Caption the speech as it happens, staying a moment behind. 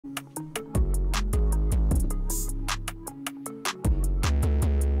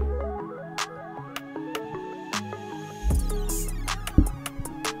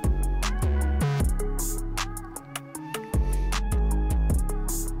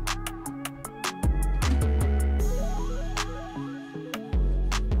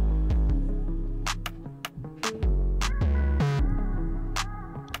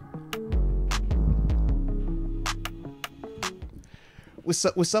What's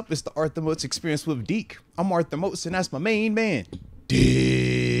up? What's up? It's the Arthur Moats Experience with Deke. I'm Arthur Moats, and that's my main man,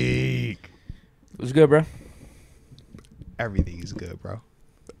 Deke. What's good, bro? Everything is good, bro.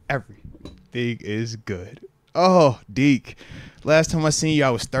 Everything is good. Oh, Deke. Last time I seen you, I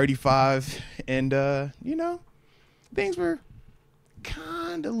was 35, and things were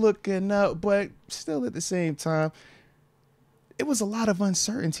kind of looking up, but still at the same time, it was a lot of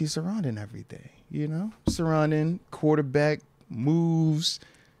uncertainty surrounding everything. Surrounding quarterback moves,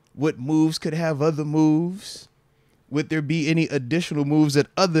 what moves could have other moves, would there be any additional moves at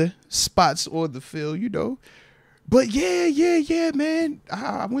other spots on the field, But yeah, man.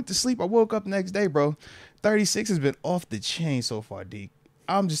 I went to sleep. I woke up the next day, bro. 36 has been off the chain so far, D.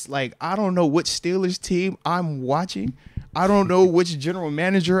 I'm just like, I don't know which Steelers team I'm watching. I don't know which general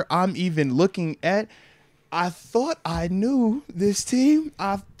manager I'm even looking at. I thought I knew this team.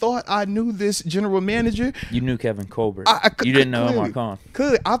 I thought I knew this general manager. You knew Kevin Colbert. You didn't know Omar Khan.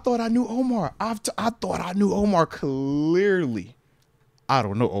 Clearly, I thought I knew Omar. I thought I knew Omar clearly. I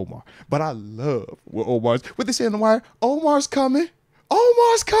don't know Omar, but I love what what they say in the wire. Omar's coming.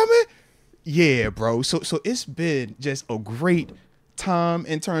 Omar's coming. Yeah, bro. So it's been just a great time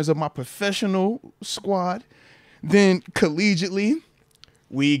in terms of my professional squad. Then collegially,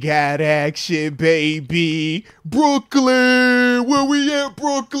 we got action, baby. Brooklyn, where we at,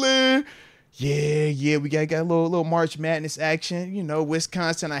 Brooklyn? Yeah, we got a little March Madness action.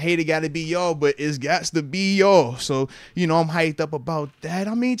 Wisconsin, I hate it, got to be y'all, but it's got to be y'all. So, I'm hyped up about that.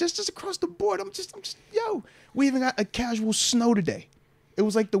 I mean, just across the board, I'm just, we even got a casual snow today. It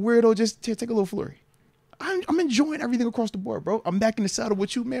was like the weirdo, just take a little flurry. I'm enjoying everything across the board, bro. I'm back in the saddle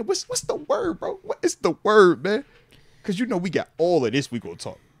with you, man. What's the word, bro? What is the word, man? Because we got all of this we gonna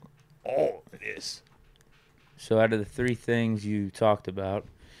talk. All of this. So out of the three things you talked about,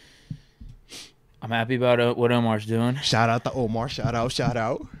 I'm happy about what Omar's doing. Shout out to Omar. Shout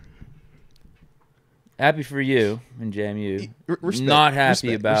out. Happy for you and JMU. Not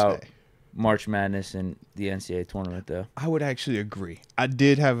happy about March Madness and the NCAA tournament, though. I would actually agree. I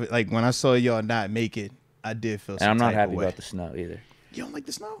did have, when I saw y'all not make it, I did feel some And I'm not type happy of way. about the snow either. You don't like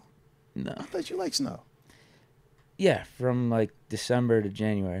the snow? No. I thought you liked snow. Yeah, from December to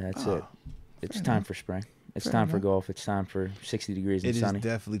January, that's it. It's time for spring. It's time for golf. It's time for 60 degrees and sunny. It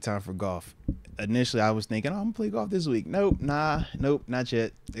is definitely time for golf. Initially, I was thinking, I'm going to play golf this week. Nope, not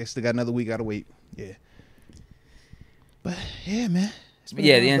yet. I still got another week. Got to wait. Yeah. But, yeah, man. The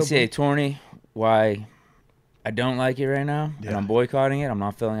NCAA tourney, why I don't like it right now, and I'm boycotting it. I'm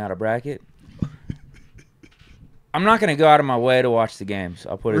not filling out a bracket. I'm not going to go out of my way to watch the games.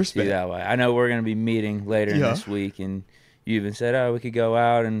 I'll put it to you that way. I know we're going to be meeting later in this week, and you even said, we could go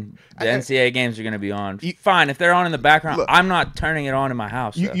out, and the NCAA games are going to be on. Fine, if they're on in the background, look, I'm not turning it on in my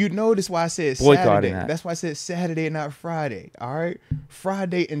house. You notice why I said boycotting Saturday. That's why I said Saturday, not Friday. All right?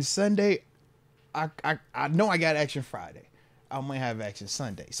 Friday and Sunday, I know I got action Friday. I might have action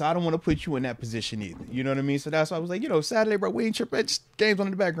Sunday. So I don't want to put you in that position either. You know what I mean? So that's why I was like, Saturday, bro, we ain't tripping. Just games on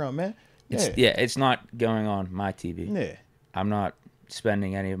in the background, man. It's not going on my TV. Yeah. I'm not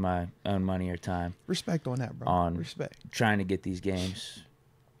spending any of my own money or time. Respect on that, bro. On respect. Trying to get these games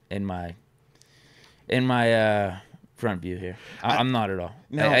in my front view here. I'm not at all.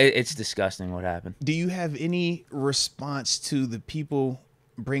 No, it's disgusting what happened. Do you have any response to the people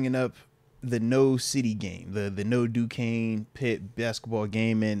bringing up the no city game, the no Duquesne Pitt basketball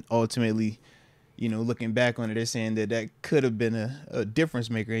game, and ultimately, looking back on it, they're saying that could have been a difference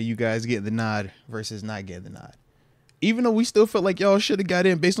maker, and you guys get the nod versus not getting the nod. Even though we still felt like y'all should have got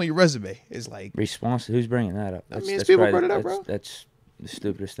in based on your resume. It's like... Response? Who's bringing that up? It's people brought it up, bro. That's the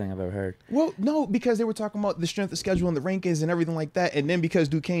stupidest thing I've ever heard. Well, no, because they were talking about the strength of schedule and the rankings and everything like that, and then because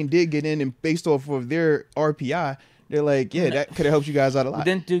Duquesne did get in and based off of their RPI, they're like, that could have helped you guys out a lot.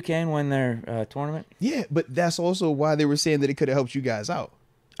 Didn't Duquesne win their tournament? Yeah, but that's also why they were saying that it could have helped you guys out.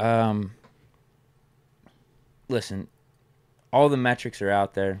 Listen, all the metrics are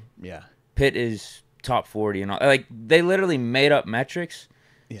out there. Yeah. Pitt is top 40 and all. They literally made up metrics.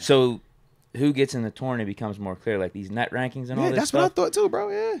 Yeah. So who gets in the tournament becomes more clear. These net rankings and all this that's stuff. What I thought too, bro.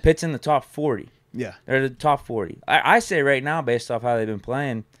 Yeah. Pitt's in the top 40. Yeah. They're the top 40. I say right now, based off how they've been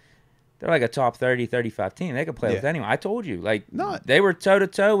playing, they're like a top 30, 35 team. They could play with anyone. I told you. They were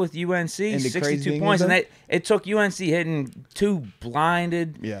toe-to-toe with UNC, 62 points. And it took UNC hitting two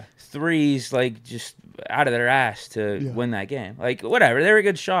blinded threes, just out of their ass to win that game. Whatever. They were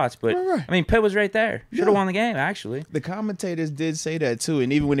good shots. But, right. I mean, Pitt was right there. Should have won the game, actually. The commentators did say that, too.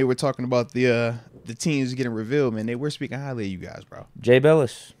 And even when they were talking about the the teams getting revealed, man, they were speaking highly of you guys, bro. Jay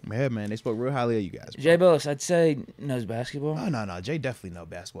Billis. Yeah, man, they spoke real highly of you guys, bro. Jay Billis, I'd say, knows basketball. Oh, no. Jay definitely knows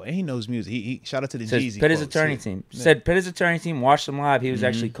basketball. And he knows music. He shout out to the Jeezy. Pitt is a turning team. Said Pitt is a turning team. Watched them live. He was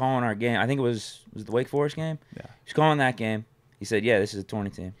actually calling our game. I think it was the Wake Forest game? Yeah. He was calling that game. He said, yeah, this is a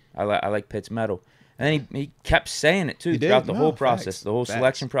turning team. I like Pitt's metal. And then he kept saying it, too, throughout the whole process, the whole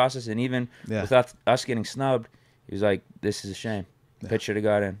selection process. And even without us getting snubbed, he was like, this is a shame. Pitt should have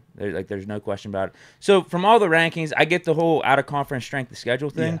got in. There's no question about it. So from all the rankings, I get the whole out-of-conference strength of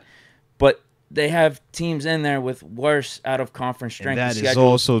schedule thing, but they have teams in there with worse out-of-conference strength of schedule. That is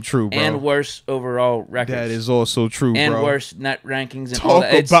also true, bro. And worse overall records. That is also true, bro. And worse net rankings. And Talk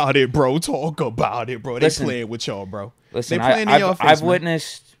about it, bro. Talk about it, bro. They playing with y'all, bro. Listen, I've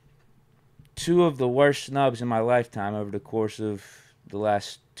witnessed 2 of the worst snubs in my lifetime over the course of the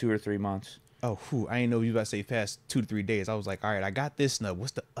last 2 or 3 months. Oh, I ain't know you about to say past 2 to 3 days. I was like, all right, I got this snub.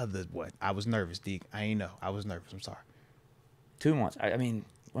 What's the other one? I was nervous, Deke. I ain't know. I was nervous. I'm sorry. 2 months. I mean,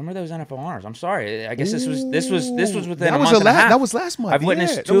 when were those NFL honors? I'm sorry. I guess this was within a month and a half. That was last month. I've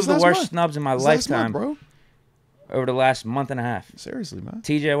witnessed 2 of the worst snubs in my lifetime, bro. Over the last month and a half. Seriously, man.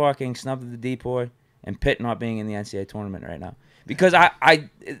 TJ Watt getting snubbed at the depoy, and Pitt not being in the NCAA tournament right now. Because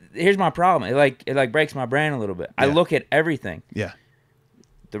here's my problem. It breaks my brain a little bit. I look at everything. Yeah.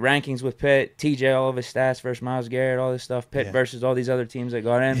 The rankings with Pitt, TJ, all of his stats versus Myles Garrett, all this stuff, Pitt versus all these other teams that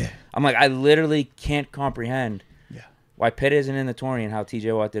got in. Yeah. I'm like, I literally can't comprehend why Pitt isn't in the tourney and how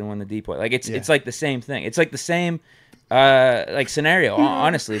TJ Watt didn't win the depoy. Like it's like the same thing. It's like the same scenario.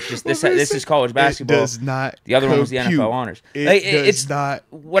 Honestly, it's just this is college basketball. It does not. The other one was the NFL honors. It's not.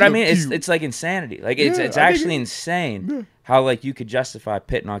 What I mean is it's like insanity. Like it's actually insane how you could justify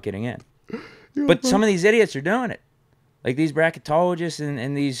Pitt not getting in. But some of these idiots are doing it. Like these bracketologists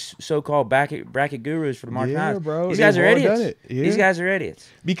and these so-called bracket gurus for the March Madness. Bro. These guys are idiots. These guys are idiots.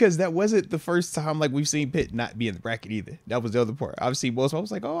 Because that wasn't the first time we've seen Pitt not be in the bracket either. That was the other part. I've seen both. I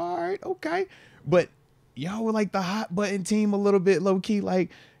was like, oh, all right, okay. But y'all were like the hot button team a little bit low key,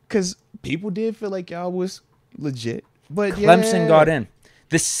 because people did feel like y'all was legit. But Clemson got in.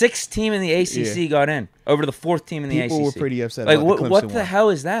 The 6th team in the ACC got in over the 4th team in the ACC. People were pretty upset about the Clemson what the hell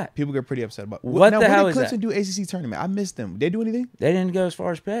is that? People get pretty upset about what the hell is that? When did Clemson do ACC tournament? I missed them. They do anything? They didn't go as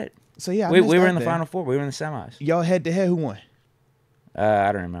far as Pitt. So, yeah, we were in the Final Four. We were in the semis. Y'all head-to-head, who won?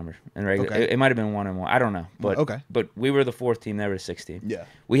 I don't remember. In regular, it might have been 1-1. I don't know. But But we were the 4th team. They were the 6th team. Yeah.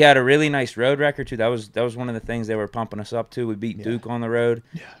 We had a really nice road record too. That was one of the things they were pumping us up to. We beat Duke on the road.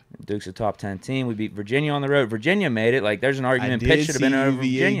 Yeah. Duke's a top 10 team. We beat Virginia on the road. Virginia made it. There's an argument Pitt should have been over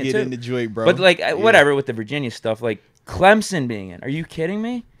Virginia get too. In the joint, bro. But whatever with the Virginia stuff. Clemson being in. Are you kidding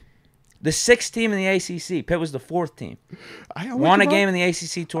me? The 6th team in the ACC. Pitt was the 4th team. Won a game in the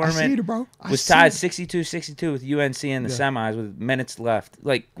ACC tournament. I see it, bro. Was tied 62-62 with UNC in the semis with minutes left.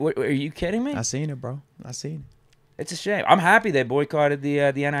 What, are you kidding me? I seen it, bro. I seen it. It's a shame. I'm happy they boycotted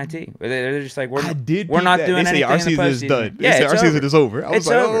the NIT. They're just like, we're not doing they anything our in the postseason. Is done. Yeah, our season is over. I was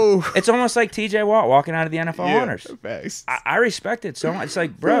like, oh. It's almost like TJ Watt walking out of the NFL honors. Facts. I respect it so much. It's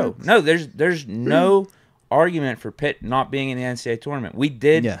like, bro, no, there's no argument for Pitt not being in the NCAA tournament. We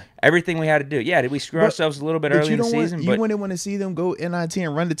did everything we had to do. Yeah, did we screw ourselves a little bit early in the season? You wouldn't want to see them go NIT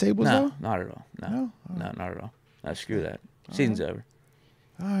and run the tables, though? No, not at all. No, not at all. No, screw that. Season's over.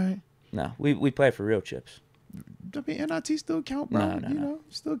 All right. No, we play for real chips. I mean, NIT still count, bro. No.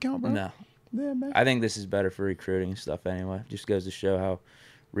 Still count, bro. No. Yeah, man. I think this is better for recruiting and stuff anyway. Just goes to show how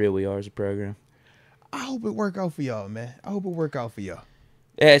real we are as a program. I hope it work out for y'all, man.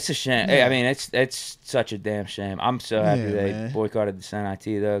 Yeah, it's a shame. Yeah. I mean, it's such a damn shame. I'm so happy they boycotted the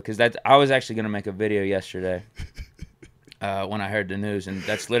NIT though, because I was actually gonna make a video yesterday when I heard the news, and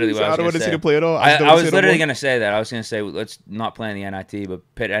that's literally what I was don't going want to see the play at all. I was literally gonna say that. I was gonna say let's not play in the NIT,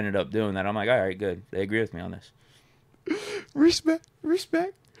 but Pitt ended up doing that. I'm like, all right, good. They agree with me on this. Respect.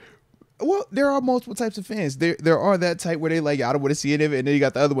 Well, there are multiple types of fans. There are that type where they I don't want to see it, and then you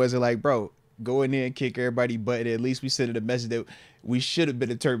got the other ones that like, bro, go in there and kick everybody, but at least we sent a message that we should have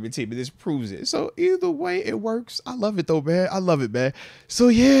been a tournament team, and this proves it. So either way, it works. I love it though, man. I love it, man. So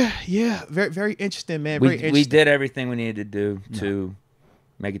yeah, very, very interesting, man. We did everything we needed to do to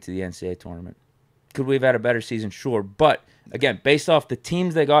make it to the NCAA tournament. Could we have had a better season? Sure, but again, based off the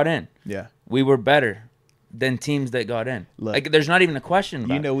teams that got in, we were better than teams that got in. Look, there's not even a question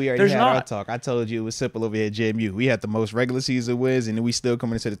about it. We already had our talk. I told you it was simple over here at JMU. We had the most regular season wins, and we still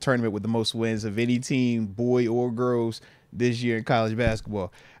coming into the tournament with the most wins of any team, boy or girls, this year in college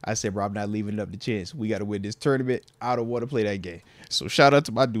basketball. I said, bro, I'm not leaving it up to chance. We got to win this tournament. I don't want to play that game. So shout out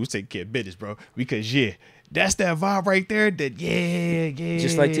to my dudes taking care of business, bro, because that's that vibe right there.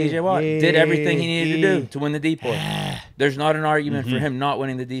 Just like TJ Watt did everything he needed to do to win the depoy. There's not an argument for him not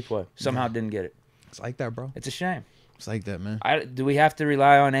winning the depoy. Somehow didn't get it. It's like that, bro. It's a shame. It's like that, man. Do we have to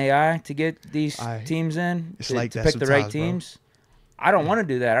rely on AI to get these teams in? It's like to that pick the right sometimes, teams? Bro. I don't want to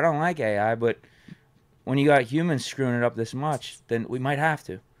do that. I don't like AI, but when you got humans screwing it up this much, then we might have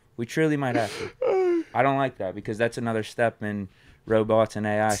to. We truly might have to. I don't like that because that's another step in robots and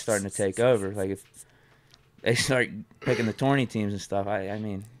AI starting to take over. Like if they start picking the tourney teams and stuff, I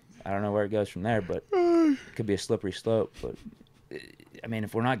mean, I don't know where it goes from there, but it could be a slippery slope. But I mean,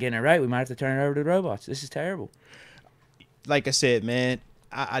 if we're not getting it right, we might have to turn it over to the robots. This is terrible. Like I said, man,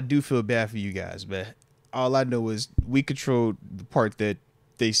 I do feel bad for you guys, man. All I know is we control the part that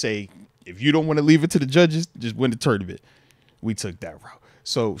they say, if you don't want to leave it to the judges, just win the tournament. We took that route.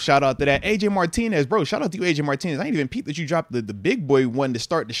 So shout out to that. AJ Martinez, bro. Shout out to you, AJ Martinez. I ain't even peeped that you dropped the big boy one to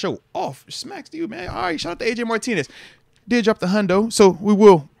start the show off. Smacks to you, man. All right, shout out to AJ Martinez. Did drop the hundo, so we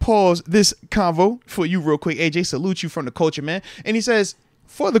will pause this convo for you real quick. AJ, salute you from the culture, man. And he says,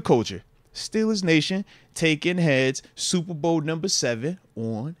 for the culture, Steelers Nation taking heads, Super Bowl #7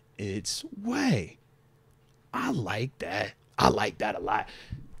 on its way. I like that. I like that a lot.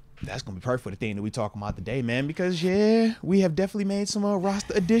 That's going to be perfect for the thing that we talking about today, man, because, yeah, we have definitely made some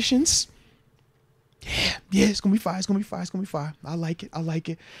roster additions. Yeah, it's going to be fire. It's going to be fire. It's going to be fire. I like it. I like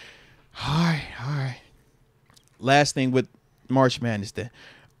it. All right. Last thing with March Madness then.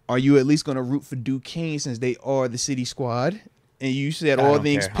 Are you at least going to root for Duquesne since they are the city squad? And you said all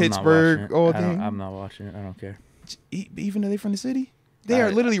things Pittsburgh, all things. I'm not watching it. I don't care. Even though they're from the city? They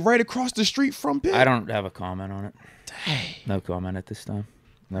are literally right across the street from Pitt. I don't have a comment on it. Dang. No comment at this time.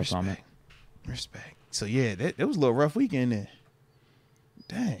 No comment. Respect. So, yeah, that was a little rough weekend there.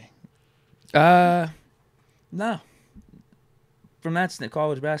 Dang. No. From that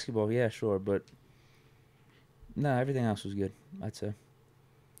college basketball, yeah, sure. But, no, everything else was good, I'd say.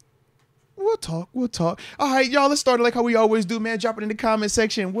 We'll talk. All right, y'all, let's start it like how we always do, man. Drop it in the comment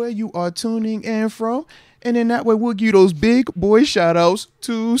section where you are tuning in from. And then that way we'll give you those big boy shout outs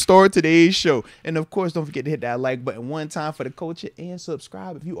to start today's show. And of course, don't forget to hit that like button one time for the culture and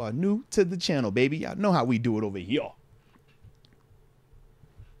subscribe if you are new to the channel, baby. Y'all know how we do it over here.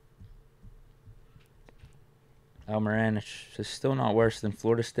 Almirantich is still not worse than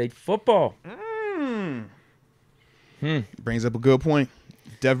Florida State football. Brings up a good point.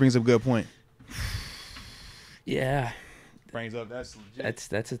 Definitely brings up a good point. Yeah. Brings up, that's legit.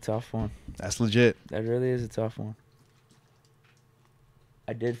 That's a tough one. That's legit. That really is a tough one.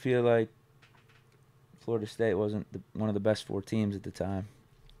 I did feel like Florida State wasn't one of the best 4 teams at the time.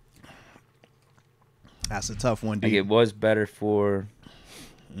 That's a tough one, dude. Like it was better for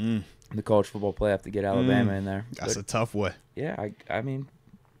the college football playoff to get Alabama in there. That's a tough one. Yeah, I mean,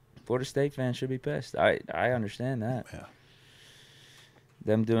 Florida State fans should be pissed. I understand that. Yeah.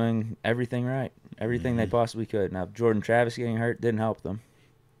 Them doing everything right. Everything they possibly could. Now, Jordan Travis getting hurt didn't help them.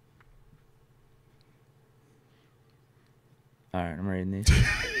 All right, I'm reading these.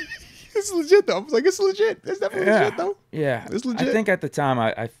 It's legit, though. I was like, it's legit. It's definitely legit, though. Yeah. It's legit. I think at the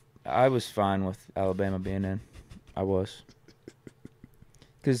time, I was fine with Alabama being in. I was.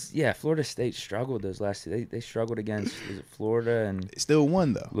 Because, yeah, Florida State struggled those last two. They struggled against, is it Florida and... They still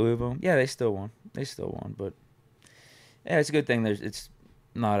won, though. Louisville. Yeah, they still won. But, yeah, it's a good thing it's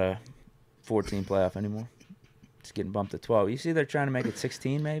not a 14 playoff anymore. It's getting bumped to 12. You see they're trying to make it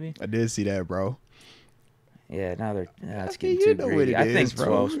 16 maybe? I did see that, bro. Yeah, now it's getting too greedy. I think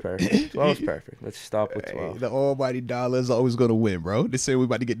 12's perfect. 12's perfect. Let's stop with 12. Hey, the almighty dollar is always going to win, bro. They say we're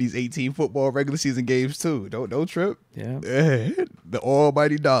about to get these 18 football regular season games, too. Don't trip. Yeah. The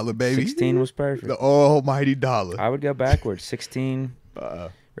almighty dollar, baby. 16 was perfect. The almighty dollar. I would go backwards. 16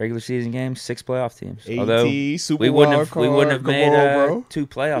 regular season games, 6 playoff teams. 18, Although Super we wouldn't have made bro. 2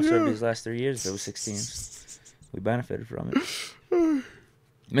 playoffs over these last 3 years if it was 16. We benefited from it.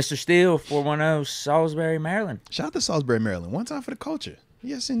 Mr. Steele, 410, Salisbury, Maryland. Shout out to Salisbury, Maryland. One time for the culture.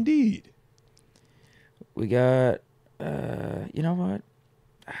 Yes, indeed. We got, you know what?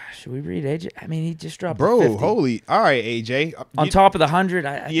 Should we read AJ? I mean, he just dropped Bro, 50. holy. All right, AJ. On top of the 100,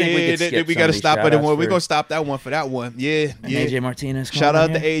 I think we got to stop at one. We're going to stop that one for that one. Yeah. AJ Martinez. Shout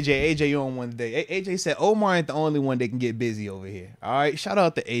out to AJ. AJ, you on one day. AJ said Omar ain't the only one that can get busy over here. All right. Shout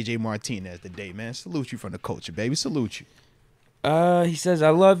out to AJ Martinez today, man. Salute you from the culture, baby. Salute you. He says,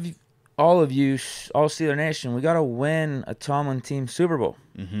 I love all of you, all Steeler Nation. We got to win a Tomlin team Super Bowl.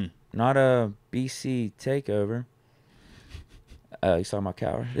 Not a BC takeover. He's talking about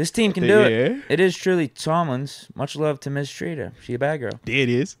Cowher. This team can do it. It is truly Tomlin's. Much love to Ms. Trita. She a bad girl. There it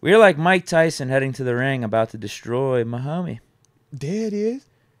is. We're like Mike Tyson heading to the ring about to destroy Mahomie. There it is.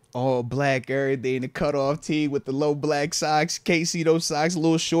 All black, everything, the cutoff tee with the low black socks. Can't see those socks. A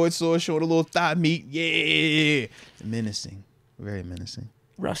little short, a little thigh meat. Yeah. Menacing. Very menacing.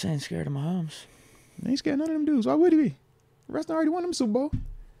 Russ ain't scared of Mahomes. He ain't scared of none of them dudes. Why would he be? The rest already won them Super Bowl.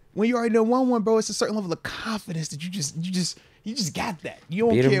 When you already done won one, bro, it's a certain level of confidence that you just got that. You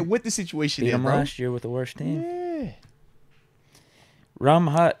don't care what the situation is, bro. Beat them last year with the worst team. Yeah. Rum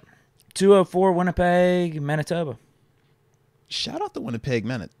Hut, 204 Winnipeg, Manitoba. Shout out to Winnipeg,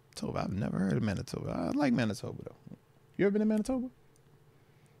 Manitoba. I've never heard of Manitoba. I like Manitoba, though. You ever been to Manitoba?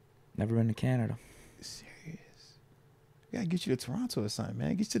 Never been to Canada. Serious? We gotta get you to Toronto or something,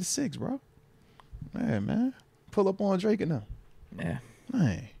 man. Get you to the 6, bro. Man. Pull up on Drake and them. Yeah.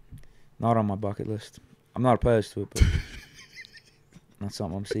 Man. Not on my bucket list. I'm not opposed to it, but not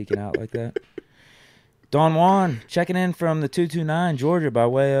something I'm seeking out like that. Don Juan checking in from the 229 Georgia by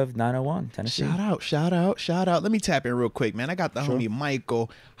way of 901 Tennessee. Shout out. Let me tap in real quick, man. I got the homie Michael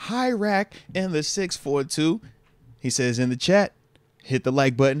Hyrack in the 642. He says in the chat, hit the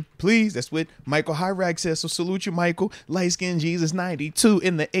like button, please. That's what Michael Hyrack says. So salute you, Michael. Light Skin Jesus 92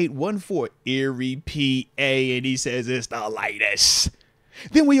 in the 814 Erie, PA. And he says it's the lightest.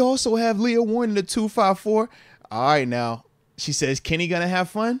 Then we also have Leah Warren in the 254. All right, now. She says, Kenny gonna have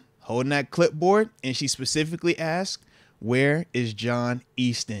fun? Holding that clipboard. And she specifically asked, where is John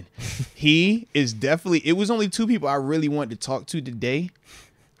Easton? He is definitely, it was only two people I really wanted to talk to today.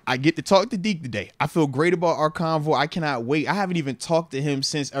 I get to talk to Deke today. I feel great about our convo. I cannot wait. I haven't even talked to him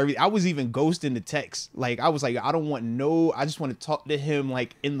since I was even ghosting the text. Like, I was like, I just want to talk to him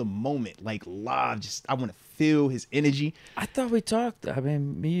like in the moment, like live. I want to feel his energy. I thought we talked. I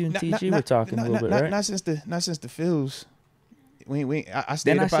mean, me, you, and TG were talking a little bit, right? Not since the feels. I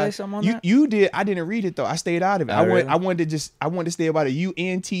stayed. Didn't I say something on that? You did. I didn't read it though. I stayed out of it. Oh, really? I wanted to stay about it. You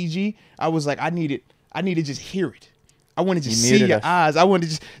and TG. I was like, I need to just hear it. I want to just see your eyes. I want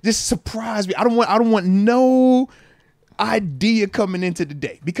to just surprise me. I don't want no idea coming into the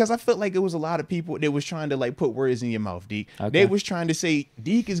day, because I felt like it was a lot of people that was trying to like put words in your mouth, Deke. Okay. They was trying to say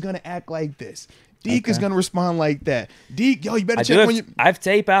Deke is gonna act like this. Deke is gonna respond like that. Deke, yo, you better check when you. I've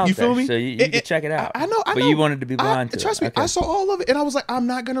tape out. You feel there, me? so you can check it out. I know. But you wanted to be blind to it. Trust me, I saw all of it, and I was like, I'm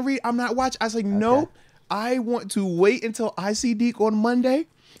not gonna read. I'm not watching. I was like, no, I want to wait until I see Deke on Monday,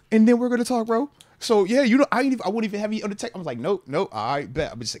 and then we're gonna talk, bro. So yeah, I wouldn't even have you on the text. I was like, nope. All right,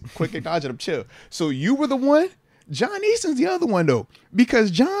 bet. I'm just quick acknowledge it. I'm chill. So you were the one. John Easton's the other one though,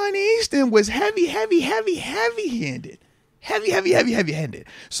 because John Easton was heavy-handed. Heavy-handed.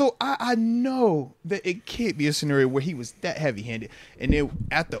 So I know that it can't be a scenario where he was that heavy-handed. And then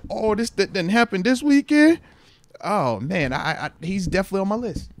after all this that didn't happen this weekend, oh man, he's definitely on my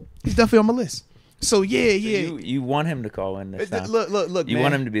list. So yeah. You want him to call in this time. Look, you man.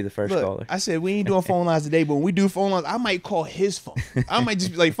 Want him to be the first caller. I said we ain't doing phone lines today, but when we do phone lines, I might call his phone. I might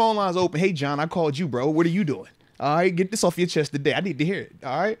just be like, phone lines open. Hey John, I called you, bro. What are you doing? All right, get this off your chest today. I need to hear it.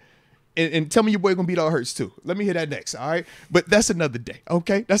 All right. And tell me your boy gonna beat all hurts too. Let me hear that next. All right. But that's another day.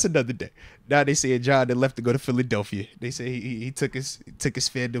 Okay. That's another day. Now they say John that left to go to Philadelphia. They say he took his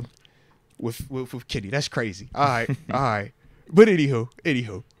fandom with Kenny. That's crazy. All right. But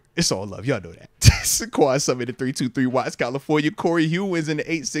anywho, it's all love. Y'all know that. Saquon Summit in 323 Watts, California. Corey Hugh wins in the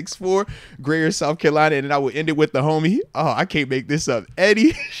 864. Greer, South Carolina. And then I will end it with the homie. Oh, I can't make this up.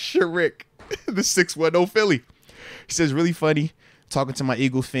 Eddie Sharrick, the 610 Philly. He says, really funny talking to my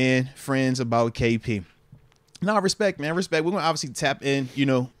Eagles friends about KP. No, respect, man. Respect. We're going to obviously tap in,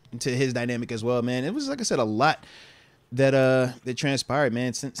 into his dynamic as well, man. It was, like I said, a lot that transpired,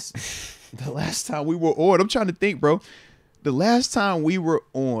 man, since the last time we were on. I'm trying to think, bro. The last time we were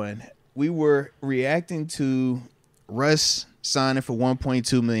on, we were reacting to Russ signing for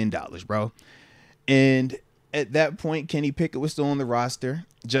 $1.2 million, bro. And at that point, Kenny Pickett was still on the roster.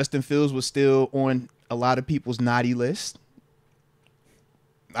 Justin Fields was still on a lot of people's naughty list.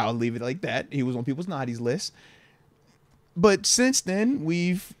 I'll leave it like that. He was on people's naughties list. But since then,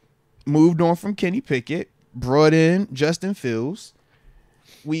 we've moved on from Kenny Pickett, brought in Justin Fields.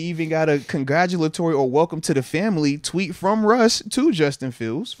 We even got a congratulatory or welcome to the family tweet from Russ to Justin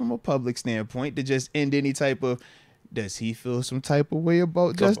Fields from a public standpoint to just end any type of, does he feel some type of way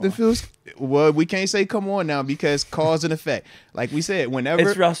about Justin Fields? Well, we can't say come on now, because cause and effect. Like we said, whenever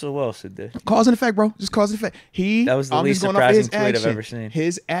it's Russell Wilson, dude. Cause and effect, bro. Just cause and effect. That was the least surprising tweet I've ever seen.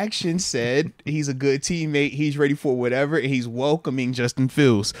 His action said he's a good teammate. He's ready for whatever, and he's welcoming Justin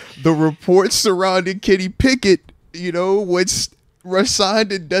Fields. The reports surrounding Kenny Pickett, what's Russ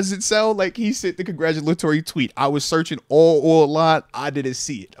signed, it doesn't sound like he sent the congratulatory tweet. I was searching all online. I didn't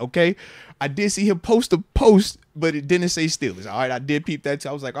see it, okay? I did see him post a post, but it didn't say Steelers. All right, I did peep that too.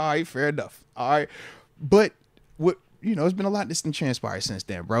 I was like, all right, fair enough. All right. But it's been a lot that's been transpired since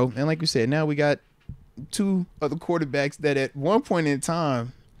then, bro. And like you said, now we got two other quarterbacks that at one point in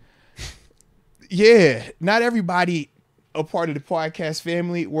time, yeah, not everybody a part of the podcast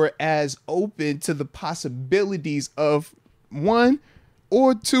family were as open to the possibilities of one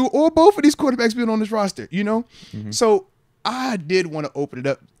or two or both of these quarterbacks being on this roster, you know? Mm-hmm. So I did want to open it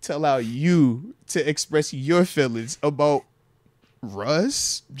up to allow you to express your feelings about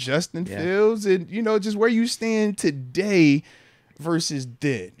Russ, Justin Fields, and, you know, just where you stand today versus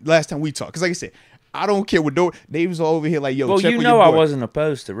then. Last time we talked. Because like I said, I don't care what they was all over here like, yo, well, check you with know your boy. I wasn't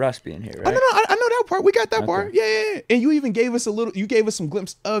opposed to Russ being here, right? I know that part. We got that part. Yeah. And you even gave us you gave us some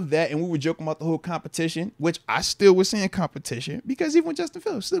glimpse of that, and we were joking about the whole competition, which I still was saying competition, because even with Justin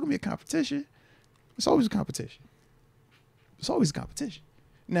Fields, it's still gonna be a competition. It's always a competition. It's always a competition.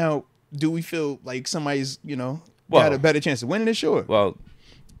 Now, do we feel like somebody's, you know, got a better chance of winning it? Sure. Well,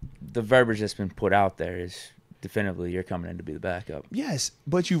 the verbiage that's been put out there is definitively you're coming in to be the backup. Yes,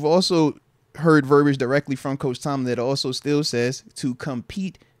 but you've also heard verbiage directly from Coach Tom that also still says to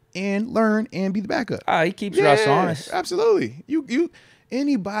compete and learn and be the backup. He keeps Russ honest. Absolutely. You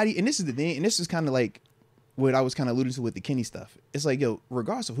anybody, and this is the thing, and this is kind of like what I was kind of alluding to with the Kenny stuff. It's like, yo,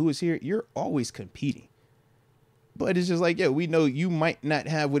 regardless of who is here, you're always competing. But it's just like, yo, we know you might not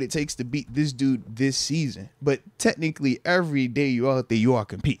have what it takes to beat this dude this season, but technically every day you're out there, you are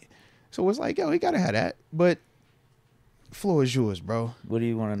competing. So it's like, yo, he gotta have that. But floor is yours, bro. What do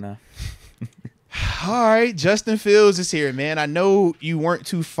you want to know? All right, Justin Fields is here, man. I know you weren't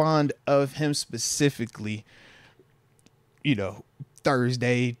too fond of him specifically, you know,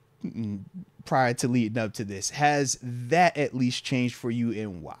 Thursday prior to leading up to this. Has that at least changed for you,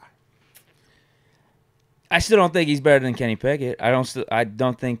 and why? I still don't think he's better than Kenny Pickett. I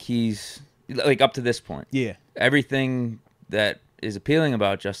don't think he's like up to this point. Yeah. Everything that is appealing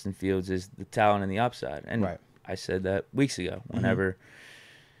about Justin Fields is the talent and the upside. And I said that weeks ago whenever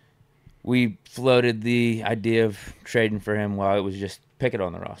we floated the idea of trading for him while it was just Pickett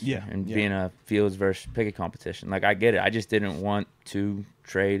on the roster and being a Fields versus Pickett competition. Like, I get it. I just didn't want to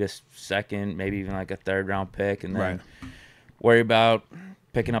trade a second, maybe even like a third-round pick, and then worry about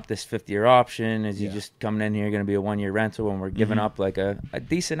picking up this fifth-year option. Is he just coming in here going to be a one-year rental when we're giving up like a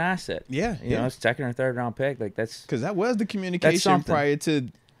decent asset? You know, second or third-round pick. Like, that's because that was the communication prior to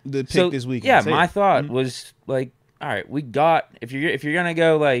the pick this week. Yeah, my thought was like, all right, we got if you're gonna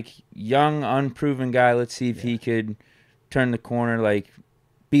go like young, unproven guy, let's see if he could turn the corner, like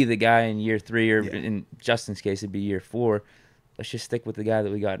be the guy in year 3, or in Justin's case, it'd be year 4. Let's just stick with the guy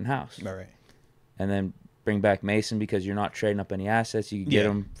that we got in house. All right, and then bring back Mason, because you're not trading up any assets. You could get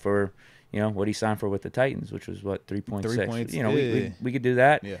him for, you know, what he signed for with the Titans, which was what 3.6. You know, we could do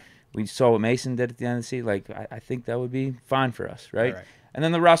that. Yeah, we saw what Mason did at the end of the season. Like, I think that would be fine for us, right? And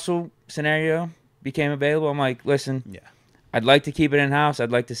then the Russell scenario became available. I'm like, listen, I'd like to keep it in-house. I'd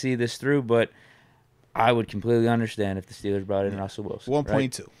like to see this through, but I would completely understand if the Steelers brought in Russell Wilson.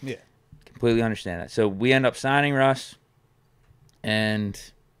 1.2, completely understand that. So we end up signing Russ, and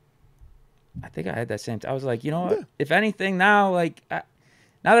I think I had that same I was like, you know what? If anything, now, like, now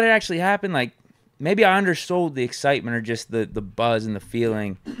that it actually happened, like, maybe I undersold the excitement or just the buzz and the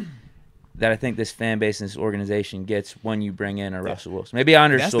feeling that I think this fan base and this organization gets when you bring in a Russell Wilson. Maybe I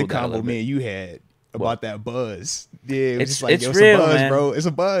undersold that. That's the compliment you had about that buzz. Yeah, it's like, it's real, a buzz, man. Bro. It's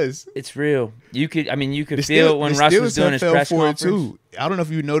a buzz. It's real. You could feel it when Russ was doing his press conference. Too. I don't know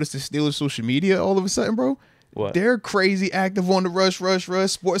if you noticed the Steelers' social media all of a sudden, bro. What? They're crazy active on the rush,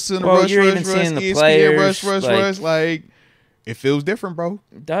 Sports Center, you're even seeing the players, rush. Like, it feels different, bro.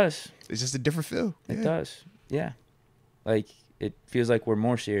 It does. It's just a different feel. It does. Yeah. Like, it feels like we're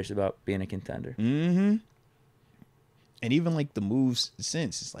more serious about being a contender. Mm-hmm. And even like the moves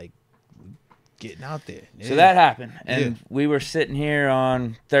since, it's like getting out there. So that happened, and we were sitting here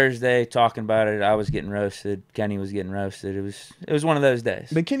on Thursday talking about it. I was getting roasted. Kenny was getting roasted. It was one of those days.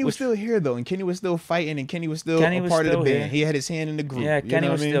 But Kenny was still here though, and Kenny was still fighting, and Kenny was still a part of the band. He had his hand in the group. Yeah, Kenny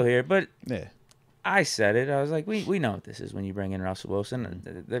was still here, but I said it. I was like, we know what this is when you bring in Russell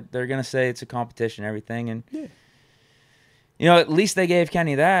Wilson. They're gonna say it's a competition, everything, and you know, at least they gave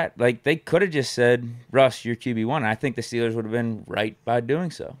Kenny that. Like, they could have just said, Russ, you're QB1. And I think the Steelers would have been right by doing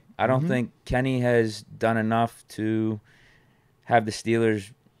so. I don't think Kenny has done enough to have the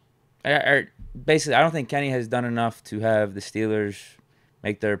Steelers basically, I don't think Kenny has done enough to have the Steelers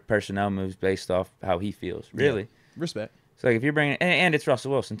make their personnel moves based off how he feels, really. Respect. So, like, if you're bringing – and it's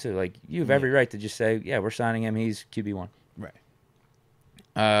Russell Wilson, too. Like, you have every right to just say, yeah, we're signing him. He's QB1.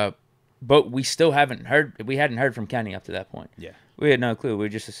 Right. But we still hadn't heard from Kenny up to that point. Yeah. We had no clue. We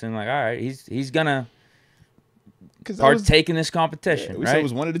just assumed, like, all right, he's going to partake in this competition, we right? said it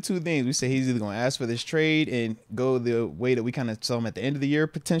was one of the two things. We said he's either going to ask for this trade and go the way that we kind of saw him at the end of the year,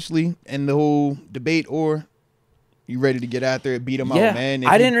 potentially, in the whole debate, or You ready to get out there and beat him out, man?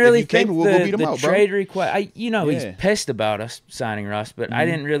 I didn't really think the trade request. He's pissed about us signing Russ, but I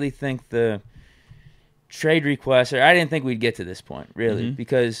didn't really think the trade request, or I didn't think we'd get to this point, really,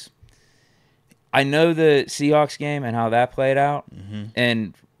 because I know the Seahawks game and how that played out,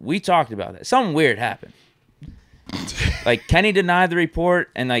 and we talked about that. Something weird happened. Like, Kenny denied the report,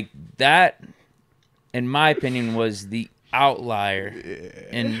 and, like, that, in my opinion, was the outlier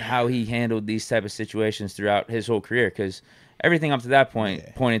in how he handled these type of situations throughout his whole career, because everything up to that point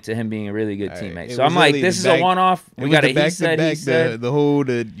pointed to him being a really good teammate. So I'm like, this is a one-off. We got a he said. The whole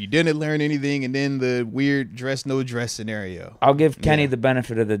you didn't learn anything, and then the weird dress no dress scenario. I'll give Kenny the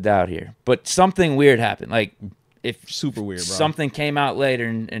benefit of the doubt here, but something weird happened. Like, if super weird, bro. Something came out later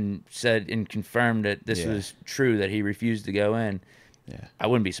and said and confirmed that this was true, that he refused to go in, I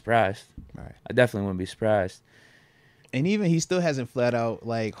wouldn't be surprised. Right. I definitely wouldn't be surprised. And even he still hasn't flat out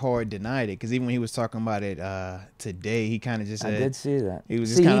like hard denied it, because even when he was talking about it today, he kind of just said, I did see that. He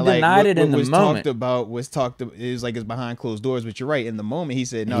was just kind of like, denied it in the moment. It was like it's behind closed doors. But you're right. In the moment, he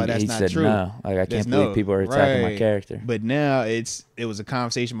said, no, that's not true. No, like, I can't believe people are attacking my character. But now it was a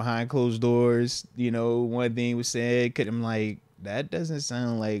conversation behind closed doors. You know, one thing was said, I'm like, that doesn't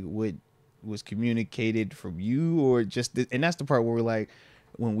sound like what was communicated from you, or just and that's the part where we're like,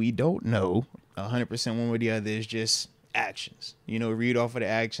 when we don't know 100% one way or the other, is just actions, read off of the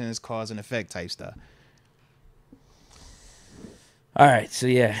actions, cause and effect type stuff. All right, so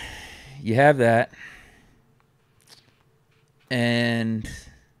you have that, and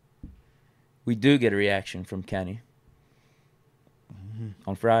we do get a reaction from Kenny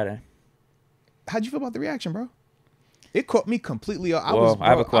on Friday. How'd you feel about the reaction, bro? It caught me completely. I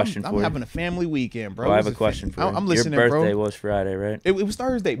have a question for you. I'm having a family weekend, bro. Well, I have a question for you. I'm listening, bro. Your birthday was Friday, right? It was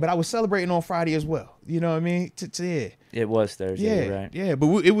Thursday, but I was celebrating on Friday as well. You know what I mean? It was Thursday, right? Yeah,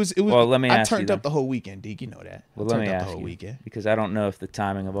 but it was. Well, let me ask you. I turned up the whole weekend, Deke. You know that. Well, let me ask you, because I don't know if the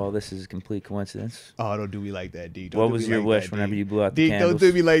timing of all this is a complete coincidence. Oh, don't do me like that, Deke. What was your wish whenever you blew out the candles? candles? Don't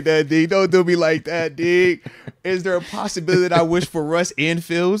do me like that, Deke. Don't do me like that, Deke. Is there a possibility that I wish for Russ and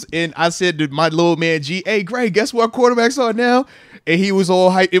Fields? And I said to my little man G, "Hey, Greg, guess what quarterbacks are now?" And he was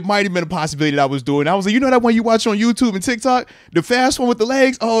all hype. It might have been a possibility that I was doing. I was like, you know that one you watch on YouTube and TikTok, the fast one with the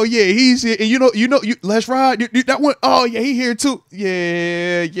legs? Oh yeah, he's here. And let's ride. That one. Oh yeah, he here too.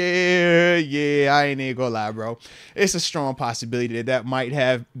 Yeah. I ain't even gonna lie, bro. It's a strong possibility that might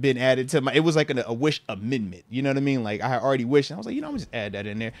have been added to my. It was like a wish amendment. You know what I mean? Like, I had already wished. And I was like, I'm gonna just add that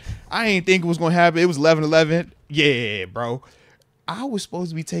in there. I ain't think it was gonna happen. It was 11/11. Yeah, bro. I was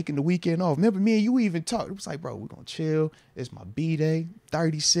supposed to be taking the weekend off. Remember, me and you even talked. It was like, bro, we're going to chill. It's my B-Day,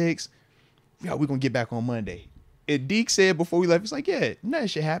 36. Yeah, we're going to get back on Monday. And Deke said before we left, it's like, yeah, nothing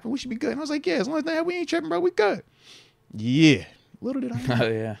should happen. We should be good. And I was like, yeah, as long as that we ain't tripping, bro, we good. Yeah. Little did I know. Oh,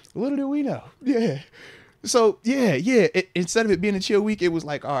 yeah. Little did we know. Yeah. So, yeah. Instead of it being a chill week, it was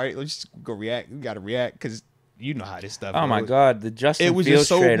like, all right, let's just go react. We got to react because you know how this stuff goes. My God, the Justin Fields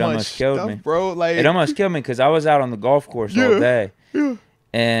trade almost killed me, bro. Like, it almost killed me because I was out on the golf course all day,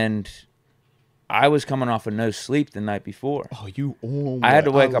 and I was coming off of no sleep the night before. Oh, you! Oh, I had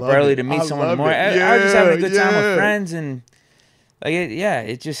to wake up early to meet someone in the morning. I was just having a good time with friends, and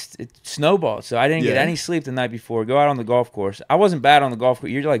it snowballed. So I didn't get any sleep the night before. Go out on the golf course. I wasn't bad on the golf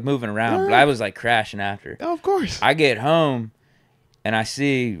course. You're like moving around, but I was like crashing after. Oh, of course. I get home. And I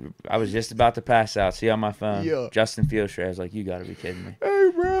was just about to pass out. See on my phone, Justin Fields trade. I was like, you got to be kidding me.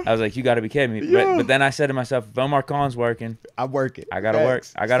 Hey, bro. I was like, you got to be kidding me. But then I said to myself, if Omar Khan's working, I work it. I got to work.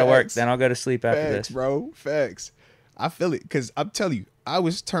 I got to work. Then I'll go to sleep after this. Bro. Facts. I feel it because I'm telling you, I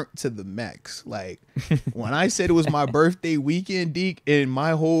was turned to the max. Like, when I said it was my birthday weekend, Deke, and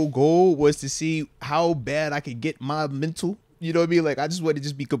my whole goal was to see how bad I could get my mental. You know what I mean? Like, I just wanted to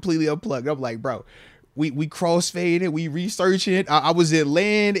just be completely unplugged. I'm like, bro. We crossfaded, we researching. I was in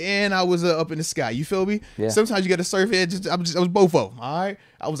land and I was up in the sky. You feel me? Yeah. Sometimes you got to surf it. I was both of them. All right.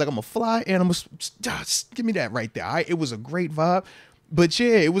 I was like, I'm gonna fly and I'm gonna just give me that right there. All right. It was a great vibe, but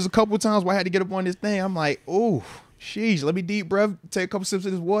yeah, it was a couple of times where I had to get up on this thing. I'm like, oh, sheesh, let me deep breath, take a couple sips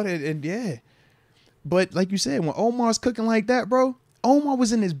of this water, and yeah. But like you said, when Omar's cooking like that, bro, Omar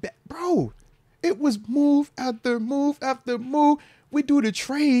was in his bed, bro. It was move after move after move. We do the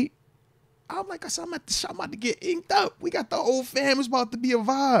trade. I'm like, I'm about to get inked up. We got the whole fam. It's about to be a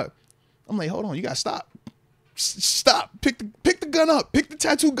vibe. I'm like, hold on, you gotta stop. Stop. Pick the gun up. Pick the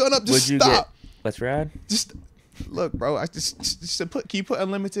tattoo gun up. Just stop. Let's ride. Just look, bro. I just can you put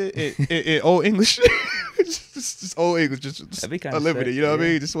unlimited in old English? just old English. Just unlimited. Sick, you know what I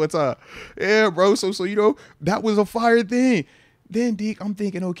mean? Just one time. Yeah, bro. So that was a fire thing. Then Deke, I'm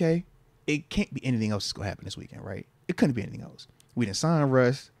thinking, okay, it can't be anything else that's gonna happen this weekend, right? It couldn't be anything else. We didn't sign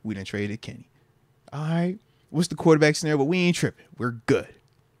Russ. We didn't trade Kenny. All right. What's the quarterback scenario? But we ain't tripping. We're good.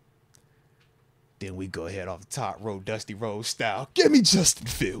 Then we go ahead off the top road, Dusty Rose style. Give me Justin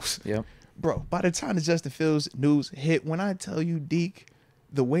Fields. Yep. Bro, by the time the Justin Fields news hit, when I tell you, Deke,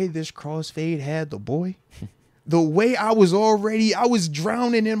 the way this crossfade had the boy, the way I was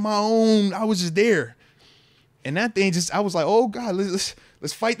drowning in my own, I was just there. And that thing I was like, oh God, let's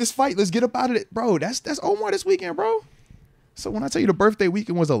fight this fight. Let's get up out of it. Bro, that's Omar this weekend, bro. So when I tell you the birthday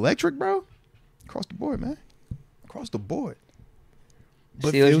weekend was electric, bro, across the board, man. Across the board.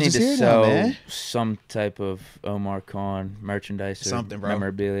 But Steelers need to sell some type of Omar Khan merchandise or something, bro.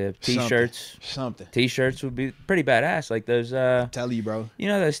 Memorabilia. T-shirts. Something. T-shirts would be pretty badass. Like those tell you, bro. You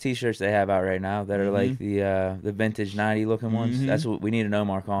know those T-shirts they have out right now that are like the vintage 90 looking ones? That's what we need, an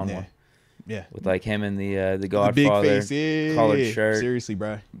Omar Khan one. Yeah. With like him and the Godfather big face. collared shirt. Seriously,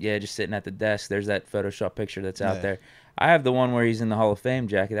 bro. Yeah, just sitting at the desk. There's that Photoshop picture that's out there. I have the one where he's in the Hall of Fame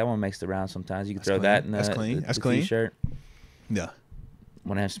jacket. That one makes the round sometimes. You can throw that in the T-shirt. Yeah.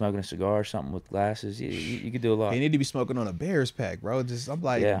 When I'm smoking a cigar or something with glasses, you could do a lot. They need to be smoking on a Bears pack, bro. I'm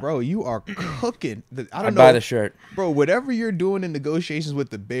like, bro, you are cooking. I'd buy the shirt. Bro, whatever you're doing in negotiations with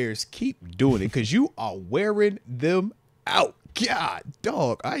the Bears, keep doing it because you are wearing them out. God,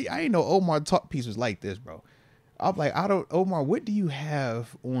 dog. I ain't know Omar talk piece was like this, bro. I'm like, Omar, what do you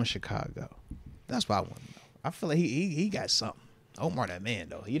have on Chicago? That's what I want to know. I feel like he got something. Omar, that man,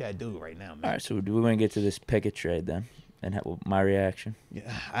 though. He that dude right now, man. All right, so do we want to get to this Pickett trade then? And my reaction.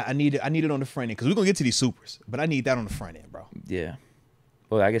 Yeah, I need it on the front end because we're gonna get to these supers, but I need that on the front end, bro. Yeah.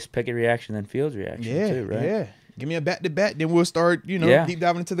 Well, I guess Pickett reaction then Fields reaction too, right? Yeah. Give me a back to back, then we'll start, deep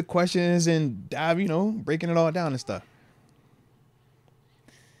diving into the questions and breaking it all down and stuff.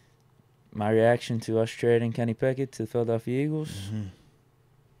 My reaction to us trading Kenny Pickett to the Philadelphia Eagles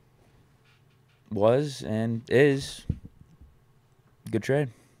was and is good trade.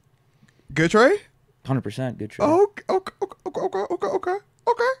 Good trade? 100% good trade. Okay.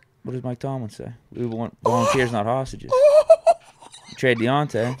 What does Mike Tomlin say? We want volunteers, not hostages. We trade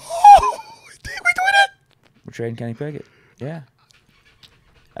Deontay. We doing it? We're trading Kenny Pickett. Yeah.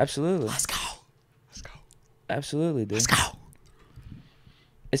 Absolutely. Let's go. Absolutely, dude. Let's go.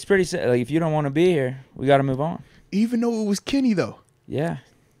 It's pretty sad. Like, if you don't want to be here, we got to move on. Even though it was Kenny, though. Yeah.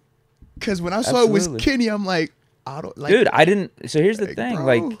 Because when I saw it was Kenny, I'm like, I don't like. Dude, I didn't. So here's the thing, bro.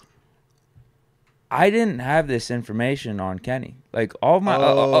 Like, I didn't have this information on Kenny. Like all of my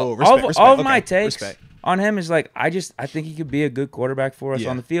all of my takes on him is like I think he could be a good quarterback for us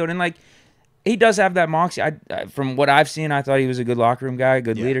on the field, and like he does have that moxie. From what I've seen, I thought he was a good locker room guy,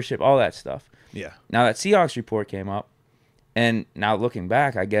 good leadership, all that stuff. Yeah. Now that Seahawks report came up, and now looking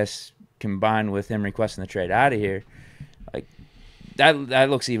back, I guess combined with him requesting the trade out of here, like that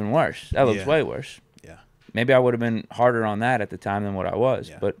looks even worse. That looks way worse. Yeah. Maybe I would have been harder on that at the time than what I was,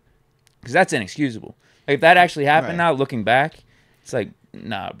 but. Because that's inexcusable. Like, if that actually happened now, looking back, it's like,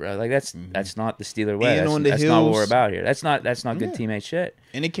 nah, bro. Like, that's not the Steeler way. That's not what we're about here. That's not good teammate shit.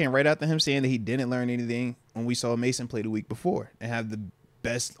 And it came right after him saying that he didn't learn anything when we saw Mason play the week before and have the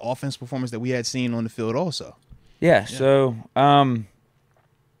best offense performance that we had seen on the field also. Yeah. So,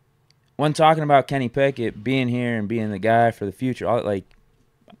 when talking about Kenny Pickett being here and being the guy for the future,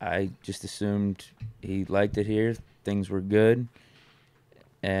 I just assumed he liked it here. Things were good.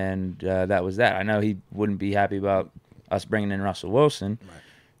 And that was that. I know he wouldn't be happy about us bringing in Russell Wilson,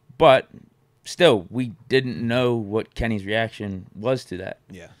 but still, we didn't know what Kenny's reaction was to that.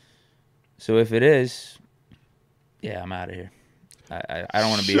 Yeah. So if it is, I'm out of here. I don't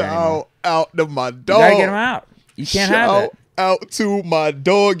want to be here anymore. Shout out to my dog. You gotta get him out. You can't have it. Shout out to my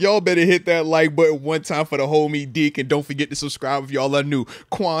dog. Y'all better hit that like button one time for the homie Deke, and don't forget to subscribe if y'all are new.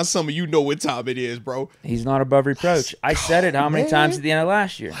 Quan Summer, you know what time it is, bro. He's not above reproach. I said it how many times at the end of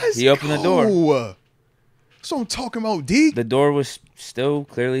last year. He opened the door. So I'm talking about Deke. The door was still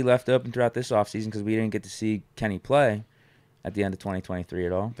clearly left open throughout this offseason because we didn't get to see Kenny play at the end of 2023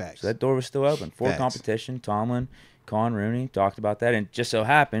 at all. Facts. So that door was still open for competition. Tomlin, Con, Rooney talked about that, and just so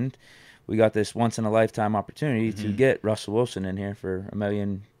happened we got this once-in-a-lifetime opportunity to get Russell Wilson in here for $1.2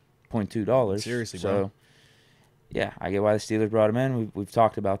 million. Seriously, so, bro. Yeah, I get why the Steelers brought him in. We've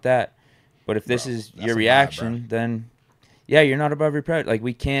talked about that. But if this is your reaction, then, you're not above reproach. Like,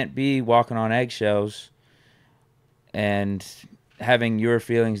 we can't be walking on eggshells and having your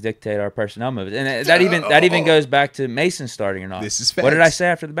feelings dictate our personnel moves. And that even goes back to Mason starting or not. This is facts. What did I say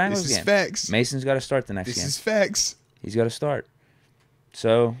after the Bengals game? This is facts. Mason's got to start the next game. This is facts. He's got to start.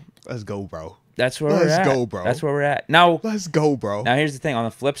 So let's go, bro. That's where we're at. Let's go, bro. That's where we're at. Now, let's go, bro. Now, here's the thing. On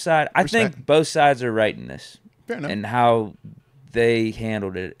the flip side, I think both sides are right in this. Fair enough. And how they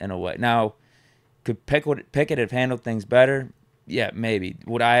handled it in a way. Now, could Pickett have handled things better? Yeah, maybe.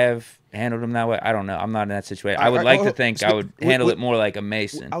 Would I have handled him that way? I don't know. I'm not in that situation. I would like to think I would handle it more like a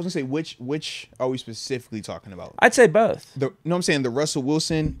Mason. I was gonna say which are we specifically talking about? I'd say both. I'm saying the Russell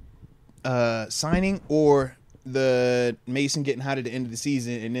Wilson signing or the Mason getting hot at the end of the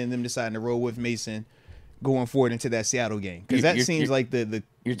season and then them deciding to roll with Mason going forward into that Seattle game, because that seems like the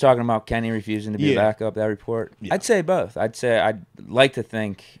you're talking about Kenny refusing to be a backup, that report. Yeah. I'd say both. I'd say I'd like to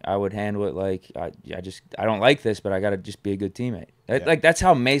think I would handle it like I don't like this, but I got to just be a good teammate. Like that's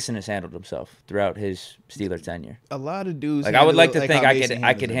how Mason has handled himself throughout his Steeler tenure. A lot of dudes like I would like to think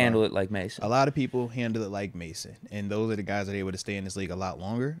I could handle it like Mason. A lot of people handle it like Mason, and those are the guys that are able to stay in this league a lot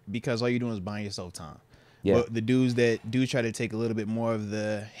longer because all you're doing is buying yourself time. Yeah. But the dudes that do try to take a little bit more of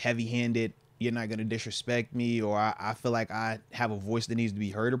the heavy-handed, you're not going to disrespect me, or I feel like I have a voice that needs to be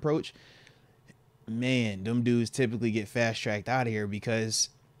heard approach, man, them dudes typically get fast-tracked out of here because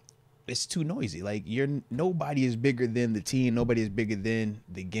it's too noisy. Like, nobody is bigger than the team. Nobody is bigger than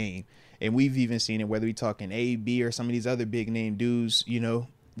the game. And we've even seen it, whether we talking A, B, or some of these other big-name dudes,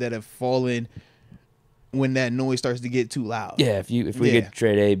 that have fallen when that noise starts to get too loud. Yeah, if we could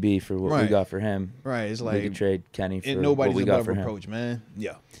trade AB for what we got for him. Right, it's like we could trade Kenny for what we got for approach, him. Man.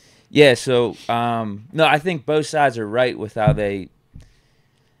 Yeah. Yeah, so no, I think both sides are right with how they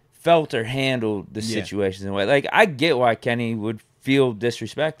felt or handled the situations in a way. Like, I get why Kenny would feel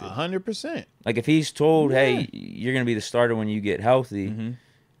disrespected. 100%. Like, if he's told, hey, you're going to be the starter when you get healthy,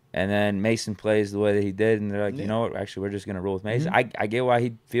 and then Mason plays the way that he did, and they're like, you know what, actually, we're just going to roll with Mason. I get why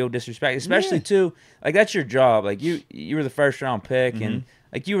he'd feel disrespected, especially, too, like, that's your job. Like, you were the first-round pick, and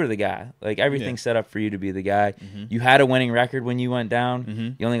like, you were the guy. Like, everything's set up for you to be the guy. You had a winning record when you went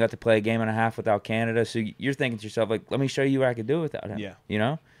down. You only got to play a game and a half without Canada. So you're thinking to yourself, like, let me show you what I could do without him.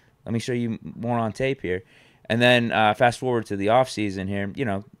 Yeah. Let me show you more on tape here. And then fast forward to the offseason here,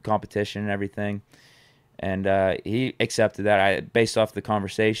 competition and everything. And he accepted that. Based off the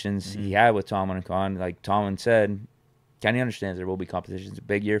conversations he had with Tomlin and Khan, like Tomlin said, Kenny understands there will be competition. It's a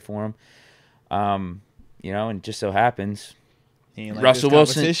big year for him. And just so happens Russell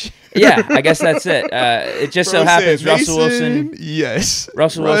Wilson. Yeah, I guess that's it. It just so happens Russell Wilson. Yes.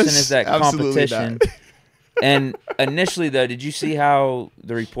 Russell Wilson is that competition. And initially, though, did you see how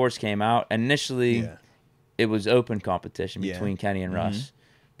the reports came out? Initially, it was open competition between Kenny and Russ.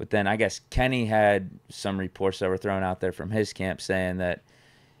 But then I guess Kenny had some reports that were thrown out there from his camp saying that,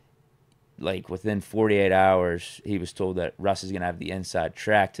 like, within 48 hours, he was told that Russ is going to have the inside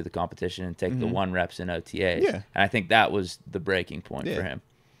track to the competition and take the 1 reps in OTAs. Yeah. And I think that was the breaking point for him.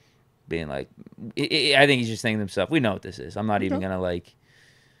 Being like, I think he's just thinking to himself, we know what this is. I'm not even going to, like,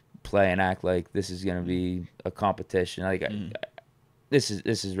 play and act like this is going to be a competition. Like, this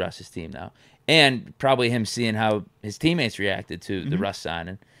is Russ's team now. And probably him seeing how his teammates reacted to the Russ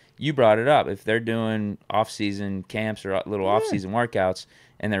signing. You brought it up. If they're doing off-season camps or little off-season workouts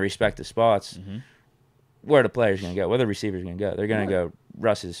in their respective spots, where are the players going to go? Where are the receivers going to go? They're going to go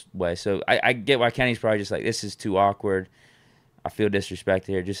Russ's way. So I get why Kenny's probably just like, this is too awkward. I feel disrespected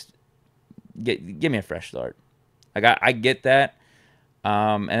here. Just give me a fresh start. Like, I get that.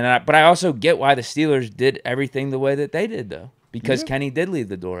 But I also get why the Steelers did everything the way that they did, though, because Kenny did leave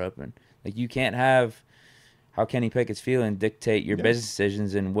the door open. Like, you can't have how Kenny Pickett's feeling dictate your business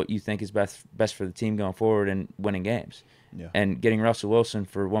decisions and what you think is best for the team going forward and winning games. Yeah. And getting Russell Wilson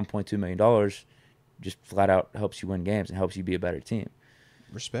for $1.2 million just flat out helps you win games and helps you be a better team.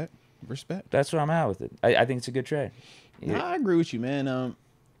 Respect. That's where I'm at with it. I think it's a good trade. Yeah. I agree with you, man.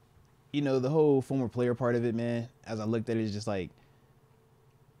 The whole former player part of it, man, as I looked at it, it's just like,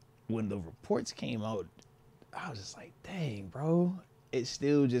 when the reports came out, I was just like, dang, bro. It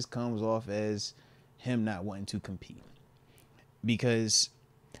still just comes off as him not wanting to compete. Because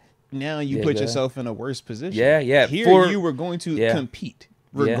now you put yourself in a worse position. Yeah. Here you were going to compete.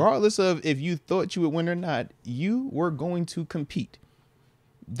 Regardless of if you thought you would win or not, you were going to compete.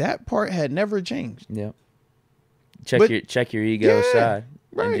 That part had never changed. Yeah. Check your ego aside.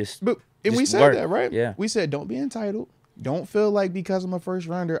 Right. And we said that, right? Yeah. We said, don't be entitled. Don't feel like because I'm a first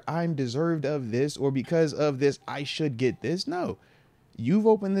rounder, I'm deserved of this, or because of this, I should get this. No. You've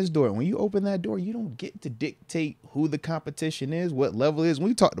opened this door. When you open that door, you don't get to dictate who the competition is, what level it is.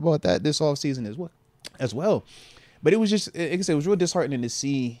 We talked about that this offseason as well. But it was just, like I said, it was real disheartening to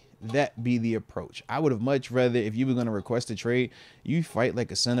see that be the approach. I would have much rather, if you were going to request a trade, you fight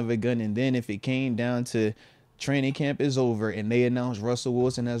like a son of a gun. And then if it came down to training camp is over and they announced Russell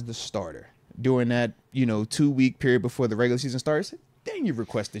Wilson as the starter during that, 2-week period before the regular season starts, then you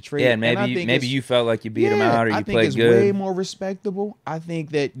request a trade. Yeah, and maybe you felt like you beat him out or you played good. I think it's way more respectable. I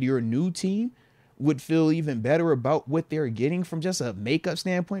think that your new team would feel even better about what they're getting from just a makeup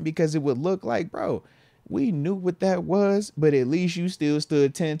standpoint, because it would look like, bro, We knew what that was, but at least you still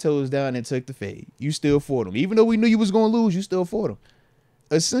stood 10 toes down and took the fade. You still fought him. Even though we knew you was going to lose, you still fought him.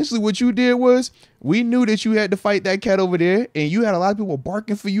 Essentially what you did was, we knew that you had to fight that cat over there, and you had a lot of people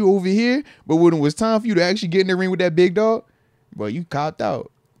barking for you over here, but when it was time for you to actually get in the ring with that big dog, bro, you copped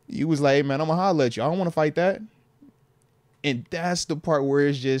out. You was like, hey, man, I'm going to holler at you. I don't want to fight that. And that's the part where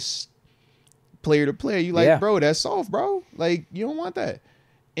it's just player to player. You like, bro, that's soft, bro. Like, you don't want that.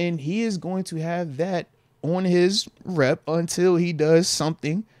 And he is going to have that on his rep until he does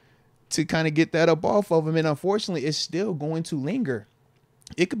something to kind of get that up off of him. And unfortunately, it's still going to linger.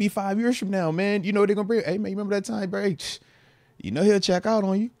 It could be 5 years from now, man. You know, they're going to bring, hey, man, you remember that time, bro? You know, he'll check out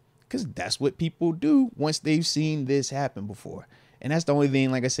on you, because that's what people do once they've seen this happen before. And that's the only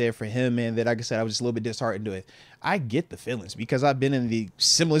thing, like I said, for him, man, that, like I said, I was just a little bit disheartened to it. I get the feelings, because I've been in the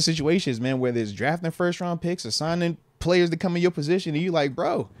similar situations, man, where there's drafting first-round picks or signing players to come in your position, and you like,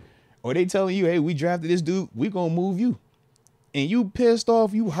 bro, or they telling you, hey, we drafted this dude, we gonna move you. And you pissed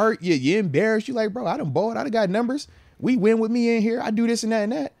off, you hurt, you embarrassed. You like, bro, I done balled, I done got numbers. We win with me in here. I do this and that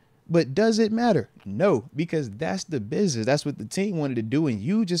and that. But does it matter? No, because that's the business. That's what the team wanted to do. And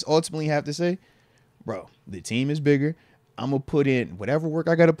you just ultimately have to say, bro, the team is bigger. I'm going to put in whatever work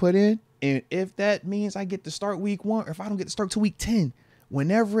I got to put in. And if that means I get to start week 1, or if I don't get to start to week 10,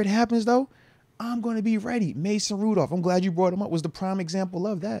 whenever it happens, though, I'm going to be ready. Mason Rudolph, I'm glad you brought him up, was the prime example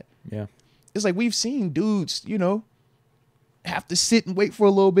of that. Yeah. It's like we've seen dudes, you know, have to sit and wait for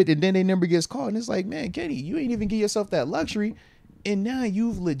a little bit, and then they number gets called. And it's like, man, Kenny, you ain't even give yourself that luxury. And now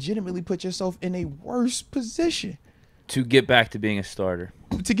you've legitimately put yourself in a worse position. To get back to being a starter.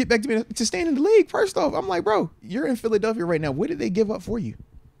 To get back to being, to stand in the league, first off. I'm like, bro, you're in Philadelphia right now. What did they give up for you?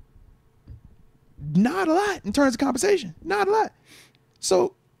 Not a lot in terms of compensation. Not a lot.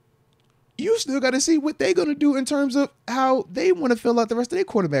 So you still got to see what they're going to do in terms of how they want to fill out the rest of their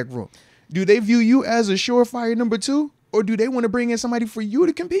quarterback room. Do they view you as a surefire number 2? Or do they want to bring in somebody for you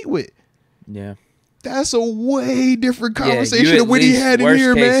to compete with? Yeah. That's a way different conversation than what he had in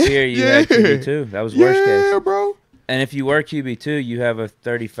here, man. Here, you had QB2. That was worst case. Yeah, bro. And if you were QB2, you have a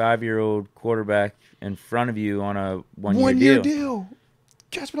 35-year-old quarterback in front of you on a one-year deal.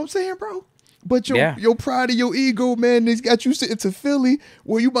 Catch what I'm saying, bro? But your pride and your ego, man, has got you sitting to Philly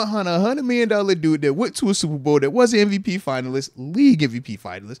where you behind a $100 million dude that went to a Super Bowl, that was an MVP finalist, league MVP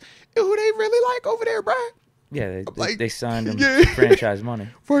finalist, and who they really like over there, bro. Yeah, they signed him franchise money.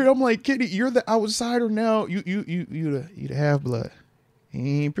 I'm like, Kenny, you're the outsider now. You the half blood.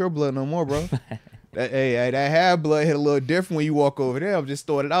 He ain't pure blood no more, bro. that half blood hit a little different when you walk over there. I'm just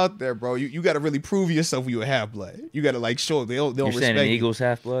throwing it out there, bro. You got to really prove yourself when you a half blood. You got to like show they don't You're respect saying an you. Eagles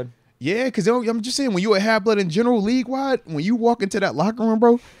half blood? Yeah, because I'm just saying, when you a half blood in general, league wide, when you walk into that locker room,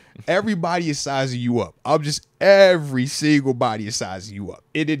 bro, everybody is sizing you up. Every single body is sizing you up.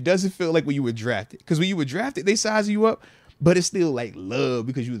 It doesn't feel like when you were drafted. Because when you were drafted, they size you up, but it's still like love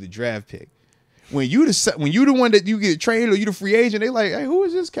because you were the draft pick. When you the one that you get traded or you the free agent, they like, hey, who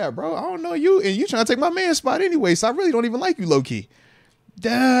is this cat, bro? I don't know you, and you trying to take my man's spot anyway, so I really don't even like you, low key.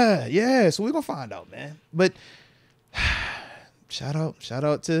 Duh, yeah. So we're gonna find out, man. But shout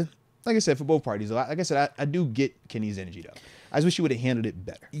out to, like I said, for both parties. Like I said, I do get Kenny's energy though. I just wish he would have handled it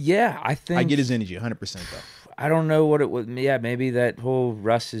better. Yeah, I get his energy 100% though. I don't know what it was. Yeah, maybe that whole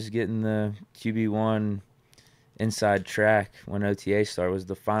Russ is getting the QB1 inside track when OTA started was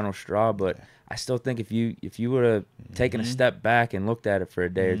the final straw. But I still think if you would have taken a step back and looked at it for a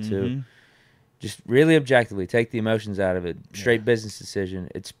day or two, just really objectively take the emotions out of it, straight business decision,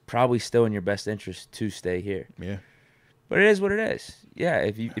 it's probably still in your best interest to stay here. Yeah. But it is what it is. Yeah,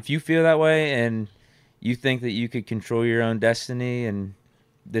 if you feel that way and you think that you could control your own destiny and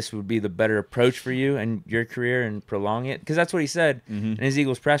this would be the better approach for you and your career and prolong it, because that's what he said in his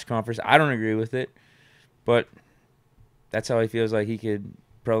Eagles press conference. I don't agree with it, but that's how he feels like he could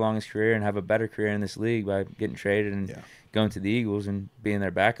prolong his career and have a better career in this league by getting traded and going to the Eagles and being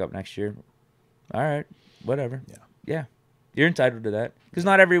their backup next year. All right, whatever. Yeah, you're entitled to that, because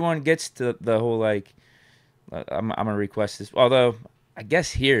not everyone gets to the whole like, I'm gonna request this. Although I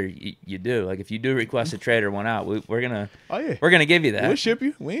guess here you do. Like if you do request a trade or one out, we're gonna give you that. We'll ship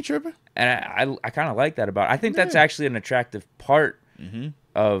you. We ain't tripping. And I kind of like that about it. I think that's actually an attractive part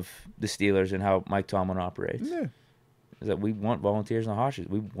of the Steelers and how Mike Tomlin operates. Yeah. Is that we want volunteers and hostages.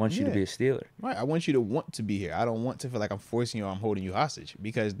 We want you to be a Steeler. Right. I want you to want to be here. I don't want to feel like I'm forcing you or I'm holding you hostage,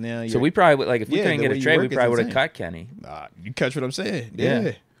 because now So we probably would, like, if we couldn't get a trade, we probably would have cut Kenny. You catch what I'm saying?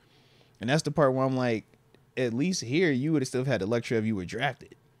 Yeah. And that's the part where I'm like, at least here you would have still had the luxury of you were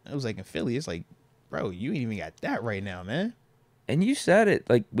drafted. I was like, in Philly, it's like, bro, you ain't even got that right now, man. And you said it.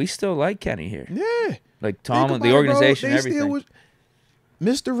 Like, we still like Kenny here. Yeah. Like Tomlin, the organization, everything.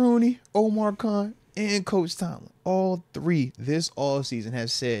 Mr. Rooney, Omar Khan, and Coach Tomlin, all three this offseason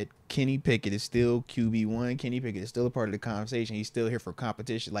have said Kenny Pickett is still QB1. Kenny Pickett is still a part of the conversation. He's still here for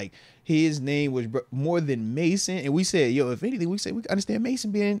competition. Like, his name was more than Mason. And we said, yo, if anything, we understand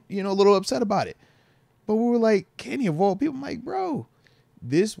Mason being, a little upset about it. But we were like, Kenny, of all people, I'm like, bro,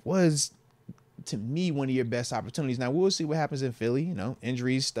 this was, to me, one of your best opportunities. Now, we'll see what happens in Philly,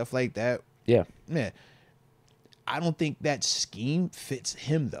 injuries, stuff like that. Yeah. Man, I don't think that scheme fits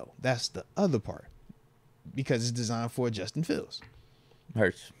him, though. That's the other part. Because it's designed for Justin Fields.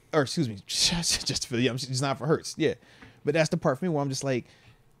 Hurts. Or excuse me, just for it's designed for Hurts. Yeah. But that's the part for me where I'm just like,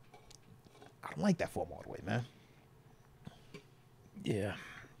 I don't like that for him all the way, man. Yeah.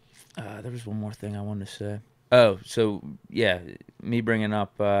 There was one more thing I wanted to say. Oh, so, yeah, me bringing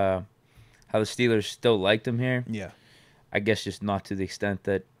up how the Steelers still liked him here. Yeah. I guess just not to the extent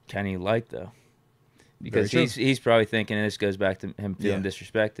that Kenny liked, though. Because he's probably thinking, and this goes back to him feeling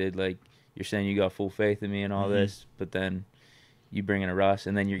disrespected, like, you're saying you got full faith in me and all this, but then you bring in a Russ,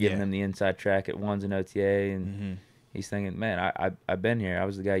 and then you're giving him the inside track at ones in OTA, and he's thinking, man, I've been here. I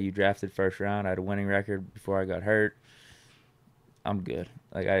was the guy you drafted first round. I had a winning record before I got hurt. I'm good.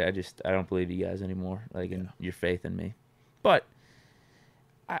 Like, I don't believe you guys anymore, like, in your faith in me. But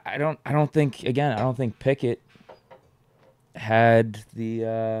I don't think Pickett had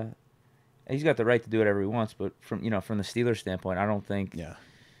the he's got the right to do whatever he wants, but from the Steelers standpoint, I don't think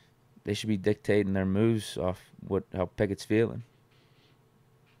they should be dictating their moves off how Pickett's feeling.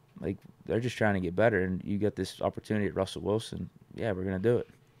 Like, they're just trying to get better, and you got this opportunity at Russell Wilson. Yeah, we're gonna do it.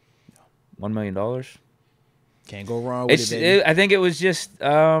 $1 million. Can't go wrong with it. I think it was just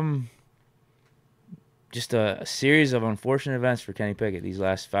a series of unfortunate events for Kenny Pickett these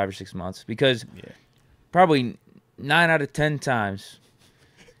last 5 or 6 months, because probably 9 out of 10 times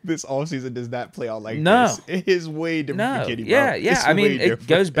this offseason does not play out like this. It is way different for Kenny. Yeah. I mean, it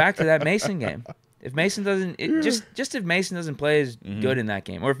goes back to that Mason game. If Mason doesn't, if Mason doesn't play as good in that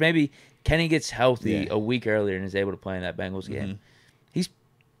game, or if maybe Kenny gets healthy a week earlier and is able to play in that Bengals game, he's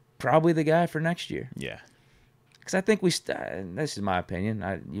probably the guy for next year. Yeah. Because I think this is my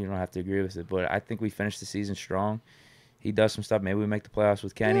opinion. You don't have to agree with it, but I think we finished the season strong. He does some stuff. Maybe we make the playoffs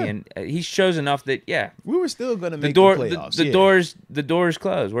with Kenny, and he shows enough that we were still going to make the playoffs. The door is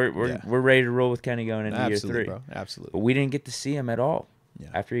closed. We're ready to roll with Kenny going into year 3. Bro. Absolutely. But we didn't get to see him at all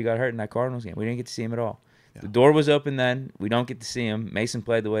after he got hurt in that Cardinals game. We didn't get to see him at all. The door was open then. We don't get to see him. Mason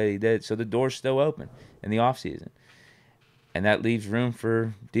played the way he did, so the door's still open in the offseason. And that leaves room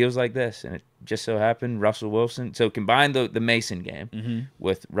for deals like this. And it just so happened Russell Wilson. So combine the Mason game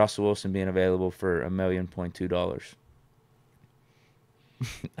with Russell Wilson being available for $1.2 million.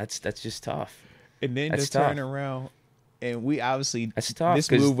 That's just tough. And then to turn around, and we obviously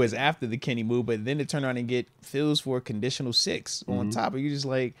this move was after the Kenny move, but then to turn around and get Fields for a conditional 6 on top of you, just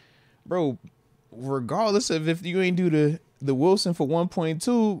like, bro, regardless of if you ain't do the Wilson for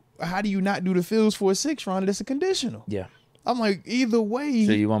 1.2, how do you not do the Fields for a 6 round? It's a conditional. Yeah. I'm like, either way.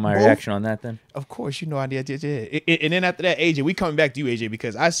 So you want my reaction on that then? Of course, I did. Yeah. And then after that, AJ, we coming back to you, AJ,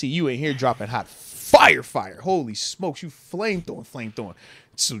 because I see you in here dropping hot fire. Holy smokes, you flame throwing.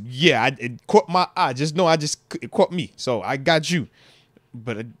 So yeah, it caught my eye. Just know it caught me. So I got you.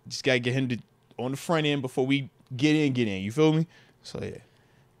 But I just gotta get him on the front end before we get in. You feel me? So yeah.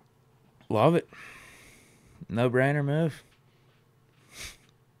 Love it. No brainer move.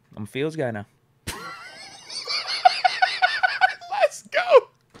 I'm a Fields guy now. Let's go.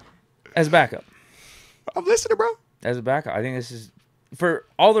 As a backup. I'm listening, bro. As a backup. I think this is for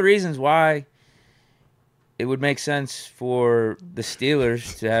all the reasons why it would make sense for the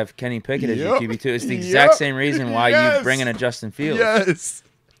Steelers to have Kenny Pickett as your QB2. It's the exact same reason why you bring in a Justin Fields. Yes.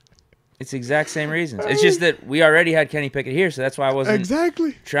 It's the exact same reasons. It's just that we already had Kenny Pickett here, so that's why I wasn't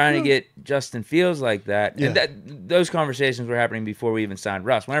trying to get Justin Fields like that. Yeah. And those conversations were happening before we even signed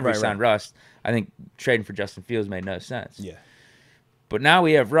Russ. Whenever we signed Russ, I think trading for Justin Fields made no sense. Yeah. But now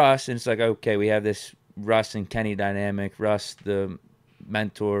we have Russ, and it's like, okay, we have this Russ and Kenny dynamic. Russ, the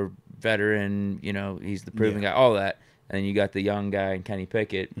mentor, veteran, he's the proven guy, all that. And then you got the young guy and Kenny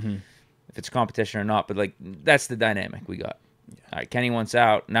Pickett, if it's competition or not. But, like, that's the dynamic we got. Yeah. All right, Kenny wants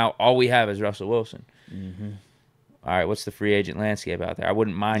out. Now all we have is Russell Wilson. All right, what's the free agent landscape out there? I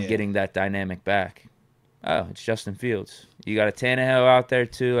wouldn't mind getting that dynamic back. Oh, it's Justin Fields. You got a Tannehill out there,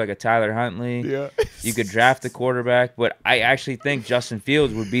 too, like a Tyler Huntley. Yeah. You could draft the quarterback, but I actually think Justin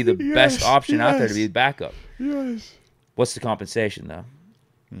Fields would be the best option out there to be the backup. Yes. What's the compensation, though?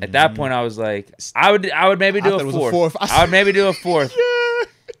 At that point, I was like, I would maybe do a fourth. I would maybe do a fourth.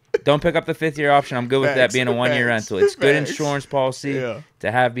 Don't pick up the 5th-year option. I'm good with that being a 1-year rental. It's good insurance policy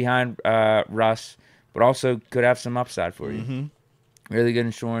to have behind Russ, but also could have some upside for you. Really good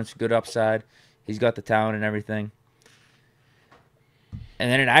insurance, good upside. He's got the talent and everything.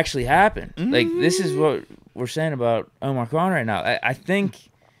 And then it actually happened. Like, this is what we're saying about Omar Khan right now. I think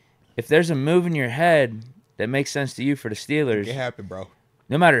if there's a move in your head that makes sense to you for the Steelers, it can happen, bro.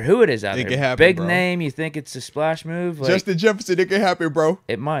 No matter who it is out there, can happen, big bro. name, you think it's a splash move? Like, Justin Jefferson, it can happen, bro.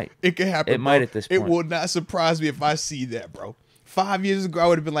 It might. It can happen. It might at this point. It will not surprise me if I see that, bro. 5 years ago, I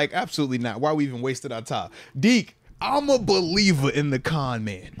would have been like, absolutely not. Why we even wasted our time? Deke, I'm a believer in the con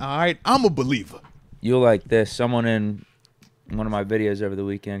man. All right, I'm a believer. You'll like this. Someone in one of my videos over the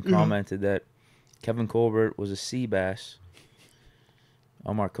weekend commented that Kevin Colbert was a sea bass.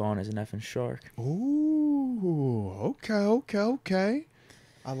 Omar Khan is an effing shark. Ooh, okay.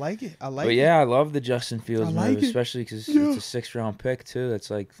 I like it. But yeah, I love the Justin Fields move, especially because it's a 6th-round pick too. That's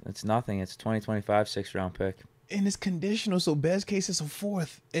like it's nothing. It's a 2025 6th-round pick. And it's conditional, so best case it's a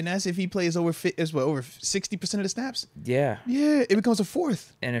 4th, and that's if he plays over 60% of the snaps. Yeah, it becomes a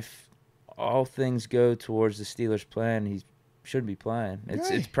 4th. And if all things go towards the Steelers' plan, he should be playing.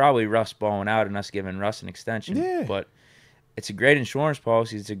 It's probably Russ balling out and us giving Russ an extension. Yeah, but it's a great insurance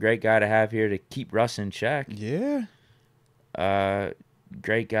policy. It's a great guy to have here to keep Russ in check. Yeah.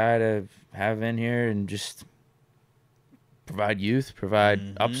 Great guy to have in here and just provide youth,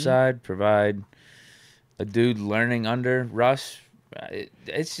 provide upside, provide a dude learning under Russ.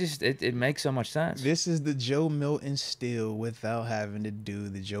 It makes so much sense. This is the Joe Milton still without having to do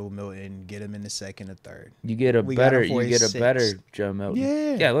the Joe Milton, get him in the 2nd or 3rd. You get a better Joe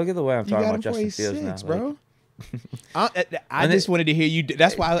Milton. Yeah, look at the way I'm talking about Justin Fields now, bro. I just wanted to hear you.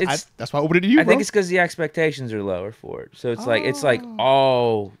 That's why I opened it to you, bro. I think it's because the expectations are lower for it. So it's like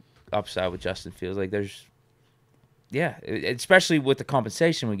all upside with Justin Fields. Like there's, especially with the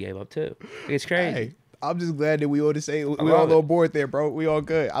compensation we gave up too. It's crazy. Hey, I'm just glad that we all all on board there, bro. We all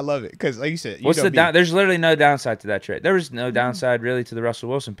good. I love it because, like you said, there's literally no downside to that trade. There was no downside really to the Russell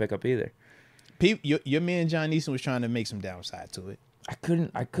Wilson pickup either. Your man John Neeson was trying to make some downside to it. I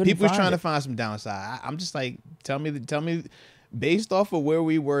couldn't. People was trying to find some downside. I'm just like, tell me, based off of where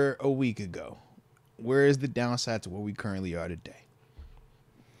we were a week ago, where is the downside to where we currently are today?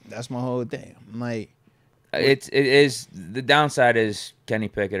 That's my whole thing. I'm like, it is the downside is Kenny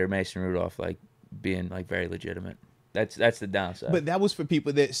Pickett or Mason Rudolph like being like very legitimate. That's the downside. But that was for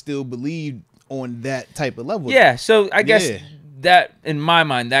people that still believed on that type of level. Yeah. So I guess that in my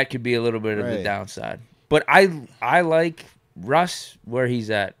mind that could be a little bit of the downside. But I like Russ where he's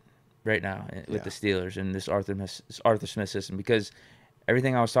at right now with the Steelers and this Arthur Smith system, because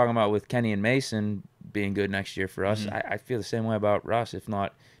everything I was talking about with Kenny and Mason being good next year for us, I feel the same way about Russ, if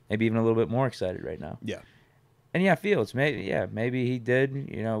not maybe even a little bit more excited right now. Yeah. And Fields, maybe he did.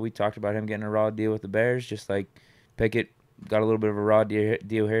 You know, we talked about him getting a raw deal with the Bears, just like Pickett got a little bit of a raw deal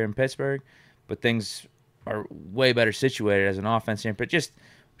here in Pittsburgh, but things are way better situated as an offense here, but just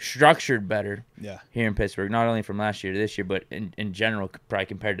structured better here in Pittsburgh, not only from last year to this year, but in general, probably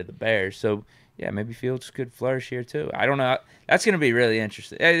compared to the Bears. So, maybe Fields could flourish here too. I don't know. That's going to be really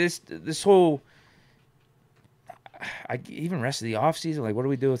interesting. This whole, even rest of the offseason, like what do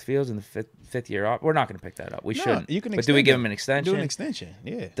we do with Fields in the fifth year off? We're not going to pick that up. We shouldn't. But do we give him an extension? Do an extension,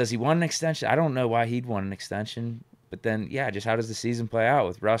 yeah. Does he want an extension? I don't know why he'd want an extension. But then, just how does the season play out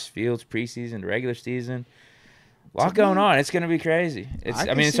with Russ, Fields, preseason, regular season? A lot going on. It's going to be crazy.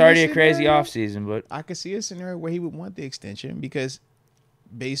 It's already a crazy offseason, but I could see a scenario where he would want the extension because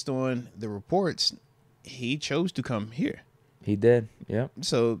based on the reports, he chose to come here. He did, yep.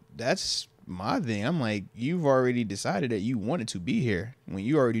 So that's my thing. I'm like, you've already decided that you wanted to be here when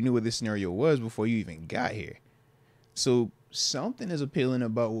you already knew what this scenario was before you even got here. So something is appealing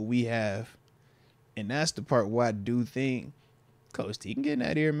about what we have, and that's the part where I do think Coach T can get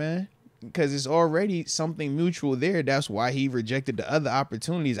out of here, man. Because it's already something mutual there. That's why he rejected the other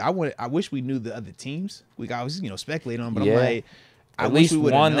opportunities. I wish we knew the other teams. I was, speculating on, but I'm like, at least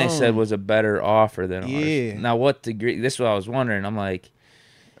one they said was a better offer than ours. Now, what degree? This is what I was wondering. I'm like,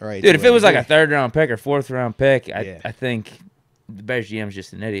 all right, dude, if it was like a 3rd round pick or 4th round pick, I think the Bears GM is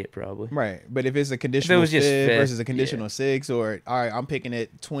just an idiot, probably. Right, but if it's a conditional fifth versus a conditional 6, or all right, I'm picking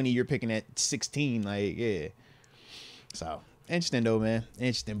at 20, you're picking at 16, like So interesting though, man.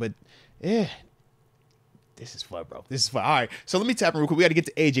 Interesting, but. Yeah, this is fun, bro. This is fun. All right, so let me tap in real quick. We got to get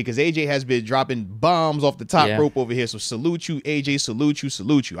to AJ because AJ has been dropping bombs off the top rope over here. So salute you, AJ.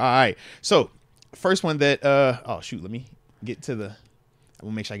 Salute you. All right. So first one that let me get to the. I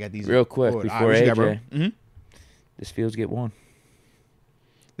will make sure I got these real quick before AJ. This Fields get 1.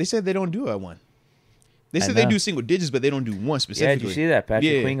 They said they don't do a 1. They said they do single digits, but they don't do 1 specifically. Yeah, did you see that?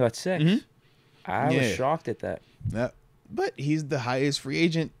 Patrick Queen got 6. I was shocked at that. Yeah. But he's the highest free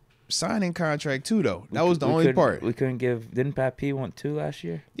agent signing contract too, though. That was the only part. We couldn't give. Didn't Pat P want 2 last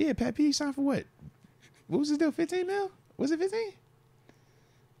year? Yeah, Pat P signed for what? What was his deal? 15 mil? Was it 15?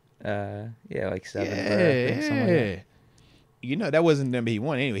 Yeah, like 7. Yeah, something like that. You know that wasn't the number he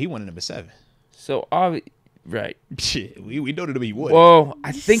wanted anyway. He wanted number 7. So right. Shit, we know the number he wanted. Well,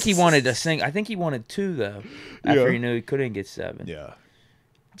 I think he wanted I think he wanted 2 though. After he knew he couldn't get 7. Yeah.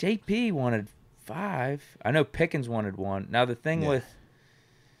 JP wanted 5. I know Pickens wanted 1. Now the thing with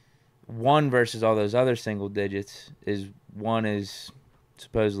 1 versus all those other single digits is 1 is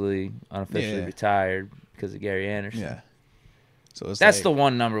supposedly unofficially retired because of Gary Anderson. Yeah. So that's like, the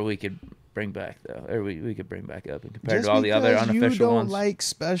one number we could bring back though, or we could bring back up and compared to all the other unofficial ones. You don't like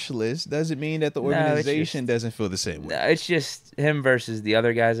specialists doesn't mean that the organization doesn't feel the same way. No, it's just him versus the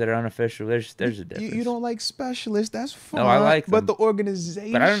other guys that are unofficial. There's a difference. You don't like specialists, that's fine. No, I like them. But the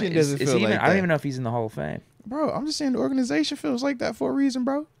organization doesn't feel like that. I don't even know if he's in the Hall of Fame. Bro, I'm just saying the organization feels like that for a reason,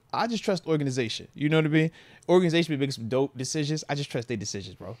 bro. I just trust organization. You know what I mean? Organization be making some dope decisions. I just trust their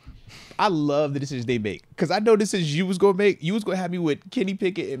decisions, bro. I love the decisions they make. Because I know decisions you was going to make. You was going to have me with Kenny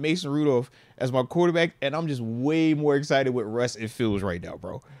Pickett and Mason Rudolph as my quarterback. And I'm just way more excited with Russ and Fields right now,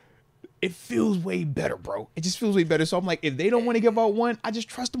 bro. It feels way better, bro. It just feels way better. So I'm like, if they don't want to give out 1, I just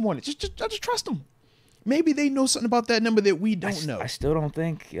trust them on it. I just trust them. Maybe they know something about that number that we don't know. I still don't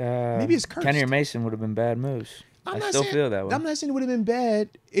think maybe it's cursed. Kenny or Mason would have been bad moves. I still feel that way. I'm not saying it would have been bad.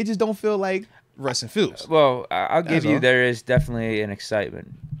 It just don't feel like Russ and Fields. Well, I'll give you, there is definitely an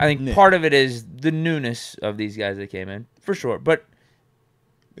excitement. I think part of it is the newness of these guys that came in, for sure. But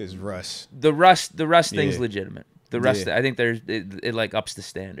it's Russ. The Russ thing's legitimate. The Russ, I think it like ups the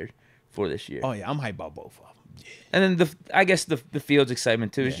standard for this year. Oh yeah, I'm hyped about both of them. Yeah. And then I guess the Fields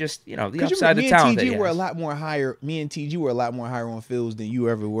excitement too is just the upside, the talent. Me and TG were a lot more higher. Me and TG were a lot more higher on Fields than you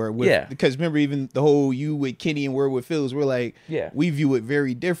ever were. Because remember, even the whole you with Kenny and we're with Fields, we're like, we view it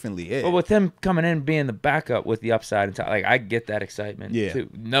very differently. Yeah. But with him coming in being the backup with the upside and talent, like I get that excitement too,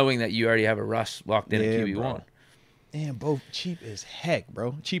 knowing that you already have a Russ locked in at QB1. And both cheap as heck,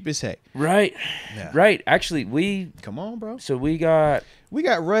 bro. Cheap as heck. Right. Yeah. Right. Actually, come on, bro. So we got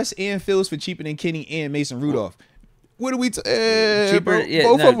Russ and Fields for cheaper than Kenny and Mason Rudolph. What are we? Cheaper,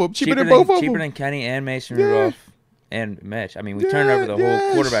 both of them. Cheaper than both of them. Cheaper than Kenny and Mason Rudolph and Mitch. I mean, we turned over the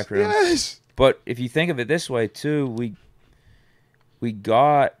whole quarterback room. Yes. But if you think of it this way too, we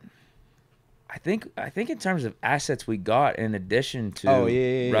got. I think in terms of assets we got in addition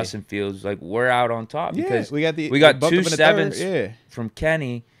to Russ and Fields, like we're out on top because we got 2 7s from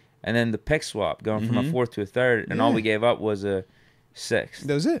Kenny, and then the pick swap going from a 4th to a 3rd, and all we gave up was a 6th.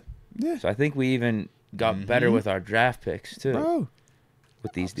 That was it. Yeah. So I think we even got better with our draft picks too, bro.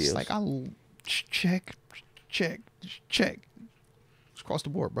 With these deals, like I'll check, just across the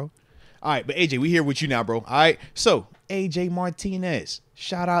board, bro. All right, but AJ, we here with you now, bro. All right, so AJ Martinez,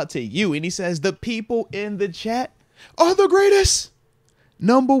 shout out to you, and he says the people in the chat are the greatest,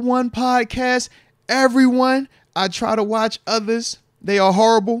 #1 podcast. Everyone, I try to watch others. They are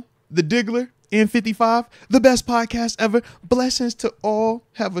horrible. The Diggler, N55, the best podcast ever. Blessings to all.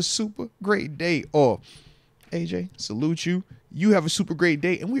 Have a super great day. All. AJ, salute you. You have a super great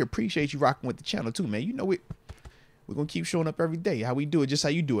day, and we appreciate you rocking with the channel too, man. You know it. We're going to keep showing up every day. How we do it, just how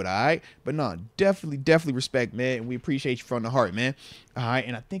you do it, all right? But no, definitely respect, man, and we appreciate you from the heart, man. All right,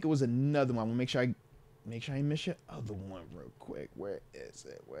 and I think it was another one. I'm going to make sure I miss your other one real quick. Where is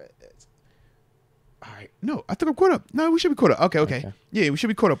it? All right. No, I think I'm caught up. No, we should be caught up. Okay. Yeah, we should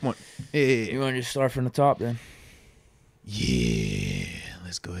be caught up on. Yeah. You want to just start from the top then? Yeah.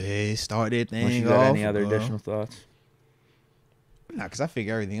 Let's go ahead. Start that thing off. You got any other additional thoughts? Nah, because I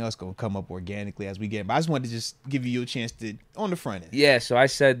figure everything else going to come up organically as we get. But I just wanted to just give you a chance to, on the front end. Yeah, so I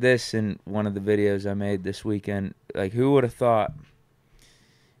said this in one of the videos I made this weekend. Like, who would have thought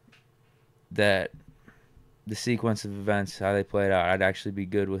that the sequence of events, how they played out, I'd actually be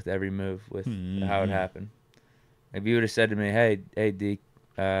good with every move with how it happened. If you would have said to me, hey, Deke,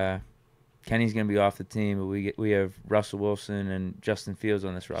 Kenny's going to be off the team, but we have Russell Wilson and Justin Fields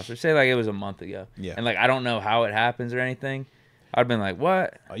on this roster. Say like it was a month ago. Yeah. And like I don't know how it happens or anything. I'd been like,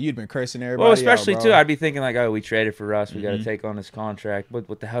 what? Oh, you'd been cursing everybody. Well, especially too, I'd be thinking like, oh, we traded for Russ. We got to take on this contract.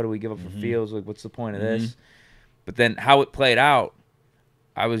 What the hell do we give up for Fields? Like, what's the point of this? But then how it played out,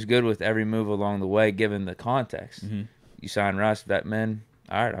 I was good with every move along the way, given the context. You sign Russ, vet men.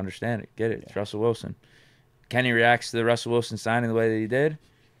 All right, understand it. Get it. It's Russell Wilson. Kenny reacts to the Russell Wilson signing the way that he did.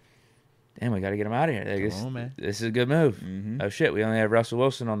 Damn, we got to get him out of here. Like, this is a good move. Oh, shit, we only have Russell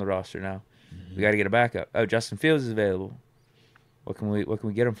Wilson on the roster now. We got to get a backup. Oh, Justin Fields is available. What can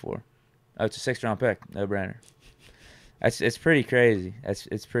we get him for? Oh, it's a 6th round pick. No brainer. It's pretty crazy.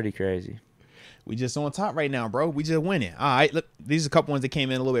 It's pretty crazy. We just on top right now, bro. We just winning. All right, look, these are a couple ones that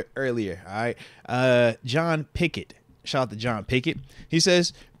came in a little bit earlier. All right, John Pickett. Shout out to John Pickett. He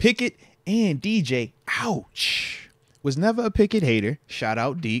says Pickett and DJ. Ouch. Was never a Pickett hater. Shout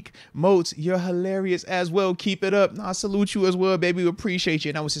out Deke. Moats, you're hilarious as well. Keep it up. I salute you as well, baby. We appreciate you.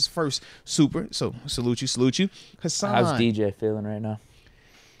 And that was his first super. So salute you. Hassan. How's DJ feeling right now?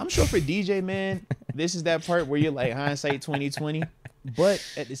 I'm sure for DJ, man, this is that part where you're like hindsight 2020. But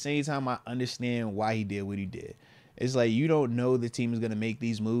at the same time, I understand why he did what he did. It's like you don't know the team is going to make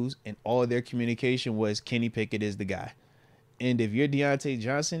these moves, and all of their communication was Kenny Pickett is the guy. And if you're Deontay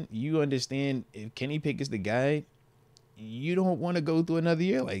Johnson, you understand if Kenny Pickett's the guy, you don't want to go through another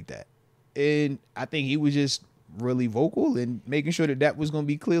year like that. And I think he was just really vocal and making sure that that was going to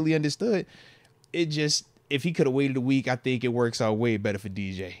be clearly understood. It just, if he could have waited a week, I think it works out way better for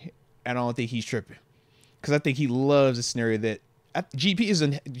DJ. And I don't think he's tripping. Because I think he loves a scenario that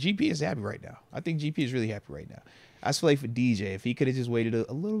GP is happy right now. I think GP is really happy right now. I feel like for DJ, if he could have just waited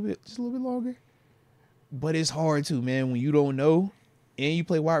a little bit longer. But it's hard to, man, when you don't know and you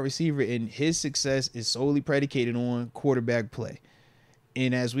play wide receiver and his success is solely predicated on quarterback play.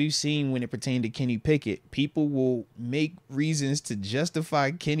 And as we've seen when it pertained to Kenny Pickett, people will make reasons to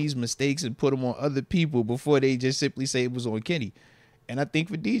justify Kenny's mistakes and put them on other people before they just simply say it was on Kenny. And I think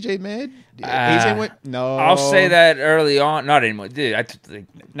for DJ, man, AJ went, no. I'll say that early on. Not anymore. Dude,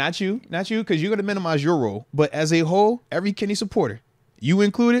 not you, because you're going to minimize your role. But as a whole, every Kenny supporter, you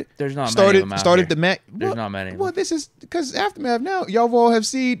included, there's not many of them out here. The Mac. There's not many. Well, this is because Aftermath now, y'all all have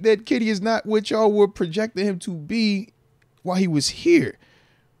seen that Kenny is not what y'all were projecting him to be while he was here.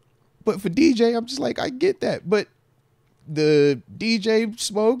 But for DJ, I'm just like, I get that. But the DJ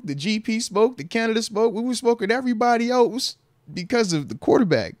smoke, the GP smoke, the Canada smoke, we were smoking everybody else because of the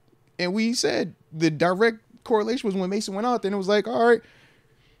quarterback. And we said the direct correlation was when Mason went out, then it was like, all right,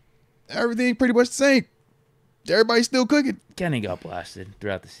 everything pretty much the same. Everybody's still cooking. Kenny got blasted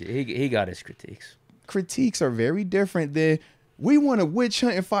throughout the season. He got his critiques. Critiques are very different than we want to witch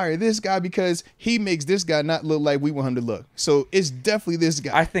hunt and fire this guy because he makes this guy not look like we want him to look. So it's definitely this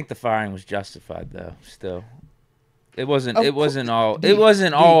guy. I think the firing was justified though. Still, it wasn't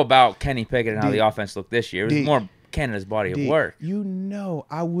all about Kenny Pickett and how the offense looked this year. It was more Canada's body of work. You know,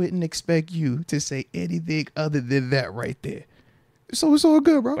 I wouldn't expect you to say anything other than that right there. So it's all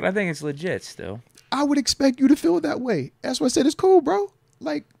good, bro. But I think it's legit still. I would expect you to feel that way. That's why I said it's cool, bro.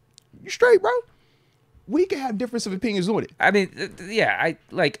 Like, you straight, bro. We can have difference of opinions on it. I mean, yeah,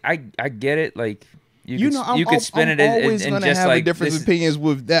 I get it. Like, you could spin it and always just have like a difference of opinions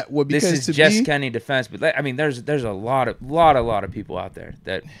with that. Well, because this is just Kenny defense, but I mean, there's a lot of people out there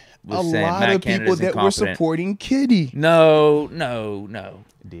that was saying Matt Canada's incompetent. Were supporting Kitty. No.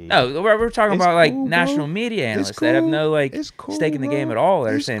 We're talking about like national media analysts that have no stake in the game at all.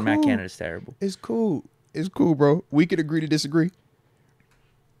 That are saying Matt Canada's terrible. It's cool. It's cool, bro. We could agree to disagree.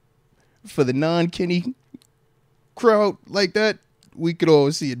 For the non-Kenny crowd like that, we could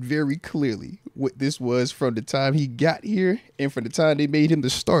all see it very clearly what this was from the time he got here and from the time they made him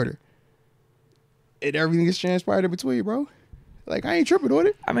the starter. And everything is transpired in between, bro. Like, I ain't tripping on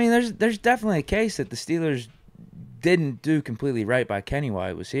it. I mean, there's definitely a case that the Steelers didn't do completely right by Kenny while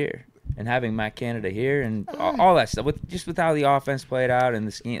he was here. And having Matt Canada here and all that stuff, with how the offense played out and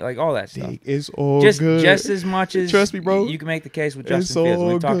the scheme, like all that stuff. It's all good. Just as much as trust me, bro. You can make the case with Justin Fields.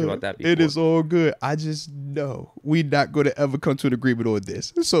 We've talked about that before. It is all good. I just know we're not going to ever come to an agreement on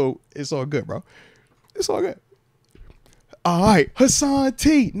this. So it's all good, bro. It's all good. All right. Hassan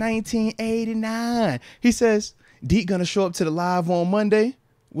T, 1989. He says, Deke going to show up to the live on Monday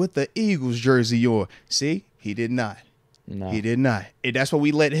with the Eagles jersey on. See, he did not. No. He did not. And that's why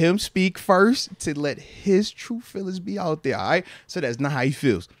we let him speak first to let his true feelings be out there, all right? So that's not how he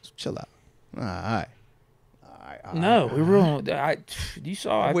feels. So chill out. All right. No, we ruined. You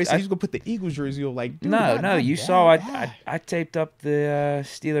saw. Wait, so he's going to put the Eagles jersey on like, dude, no, you saw. I taped up the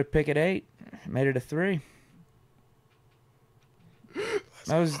Steeler pick at 8, made it a 3.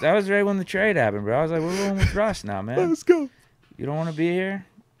 That was right when the trade happened, bro. I was like, we're rolling with Russ now, man. Let's go. You don't want to be here?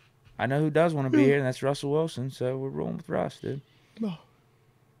 I know who does want to be here, and that's Russell Wilson, so we're rolling with Russ, dude. No.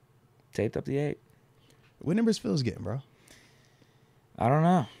 Taped up the 8. What numbers Phil's getting, bro? I don't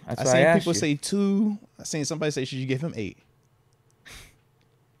know. That's why I asked people you. say 2. I seen somebody say, should you give him 8?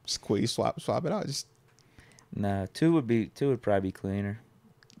 Just quick swap it out. Just no, 2 would probably be cleaner.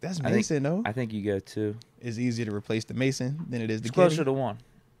 That's Mason, though. I think you go 2. It's easier to replace the Mason than it is the It's closer to 1.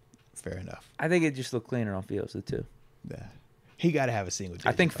 Fair enough. I think it just looked cleaner on Fields, the 2. Yeah. He got to have a single jersey.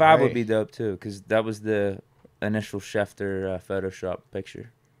 I think 5 would be dope, too, because that was the initial Schefter Photoshop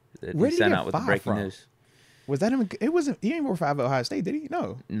picture that he sent out with the breaking news. Was that him? It wasn't. He ain't wore 5 at Ohio State, did he?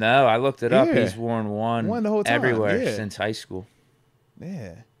 No. No, I looked it up. He's worn one the whole time. Everywhere since high school.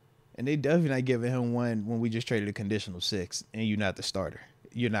 Yeah. And they definitely not giving him one when we just traded a conditional 6 and you're not the starter.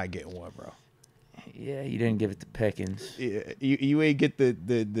 You're not getting one, bro. Yeah, you didn't give it to Pickens. Yeah, you ain't get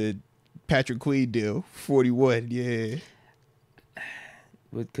the Patrick Queen deal, 41. Yeah.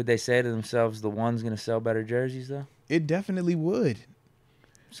 Could they say to themselves the one's going to sell better jerseys, though? It definitely would.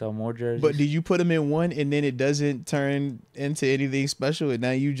 Sell more jerseys? But did you put them in one and then it doesn't turn into anything special and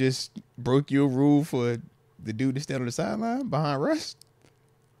now you just broke your rule for the dude to stand on the sideline behind Russ?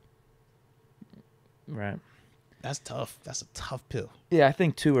 Right. That's tough. That's a tough pill. Yeah, I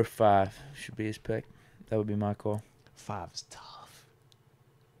think 2 or 5 should be his pick. That would be my call. 5 is tough.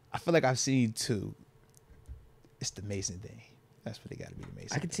 I feel like I've seen 2. It's the Mason thing. That's what they got to be, the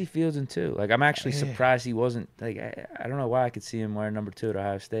Mason. I could see Fields in 2. Like, I'm actually surprised he wasn't. Like, I don't know why I could see him wearing number 2 at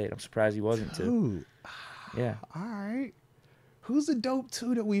Ohio State. I'm surprised he wasn't 2. Yeah. All right. Who's the dope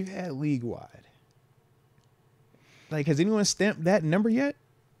 2 that we've had league wide? Like, has anyone stamped that number yet?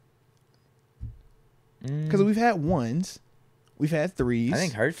 Because we've had 1s, we've had 3s. I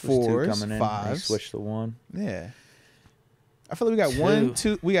think Hurts was 4s, 2 coming in. 5s. They switched to 1. Yeah. I feel like we got 1,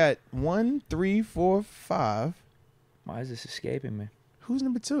 2. We got 1, 3, 4, 5. Why is this escaping me? Who's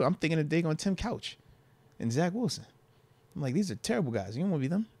number 2? I'm thinking of Deke on Tim Couch and Zach Wilson. I'm like, these are terrible guys. You don't want to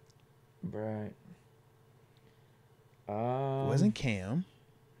be them. Right. It wasn't Cam.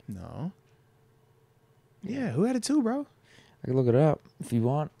 No. Yeah, who had a 2, bro? I can look it up if you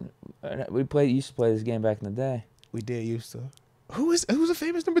want. We used to play this game back in the day. We did used to. Who's a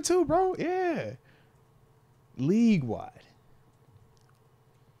famous number 2, bro? Yeah. League wide.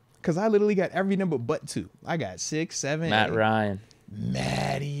 Because I literally got every number but 2. I got 6, 7, Matt 8. Ryan.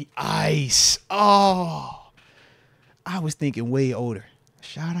 Matty Ice. Oh. I was thinking way older.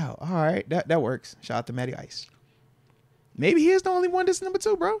 Shout out. All right. That works. Shout out to Matty Ice. Maybe he is the only one that's number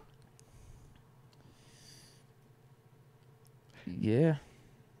 2, bro. Yeah.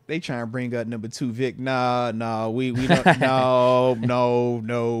 They trying to bring up number 2 Vic. Nah, we don't.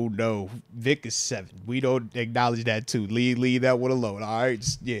 No. Vic is 7. We don't acknowledge that too. Leave that one alone. All right,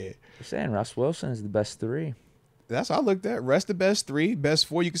 yeah. You're saying Russ Wilson is the best 3. That's how I looked at. Rest the best 3. Best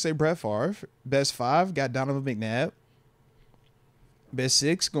 4, you could say Brett Favre. Best 5 got Donovan McNabb. Best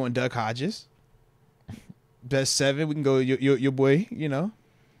 6 going Doug Hodges. Best 7 we can go your boy. You know,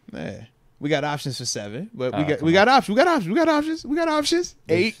 yeah. We got options for 7, but we got options.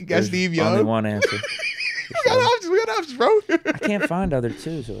 8, got Steve Young. Only one answer. We got options, bro. I can't find other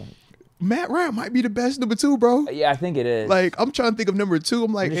 2s. So. Matt Ryan might be the best number 2, bro. Yeah, I think it is. Like, I'm trying to think of number 2.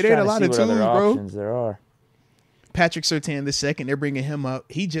 I'm like, it ain't a lot of 2s, bro. Options there are. Patrick Surtain the second, they're bringing him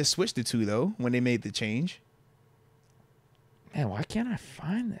up. He just switched to 2 though when they made the change. Man, why can't I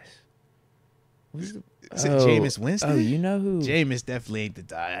find this? Is it Jameis Winston? Oh, you know who? Jameis definitely ain't the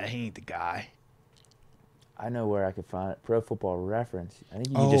guy. He ain't the guy. I know where I could find it. Pro Football Reference. I think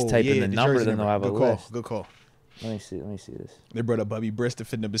you can just type in the number, then they'll have a list. Good call. Let me see this. They brought up Bubby Brister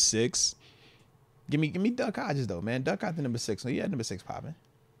for number 6. Give me Duck Hodges though, man. Duck got the number 6. So he had number 6 popping.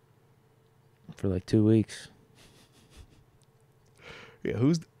 For like 2 weeks. Yeah,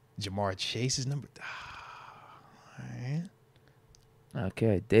 who's Jamar Chase's number? All right.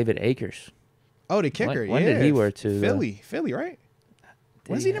 Okay, David Akers. Oh, the kicker. When did he wear 2? Philly, right?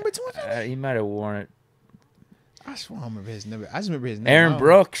 Was he number 2 in Philly? He might have worn it. I swear I remember his number. I just remember his name. Aaron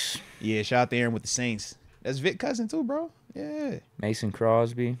Brooks. Yeah, shout out to Aaron with the Saints. That's Vic cousin too, bro. Yeah. Mason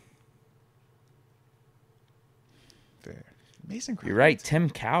Crosby. Fair. Mason Crosby. You're right, Tim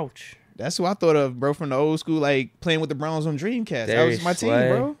Couch. That's who I thought of, bro, from the old school, like playing with the Browns on Dreamcast. That was my team,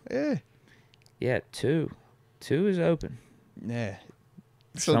 bro. Yeah. Yeah, 2. 2 is open. Yeah.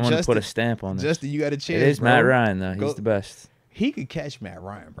 So someone Justin, put a stamp on this. Justin, you got a chance. It is bro. Matt Ryan, though. He's the best. He could catch Matt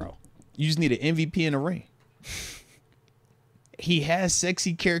Ryan, bro. You just need an MVP in the ring. He has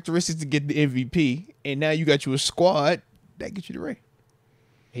sexy characteristics to get the MVP, and now you got you a squad that gets you the ring.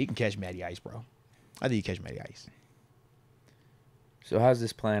 He can catch Matty Ice, bro. I think he can catch Matty Ice. So how's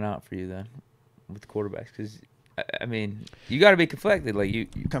this playing out for you then with the quarterbacks? Because I mean, you got to be conflicted. Like you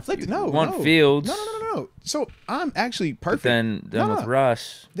conflicted. You no, want no. Fields. No. So I'm actually perfect. But then with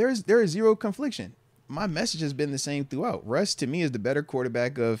Russ, there is zero confliction. My message has been the same throughout. Russ to me is the better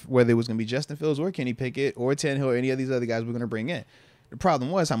quarterback of whether it was going to be Justin Fields or Kenny Pickett or Tannehill or any of these other guys we're going to bring in. The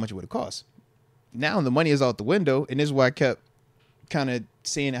problem was how much it would have cost. Now the money is out the window, and this is why I kept kind of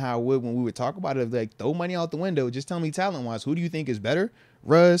saying how I would when we would talk about it. Like, throw money out the window. Just tell me talent-wise, who do you think is better?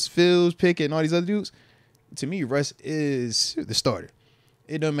 Russ, Fields, Pickett, and all these other dudes? To me, Russ is the starter.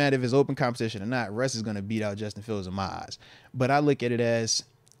 It doesn't matter if it's open competition or not. Russ is going to beat out Justin Fields in my eyes. But I look at it as,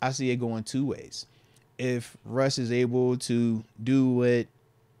 I see it going 2 ways. if Russ is able to do what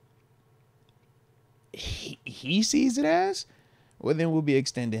he sees it as, well, then we'll be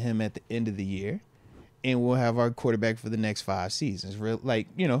extending him at the end of the year, and we'll have our quarterback for the next 5 seasons. Like,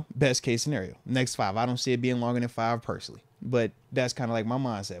 best case scenario. Next 5. I don't see it being longer than 5 personally, but that's kind of like my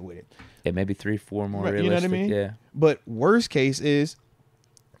mindset with it. Yeah, maybe 3, 4 more realistic. You know what I mean? Yeah. But worst case is,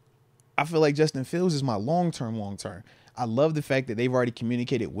 I feel like Justin Fields is my long-term. I love the fact that they've already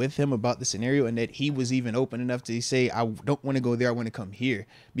communicated with him about the scenario and that he was even open enough to say, I don't want to go there. I want to come here,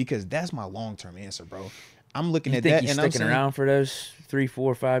 because that's my long-term answer, bro. I'm looking at that, he's and I'm sticking around for those 3,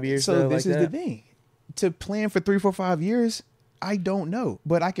 4, 5 years. So this is the thing. To plan for 3, 4, 5 years, I don't know,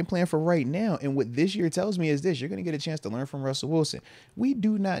 but I can plan for right now. And what this year tells me is this: you're going to get a chance to learn from Russell Wilson. We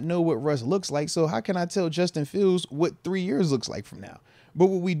do not know what Russ looks like, so how can I tell Justin Fields what 3 years looks like from now? But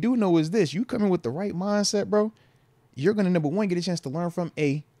what we do know is this: you come in with the right mindset, bro, you're going to, number one, get a chance to learn from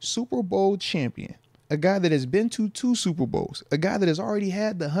a Super Bowl champion, a guy that has been to 2 Super Bowls, a guy that has already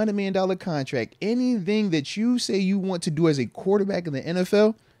had the $100 million contract. Anything that you say you want to do as a quarterback in the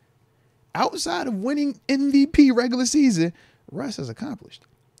NFL, outside of winning MVP regular season, Russ has accomplished.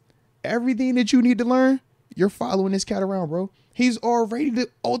 Everything that you need to learn, you're following this cat around, bro. He's already the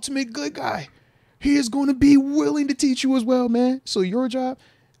ultimate good guy. He is going to be willing to teach you as well, man. So your job,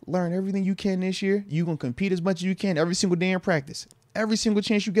 learn everything you can this year. You're going to compete as much as you can every single day in practice. Every single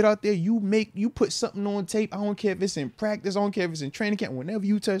chance you get out there, you put something on tape. I don't care if it's in practice. I don't care if it's in training camp. Whenever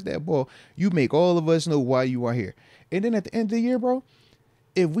you touch that ball, you make all of us know why you are here. And then at the end of the year, bro,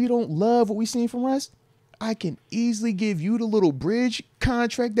 if we don't love what we seen from Russ, I can easily give you the little bridge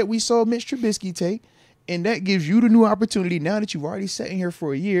contract that we saw Mitch Trubisky take. And that gives you the new opportunity. Now that you've already sat in here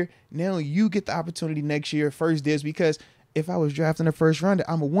for a year, now you get the opportunity next year, first dibs, because if I was drafting a first rounder,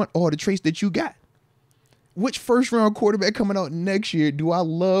 I'm going to want all the traits that you got. Which first round quarterback coming out next year do I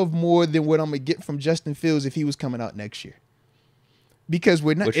love more than what I'm going to get from Justin Fields if he was coming out next year? Because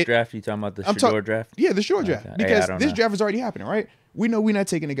we're not. Which draft are you talking about? The Shador draft? Yeah, the Shador draft. Because this draft is already happening, right? We know we're not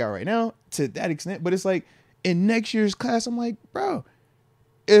taking the guy right now to that extent, but it's like in next year's class, I'm like, bro,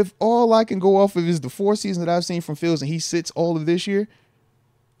 if all I can go off of is the 4 seasons that I've seen from Fields and he sits all of this year,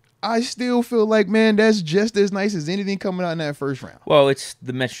 I still feel like, man, that's just as nice as anything coming out in that first round. Well, it's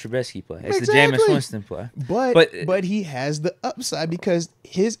the Mitch Trubisky play. It's the Jameis Winston play. But he has the upside because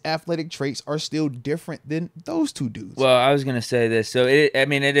his athletic traits are still different than those 2 dudes. Well, I was going to say this. So, it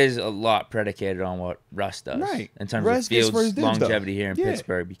is a lot predicated on what Russ does. Right. In terms of Fields' longevity here in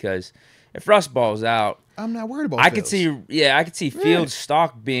Pittsburgh. Because if Russ balls out, I'm not worried about Fields. I could see Fields'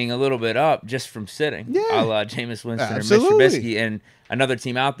 stock being a little bit up just from sitting. Yeah. A la Jameis Winston or Mitch Trubisky. And another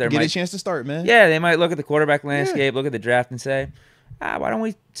team out there get a chance to start, man. Yeah, they might look at the quarterback landscape, look at the draft, and say, why don't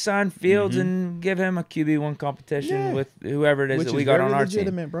we sign Fields and give him a QB1 competition with whoever it is that we got on our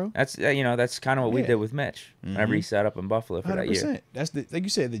team? Bro. That's that's kind of what we did with Mitch whenever he sat up in Buffalo for 100%. That year. That's like you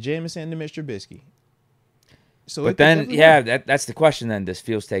said, the Jameis and the Mitch Trubisky. So, but then, that's the question. Then, does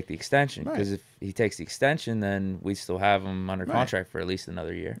Fields take the extension? Because if he takes the extension, then we still have him under contract for at least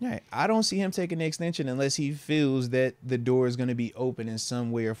another year. Right. I don't see him taking the extension unless he feels that the door is going to be open in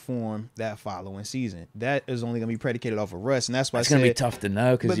some way or form that following season. That is only going to be predicated off of Russ, and that's why it's going to be tough to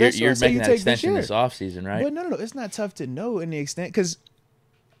know because you're making that extension this offseason, right? But no, it's not tough to know in the extent because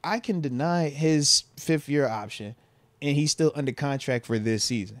I can deny his 5th-year option, and he's still under contract for this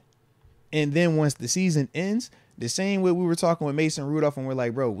season. And then once the season ends, the same way we were talking with Mason Rudolph, and we're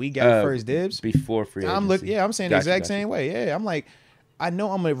like, bro, we got first dibs before free agency. I'm saying the exact same way. Yeah, I'm like, I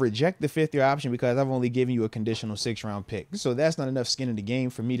know I'm gonna reject the 5th-year option because I've only given you a conditional 6th-round pick, so that's not enough skin in the game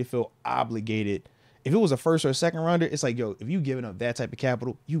for me to feel obligated. If it was a 1st or a 2nd rounder, it's like, yo, if you giving up that type of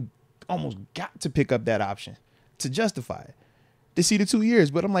capital, you almost got to pick up that option to justify it, to see the 2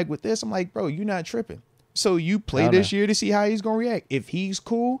 years. But I'm like, with this, I'm like, bro, you're not tripping. So you play this year to see how he's gonna react. If he's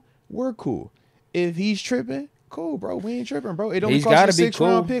cool, we're cool. If he's tripping, cool, bro. We ain't tripping, bro. It only costs a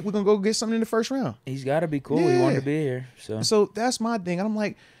 6th-round pick. We're going to go get something in the 1st round. He's got to be cool. He wanted to be here. So that's my thing. And I'm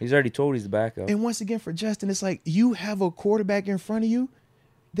like... He's already told he's the backup. And once again, for Justin, it's like you have a quarterback in front of you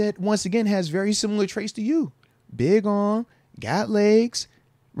that, once again, has very similar traits to you. Big arm, got legs,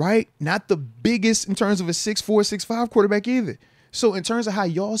 right? Not the biggest in terms of a 6'4", 6'5" quarterback either. So in terms of how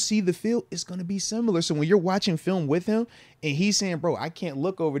y'all see the field, it's going to be similar. So when you're watching film with him and he's saying, bro, I can't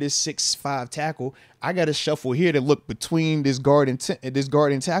look over this 6'5" tackle. I got to shuffle here to look between this guard and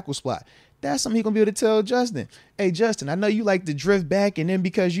tackle spot. That's something he's going to be able to tell Justin. Hey, Justin, I know you like to drift back, and then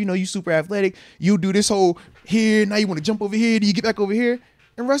because you know you super athletic, you do this whole here, now you want to jump over here, do you get back over here?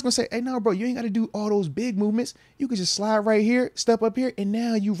 And Russ going to say, hey, no, bro, you ain't got to do all those big movements. You can just slide right here, step up here, and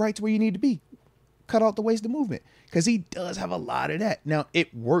now you right to where you need to be. Cut out the waste of movement. Because he does have a lot of that. Now,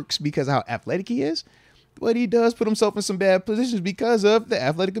 it works because of how athletic he is. But he does put himself in some bad positions because of the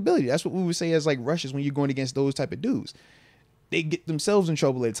athletic ability. That's what we would say as like rushes when you're going against those type of dudes. They get themselves in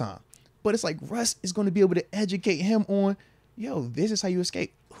trouble at times. But it's like Russ is going to be able to educate him on, yo, this is how you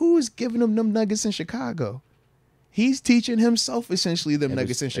escape. Who is giving him them nuggets in Chicago? He's teaching himself essentially them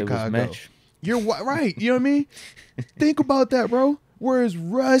nuggets in Chicago. You're right. You know what I mean? Think about that, bro. Whereas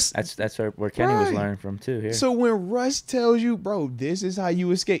Russ, that's where Kenny was learning from too. Here. So when Russ tells you, bro, this is how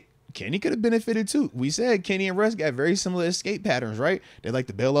you escape, Kenny could have benefited too. We said Kenny and Russ got very similar escape patterns, right? They like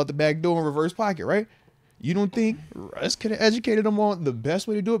to bail out the back door and reverse pocket, right? You don't think Russ could have educated him on the best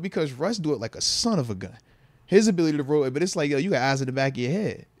way to do it? Because Russ do it like a son of a gun. His ability to roll it, but it's like, yo, you got eyes in the back of your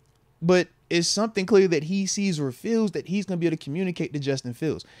head. But it's something clear that he sees or feels that he's going to be able to communicate to Justin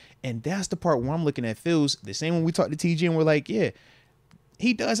Fields. And that's the part where I'm looking at Fields. The same when we talk to TG and we're like, yeah,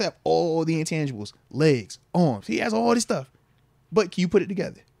 he does have all the intangibles, legs, arms. He has all this stuff. But can you put it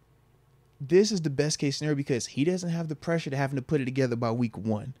together? This is the best case scenario because he doesn't have the pressure to having to put it together by week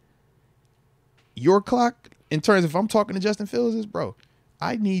 1. Your clock, in terms of if I'm talking to Justin Fields, is, bro,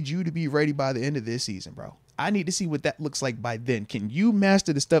 I need you to be ready by the end of this season, bro. I need to see what that looks like by then. Can you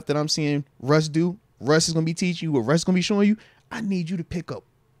master the stuff that I'm seeing Russ do? Russ is going to be teaching you, what Russ is going to be showing you. I need you to pick up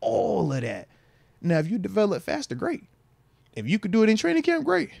all of that. Now, if you develop faster, great. If you could do it in training camp,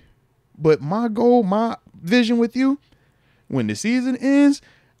 great. But my goal, my vision with you, when the season ends,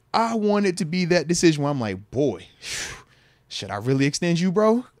 I want it to be that decision where I'm like, boy, should I really extend you,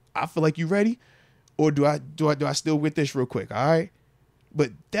 bro? I feel like you ready. Or do I still with this real quick? All right.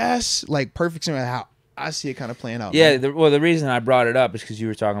 But that's like perfect scenario how I see it kind of playing out. Yeah. The reason I brought it up is because you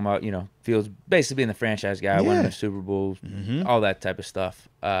were talking about, Fields basically being the franchise guy, winning the Super Bowl, all that type of stuff.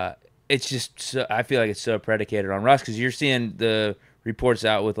 It's just, I feel like it's so predicated on Russ because you're seeing the reports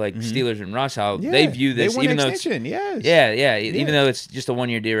out with like Steelers and Russ, how they view this, they even though even though it's just a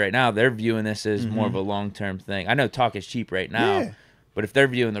 1-year deal right now, they're viewing this as more of a long-term thing. I know talk is cheap right now, but if they're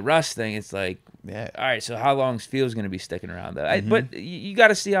viewing the Russ thing, it's like, all right, so how long is Fields going to be sticking around though? But you got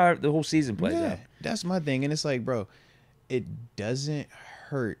to see how the whole season plays out. That's my thing, and it's like, bro, it doesn't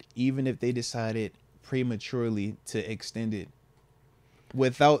hurt even if they decided prematurely to extend it.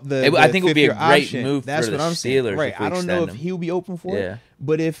 Without I think it would be a great move for the Steelers. Right. I don't know if he'll be open for it.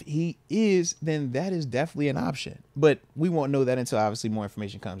 But if he is, then that is definitely an option. But we won't know that until obviously more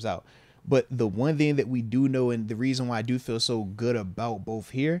information comes out. But the one thing that we do know, and the reason why I do feel so good about both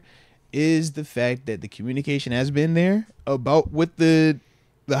here, is the fact that the communication has been there about what the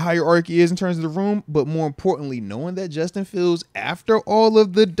hierarchy is in terms of the room. But more importantly, knowing that Justin Fields, after all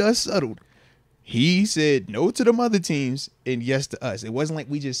of the dust settled, he said no to them other teams and yes to us. It wasn't like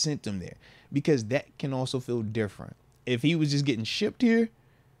we just sent them there, because that can also feel different. If he was just getting shipped here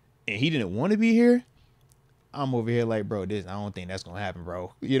and he didn't want to be here, I'm over here like, bro, I don't think that's going to happen,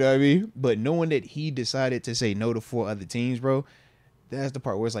 bro. You know what I mean? But knowing that he decided to say no to 4 other teams, bro, that's the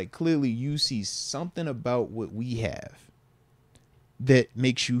part where it's like, clearly you see something about what we have that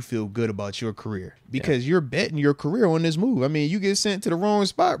makes you feel good about your career, because you're betting your career on this move. I mean, you get sent to the wrong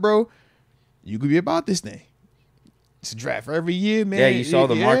spot, bro, you could be about this thing. It's a draft for every year, man. Yeah, you saw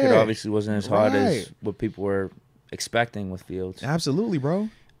the market obviously wasn't as hot as what people were expecting with Fields. Absolutely, bro.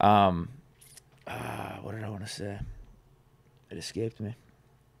 What did I want to say? It escaped me.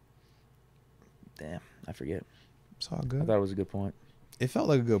 Damn, I forget. It's all good. I thought it was a good point. It felt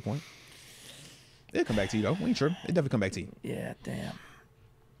like a good point. It'll come back to you, though. We ain't sure. It definitely come back to you. Yeah, damn.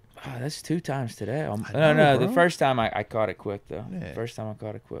 Oh, that's 2 times today. No, the first time I caught it quick, though. Yeah. First time I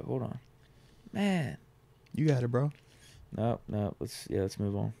caught it quick. Hold on. Man. You got it, bro. No. Let's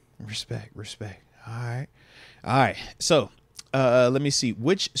move on. Respect. All right. So, let me see.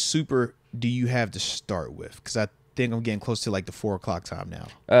 Which super do you have to start with? Because I think I'm getting close to like the 4 o'clock time now.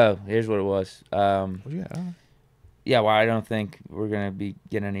 Oh, here's what it was. What do you got? Yeah, well, I don't think we're going to be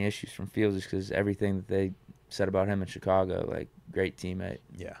getting any issues from Fields just because everything that they said about him in Chicago, like, great teammate.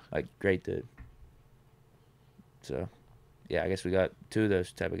 Yeah. Like, great dude. So, yeah, I guess we got 2 of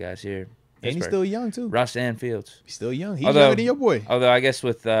those type of guys here. And he's still young, too. Russ and Fields. He's still young. He's younger than your boy. Although, I guess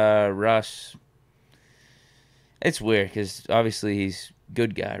with Russ, it's weird because obviously he's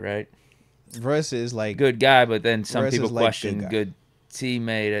good guy, right? Russ is like... good guy, but then some people question good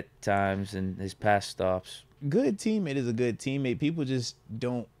teammate at times and his past stops. Good teammate is a good teammate. People just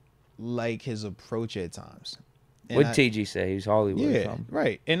don't like his approach at times. What TG say? He's Hollywood. Yeah,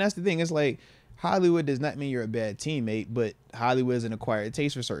 right. And that's the thing. It's like Hollywood does not mean you're a bad teammate, but Hollywood is an acquired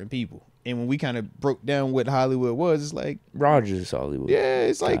taste for certain people. And when we kind of broke down what Hollywood was, it's like... Rodgers is Hollywood. Yeah,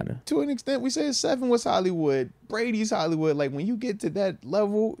 it's like, kinda. To an extent, we said 7 was Hollywood. Brady's Hollywood. Like, when you get to that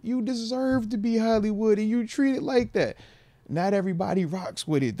level, you deserve to be Hollywood, and you treat it like that. Not everybody rocks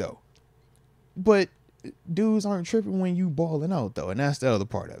with it, though. But dudes aren't tripping when you balling out though, and that's the other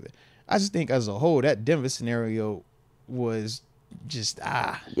part of it. I just think as a whole, that Denver scenario was just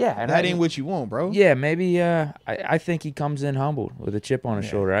that ain't what you want, bro. Yeah, maybe. I think he comes in humbled with a chip on his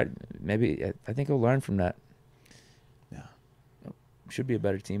shoulder. I think he'll learn from that. Yeah, should be a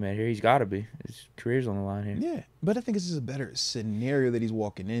better teammate here. He's got to be. His career's on the line here. Yeah, but I think this is a better scenario that he's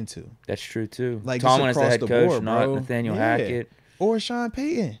walking into. That's true too. Like Tomlin is the head coach, board, not Nathaniel Hackett or Sean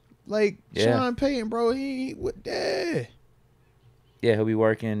Payton. Like Sean Payton, bro, he what that? Yeah, he'll be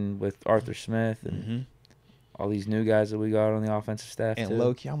working with Arthur Smith and all these new guys that we got on the offensive staff. And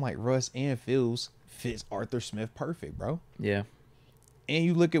low-key, I'm like, Russ and Fields fits Arthur Smith perfect, bro. Yeah. And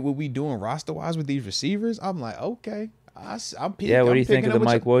you look at what we doing roster-wise with these receivers, I'm like, okay. I'm picking. Yeah, what do you think of the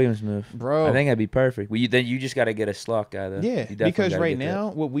Mike Williams move? Bro. I think that'd be perfect. Well, then you just got to get a slot guy, though. Yeah, because right now,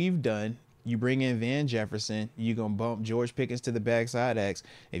 what we've done, you bring in Van Jefferson, you're going to bump George Pickens to the backside X.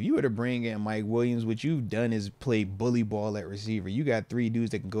 If you were to bring in Mike Williams, what you've done is play bully ball at receiver. You got 3 dudes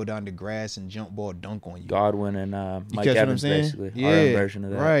that can go down the grass and jump ball dunk on you. Godwin and Mike Evans, basically. Yeah, our own version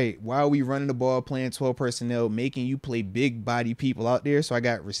of that. Right. While we running the ball, playing 12 personnel, making you play big body people out there. So I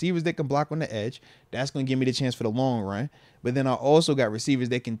got receivers that can block on the edge. That's going to give me the chance for the long run. But then I also got receivers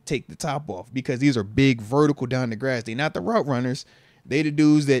that can take the top off because these are big vertical down the grass. They're not the route runners. They the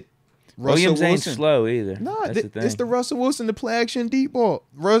dudes that Williams ain't slow either. No, it's the Russell Wilson, the play action deep ball.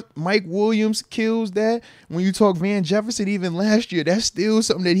 Mike Williams kills that. When you talk Van Jefferson, even last year, that's still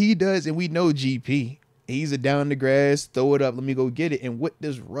something that he does, and we know GP. He's a down the grass, throw it up, let me go get it. And what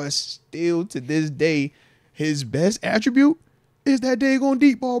does Russ still to this day, his best attribute is that daggone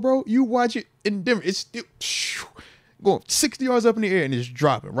deep ball, bro. You watch it in Denver, it's still going 60 yards up in the air and it's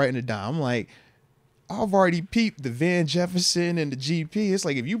dropping right in the dime. I'm like, I've already peeped the Van Jefferson and the GP. It's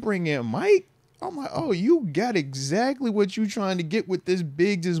like if you bring in Mike, I'm like, oh, you got exactly what you trying to get with this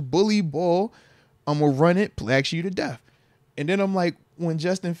big, just bully ball. I'm going to run it, play you to death. And then I'm like, when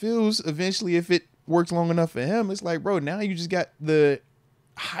Justin Fields, eventually, if it works long enough for him, it's like, bro, now you just got the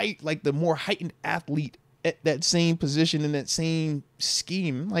height, like the more heightened athlete at that same position in that same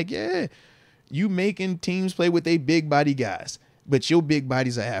scheme. Like, yeah, you making teams play with they big body guys, but your big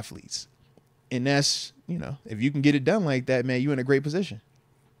bodies are athletes. And that's, if you can get it done like that, man, you're in a great position.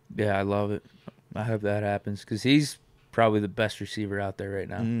 Yeah, I love it. I hope that happens because he's probably the best receiver out there right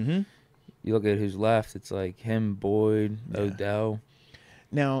now. Mm-hmm. You look at who's left, it's like him, Boyd, Odell.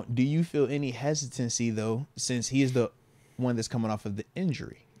 Now, do you feel any hesitancy, though, since he is the one that's coming off of the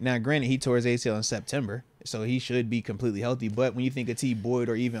injury? Now, granted, he tore his ACL in September, so he should be completely healthy. But when you think of T. Boyd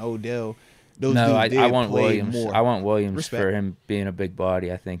or even Odell, those dudes I want Williams. More. I want Williams for him being a big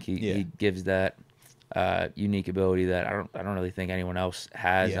body. I think he gives that unique ability that I don't really think anyone else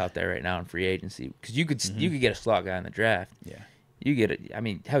has out there right now in free agency. Because you could get a slot guy in the draft. Yeah. You get it. I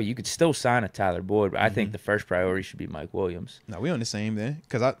mean, hell, you could still sign a Tyler Boyd, but I think the first priority should be Mike Williams. No, we on the same then.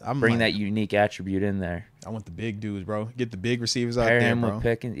 Because I'm bring that unique attribute in there. I want the big dudes, bro. Get the big receivers out there, him bro. With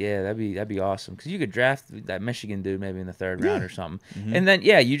Pickens, yeah, that'd be awesome. Because you could draft that Michigan dude maybe in the 3rd round or something, and then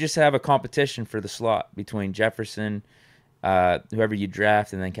you just have a competition for the slot between Jefferson, whoever you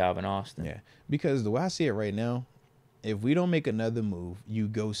draft, and then Calvin Austin. Yeah, because the way I see it right now, if we don't make another move, you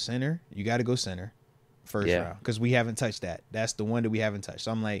go center. You got to go center. First round, because we haven't touched that. That's the one that we haven't touched.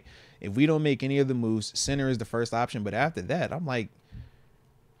 So I'm like, if we don't make any of the moves, center is the first option. But after that, I'm like,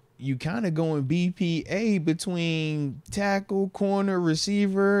 you kind of going BPA between tackle, corner,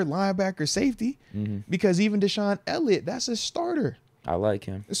 receiver, linebacker, safety, because even Deshaun Elliott, that's a starter. I like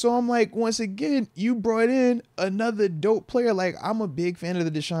him. So I'm like, once again, you brought in another dope player. Like, I'm a big fan of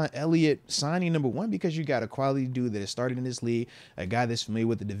the Deshaun Elliott signing, number one, because you got a quality dude that has started in this league, a guy that's familiar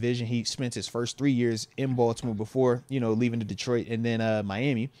with the division. He spent his first 3 years in Baltimore before, leaving to Detroit and then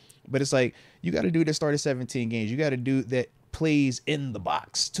Miami. But it's like, you got a dude that started 17 games. You got a dude that plays in the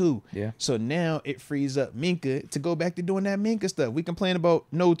box too. Yeah. So now it frees up Minka to go back to doing that Minka stuff. We complain about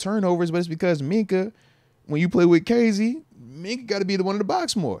no turnovers, but it's because Minka, when you play with Casey, Minka got to be the one in the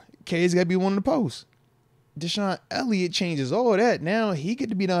box more. Casey got to be one in the post. Deshaun Elliott changes all that. Now he get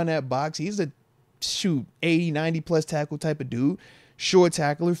to be down that box. He's a 80, 90 plus tackle type of dude. Short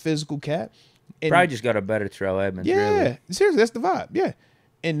tackler, physical cat. And probably just got a better Terrell Edmonds. Yeah, really. Seriously, that's the vibe. Yeah.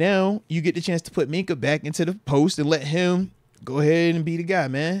 And now you get the chance to put Minka back into the post and let him go ahead and be the guy,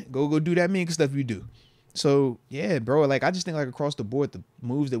 man. Go do that Minka stuff you do. So yeah, bro. Like I just think like across the board, the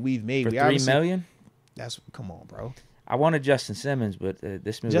moves that we've made. For $3 million? Come on, bro. I wanted Justin Simmons, but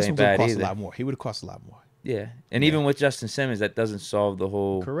this move Justin ain't bad cost either. a lot more. He would have cost a lot more. Yeah, and even with Justin Simmons, that doesn't solve the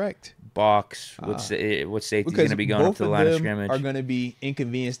whole box. What safety's going to be going up to the line of scrimmage? Are going to be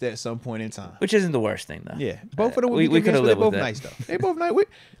inconvenienced at some point in time, which isn't the worst thing though. Yeah, both of them. We could have lived with both that. Nice though. They both nice.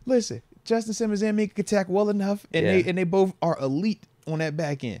 Listen, Justin Simmons and Minka can tackle well enough, and they both are elite on that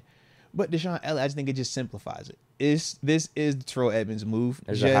back end. But Deshaun Elliott, I just think it just simplifies it. This is the Terrell Edmonds move.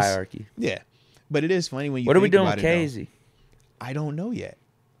 There's a hierarchy. Yeah. But it is funny when you What think are we doing about with Casey? I don't know yet.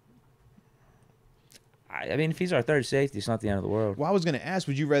 I mean, if he's our third safety, it's not the end of the world. Well, I was going to ask,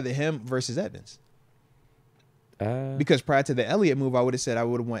 would you rather him versus Edmonds? Because prior to the Elliott move, I would have said I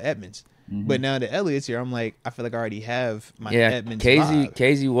would have won Edmonds. Mm-hmm. But now that Elliott's here, I'm like, I feel like I already have my Edmonds vibe.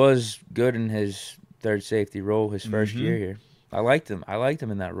 Casey was good in his third safety role his first year here. I liked him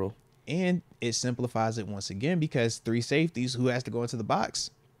in that role. And it simplifies it once again because 3 safeties, who has to go into the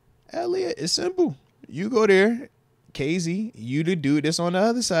box? Elliott, it's simple. You go there. Casey, you the dude that's on the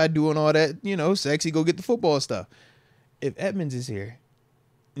other side doing all that, sexy, go get the football stuff. If Edmonds is here,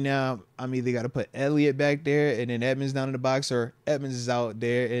 now I'm either got to put Elliott back there and then Edmonds down in the box, or Edmonds is out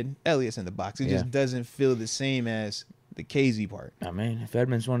there and Elliott's in the box. It just doesn't feel the same as the Casey part. I mean, if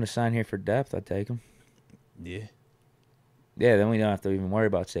Edmonds wanted to sign here for depth, I'd take him. Yeah. Yeah, then we don't have to even worry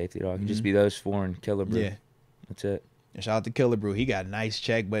about safety at all. It can just be those 4 and Killebrew. Yeah. That's it. And shout out to Killebrew. He got a nice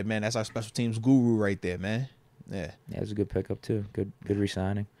check, but, man, that's our special teams guru right there, man. Yeah. Yeah, it was a good pickup, too. Good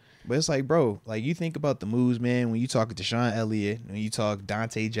re-signing. But it's like, bro, like you think about the moves, man, when you talk to Deshaun Elliott, when you talk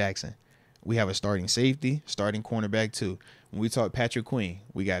Dante Jackson, we have a starting safety, starting cornerback, too. When we talk Patrick Queen,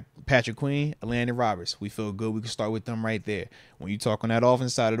 we got Patrick Queen, Landon Roberts. We feel good. We can start with them right there. When you talk on that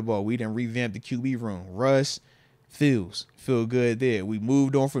offense side of the ball, we didn't revamp the QB room. Russ, Fields, feel good there. We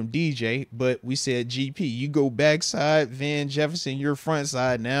moved on from DJ, but we said GP. You go backside, Van Jefferson, your front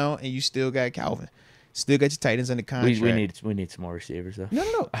side now, and you still got Calvin. Still got your tight ends in the contract. We need some more receivers, though.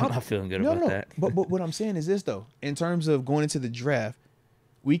 No. I'm not feeling good about that. But what I'm saying is this, though. In terms of going into the draft,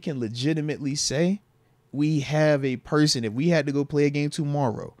 we can legitimately say we have a person. If we had to go play a game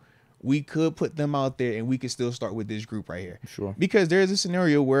tomorrow, we could put them out there and we could still start with this group right here. Sure. Because there's a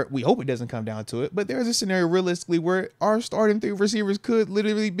scenario where we hope it doesn't come down to it, but there's a scenario realistically where our starting 3 receivers could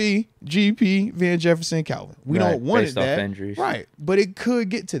literally be GP, Van Jefferson, Calvin. We don't want it that. Injuries. Right. But it could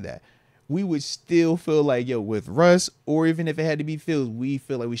get to that. We would still feel like, with Russ, or even if it had to be Fields, we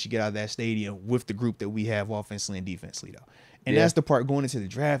feel like we should get out of that stadium with the group that we have offensively and defensively, though. And that's the part going into the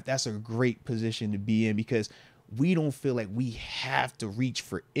draft. That's a great position to be in because we don't feel like we have to reach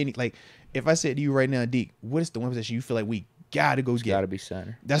for any. Like, if I said to you right now, Deke, what is the one position you feel like we got to go get? Got to be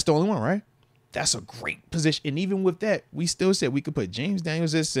center. That's the only one, right? That's a great position. And even with that, we still said we could put James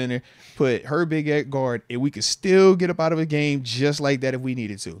Daniels at center, put Herbig at guard, and we could still get up out of a game just like that if we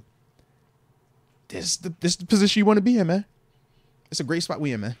needed to. This is the position you want to be in, man. It's a great spot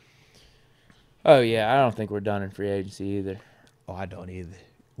we in, man. Oh, yeah. I don't think we're done in free agency either. Oh, I don't either.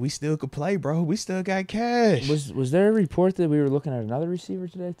 We still could play, bro. We still got cash. Was there a report that we were looking at another receiver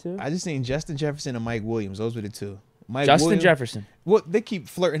today, too? I just seen Justin Jefferson and Mike Williams. Those were the 2. Justin Jefferson. Well, they keep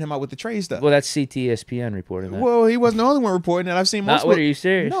flirting him out with the trade stuff. Well, that's CTSPN reporting that. Well, he wasn't the only one reporting that. I've seen multiple. What, are you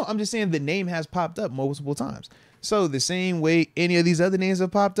serious? No, I'm just saying the name has popped up multiple times. So the same way any of these other names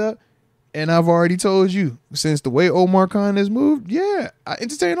have popped up, and I've already told you, since the way Omar Khan has moved, I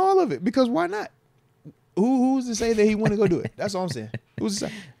entertain all of it because why not? Who's to say that he want to go do it? That's all I'm saying. Who's to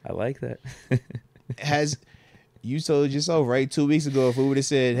say? I like that. Has you told yourself, right, 2 weeks ago, if we would have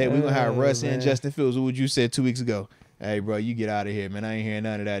said, hey, we're going to hire Russ and Justin Fields, what would you say 2 weeks ago? Hey, bro, you get out of here, man. I ain't hearing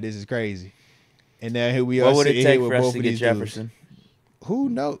none of that. This is crazy. And now here we are. What would it take for us to get Jefferson? Dudes. Who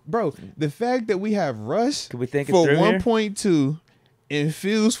knows? Bro, the fact that we have Russ for 1.2 and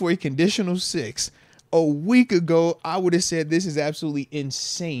Fields for a conditional 6. A week ago, I would have said this is absolutely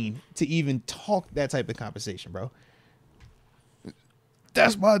insane to even talk that type of compensation, bro.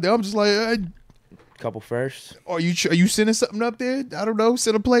 That's my deal. I'm just like, couple firsts. Are you sending something up there? I don't know.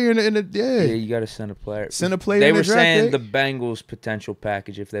 Send a player in the Yeah, you got to send a player. Send a player. They in were the draft saying pick. the Bengals' potential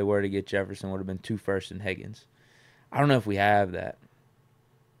package, if they were to get Jefferson, would have been 2 firsts and Higgins. I don't know if we have that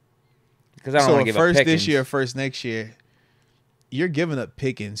because I don't want to give up Pickens. First this year, first next year. You're giving up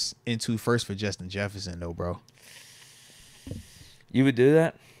Pickens and 2 firsts for Justin Jefferson, though, bro. You would do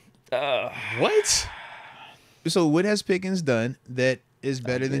that? What? So what has Pickens done that is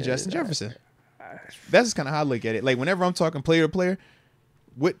better than Justin Jefferson? That's kind of how I look at it. Like, whenever I'm talking player to player,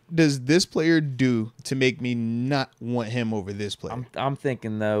 what does this player do to make me not want him over this player? I'm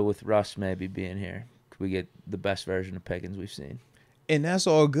thinking, though, with Russ maybe being here, could we get the best version of Pickens we've seen? And that's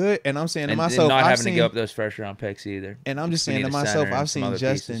all good. And I'm saying to myself, and not having to give up those first round picks either. And I'm just saying to myself, I've seen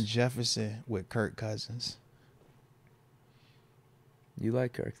Justin Jefferson with Kirk Cousins. You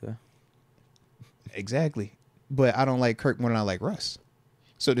like Kirk, though. Exactly. But I don't like Kirk more than I like Russ.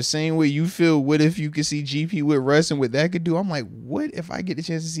 So the same way you feel, what if you could see GP with Russ and what that could do? I'm like, what if I get the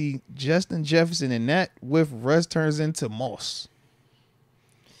chance to see Justin Jefferson and that with Russ turns into Moss?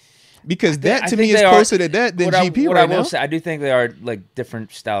 Because that to me is closer to that than GP right now. I do think they are like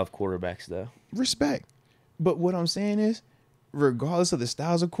different style of quarterbacks though. Respect. But what I'm saying is, regardless of the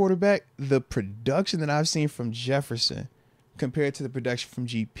styles of quarterback, the production that I've seen from Jefferson compared to the production from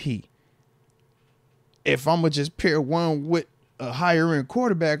GP, if I'm going to just pair one with a higher end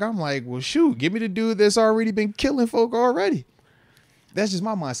quarterback, I'm like, well, shoot, give me the dude that's already been killing folk already. That's just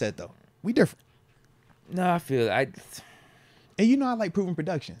my mindset, though. We different. No, I feel And you know I like proven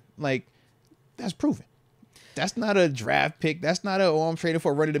production. Like, that's proven. That's not a draft pick. That's not I'm trading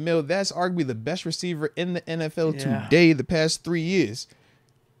for a run-of-the-mill. That's arguably the best receiver in the NFL today, the past 3 years.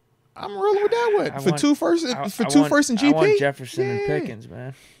 I'm rolling with that one. For two first and GP. I want Jefferson and Pickens,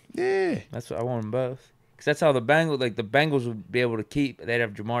 man. Yeah. That's what I want them both. Because that's how the Bengals would be able to keep. They'd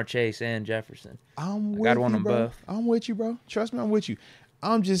have Jamar Chase and Jefferson. I'm with you, bro. I'm with you, bro. Trust me, I'm with you.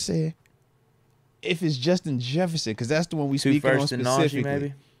 I'm just saying, if it's Justin Jefferson, because that's the one we speak on specifically.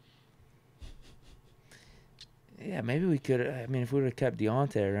 Maybe. Yeah, maybe we could. I mean, if we would have kept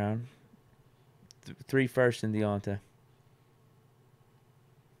Deontay around, 3 firsts in Deontay.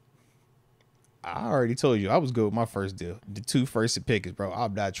 I already told you I was good with my first deal. The 2 firsts and Pickens, bro.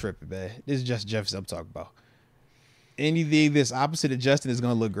 I'm not tripping, man. This is just Jefferson I'm talking about. Anything that's opposite of Justin is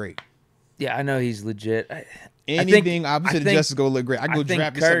gonna look great. Yeah, I know he's legit. Anything opposite of Justin is gonna look great. I go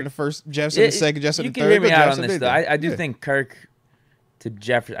draft Kirk in the first, Jefferson in the second, Jefferson in the third. You can hear me out on this though. I do think Kirk to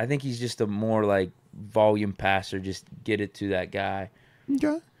Jefferson. I think he's just a more like volume passer. Just get it to that guy.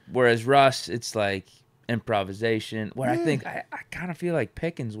 Okay. Whereas Russ, it's like improvisation. Where I think I kind of feel like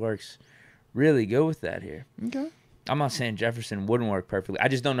Pickens works really good with that here. Okay. I'm not saying Jefferson wouldn't work perfectly. I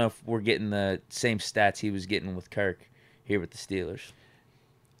just don't know if we're getting the same stats he was getting with Kirk here with the Steelers.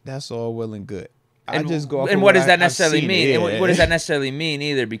 That's all well and good. And what does that necessarily mean? Yeah. And what does that necessarily mean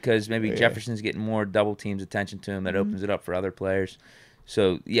either? Because maybe Jefferson's getting more double teams attention to him that opens it up for other players.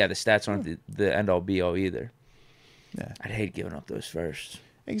 So yeah, the stats aren't the end all be all either. Yeah. I'd hate giving up those firsts.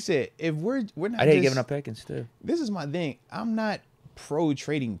 Like I said, if we're not, I'd hate giving up Pickens too. This is my thing. I'm not pro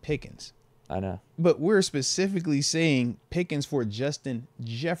trading Pickens. I know. But we're specifically saying Pickens for Justin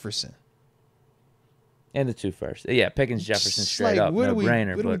Jefferson. And the 2 firsts. Yeah, Pickens, Jefferson, straight up,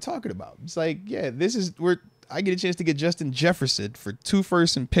 no-brainer. What are we talking about? It's like, yeah, I get a chance to get Justin Jefferson for 2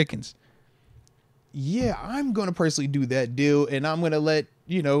 firsts and Pickens. Yeah, I'm going to personally do that deal, and I'm going to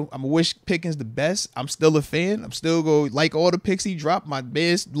I'm going to wish Pickens the best. I'm still a fan. I'm still going to like all the picks he dropped. My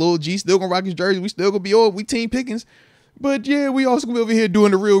best, Lil G, still going to rock his jersey. We still going to be all, we team Pickens. But, yeah, we also going to be over here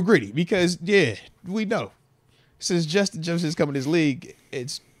doing the real gritty because, yeah, we know. Since Justin Jefferson's coming to this league,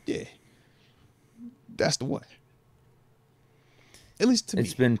 that's the one. At least to me.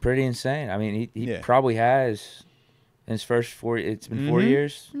 It's been pretty insane. I mean, he probably has in his first 4. It's been 4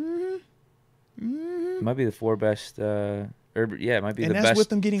 years. It might be the 4 best. It might be the best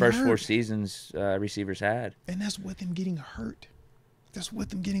first 4 seasons receivers had. And that's with them getting hurt. That's with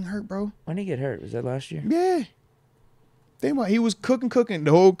them getting hurt, bro. When did he get hurt? Was that last year? Yeah. Think about it. He was cooking.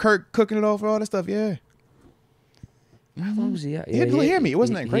 The whole Kirk cooking it off and all that stuff. Yeah. How long was he out? He had a hammy. It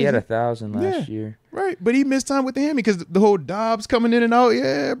wasn't that crazy. He had 1,000 last year. Right. But he missed time with the hammy because the whole Dobbs coming in and out.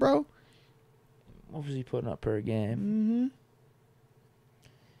 Yeah, bro. What was he putting up per game? Mm-hmm.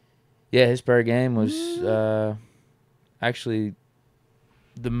 Yeah, his per game was actually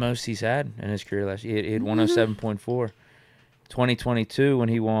the most he's had in his career last year. He had 107.4. 2022, when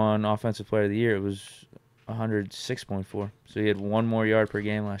he won Offensive Player of the Year, it was 106.4. So he had 1 more yard per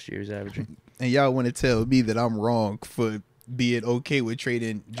game last year. He was averaging. And y'all want to tell me that I'm wrong for being okay with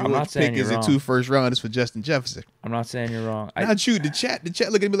trading George Pickens and 2 first rounders for Justin Jefferson. I'm not saying you're wrong. Not you. The chat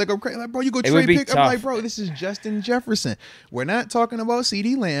looking at me like I'm crazy. Like, bro, you go trade Pickens. I'm like, bro, this is Justin Jefferson. We're not talking about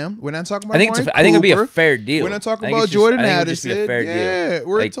CeeDee Lamb. We're not talking about I think it'd be a fair deal. We're not talking about Jordan Addison. Yeah,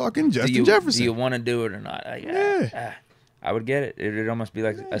 we're talking Justin Jefferson. Do you want to do it or not? I would get it. It'd almost be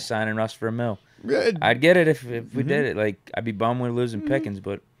like a signing Russ for a $1 million. I'd get it if we did it. Like, I'd be bummed we're losing Pickens,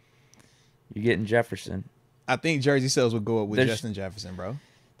 but you're getting Jefferson. I think jersey sales would go up with Justin Jefferson, bro.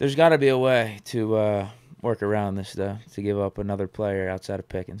 There's got to be a way to work around this, though, to give up another player outside of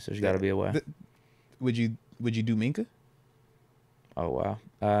Pickens. There's got to be a way. Would you do Minka? Oh, wow.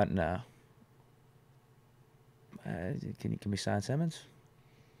 No. Can we sign Simmons?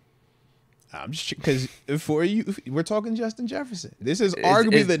 I'm just because for you, we're talking Justin Jefferson. This is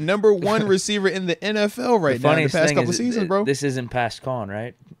arguably the number 1 receiver in the NFL right now in the past couple seasons, bro. This isn't past con,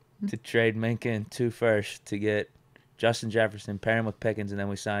 right? To trade Minka and 2 firsts to get Justin Jefferson, pair him with Pickens, and then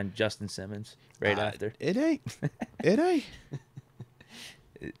we sign Justin Simmons right after. It ain't. It ain't.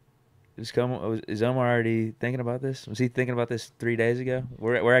 Is Omar already thinking about this? Was he thinking about this 3 days ago?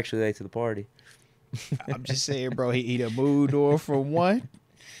 We're actually late to the party. I'm just saying, bro. He done moved on from 1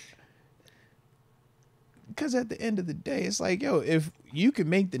 Because at the end of the day, it's like, yo, if you can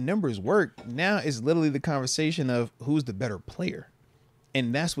make the numbers work, now it's literally the conversation of who's the better player.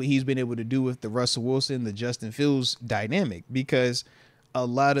 And that's what he's been able to do with the Russell Wilson, the Justin Fields dynamic, because a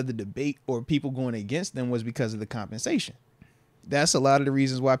lot of the debate or people going against them was because of the compensation. That's a lot of the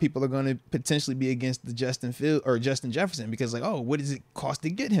reasons why people are going to potentially be against the Justin Fields or Justin Jefferson, because like, oh, what does it cost to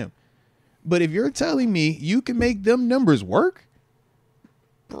get him? But if you're telling me you can make them numbers work,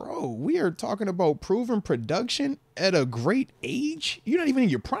 bro, we are talking about proven production at a great age. You're not even in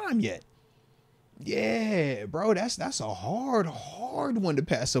your prime yet. Yeah, bro, that's a hard one to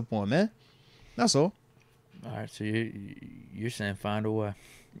pass up on, man. That's all. All right, so you're saying find a way.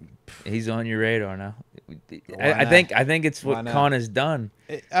 He's on your radar now. I think it's what Con has done.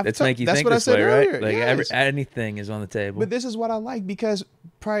 That's make you think this way, earlier. Right? Like yes. Anything is on the table. But this is what I like, because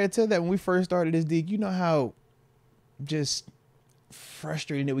prior to that, when we first started this, Deke, you know how just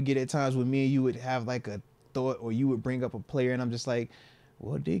frustrating it would get at times when me and you would have like a thought, or you would bring up a player, and I'm just like,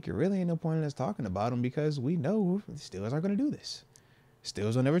 well, Deke, it really ain't no point in us talking about him, because we know the Steelers aren't going to do this.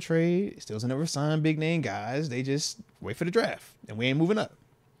 Steelers will never trade. Steelers will never sign big name guys. They just wait for the draft, and we ain't moving up.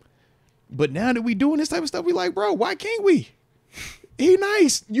 But now that we doing this type of stuff, we like, bro, why can't we? He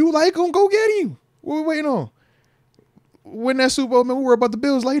nice. You like him, go get him. What we waiting on? Win that Super Bowl, man. We'll worry about the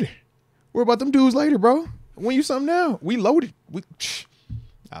Bills later. Worry about them dudes later, bro. Win you something now. We loaded. All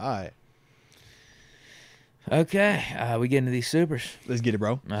right. Okay. We get into these supers. Let's get it,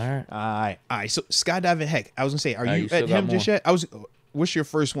 bro. All right. So skydiving, heck, I was gonna say, are you at him just yet? What's your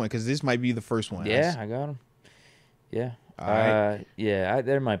first one? Because this might be the first one. Yeah, I got him. Yeah. All right.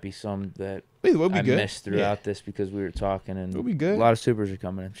 There might be some that I missed throughout this because we were talking, and we'll be good. A lot of supers are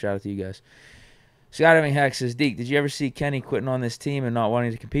coming in. Shout out to you guys. Skydiving Hack says, Deke, did you ever see Kenny quitting on this team and not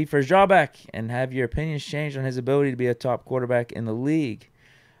wanting to compete for his job back? And have your opinions changed on his ability to be a top quarterback in the league?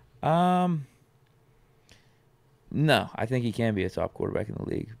 No, I think he can be a top quarterback in the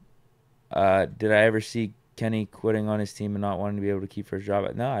league. Did I ever see Kenny quitting on his team and not wanting to be able to keep for his job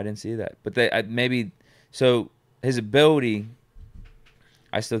back? No, I didn't see that. But maybe so. His ability,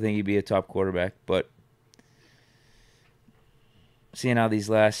 I still think he'd be a top quarterback, but seeing how these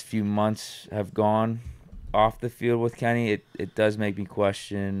last few months have gone off the field with Kenny, it does make me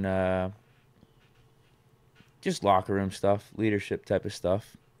question just locker room stuff, leadership type of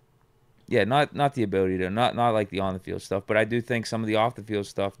stuff. Yeah, not the ability to, not like the on the field stuff, but I do think some of the off the field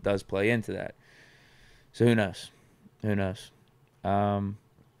stuff does play into that. So who knows?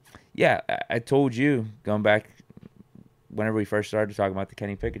 Yeah, I told you going back whenever we first started talking about the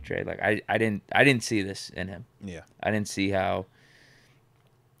Kenny Pickett trade, like I didn't see this in him. Yeah. I didn't see how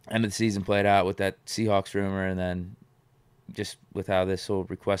end of the season played out with that Seahawks rumor, and then just with how this whole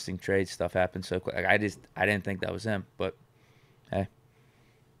requesting trade stuff happened so quick. Like I didn't think that was him. But hey,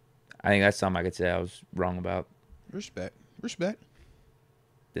 I think that's something I could say I was wrong about. Respect.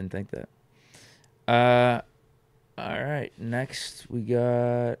 Didn't think that. All right. Next we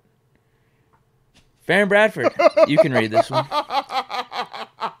got Farron Bradford. You can read this one. I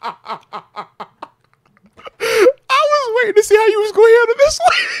was waiting to see how you was going to handle this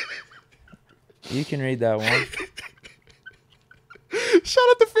one. You can read that one. Shout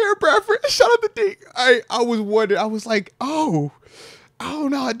out to Farron Bradford. Shout out to Deke. I was wondering. I was like, oh, I don't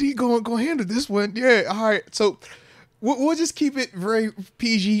know how Deke going to handle this one. Yeah, all right. So we'll just keep it very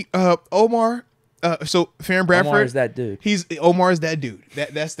PG. Omar. So Farron Bradford. Omar is that dude. Omar is that dude.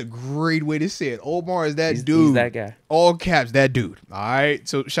 That's the great way to say it. Omar is that dude. He's that guy. All caps, that dude. All right.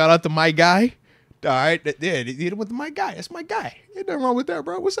 So shout out to my guy. All right. Yeah, hit him with my guy. That's my guy. Ain't nothing wrong with that,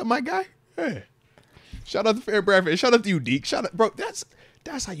 bro. What's up, my guy? Hey. Shout out to Farron Bradford. Shout out to you, Deke. Shout out, bro. That's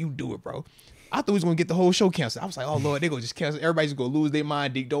how you do it, bro. I thought we was gonna get the whole show canceled. I was like, oh Lord, they gonna just cancel. Everybody's just gonna lose their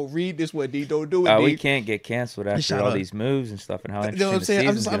mind. Deke, don't read this one. Deke, don't do it. Deke. We can't get canceled after all these moves and stuff, and how interesting the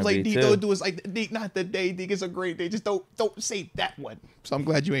season's I'm like, Deke, too. don't do it. Like, Deke, not the day. Deke, it's a great day. Just don't say that one. So I'm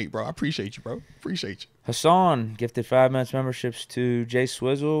glad you ain't, bro. I appreciate you, bro. Appreciate you. Hassan gifted 5 months memberships to Jay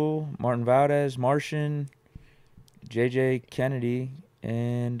Swizzle, Martin Valdez, Martian, JJ Kennedy,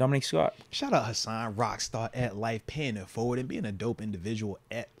 and Dominique Scott. Shout out Hassan, rockstar at life, paying it forward and being a dope individual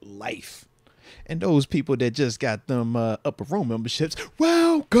at life. And those people that just got them upper room memberships,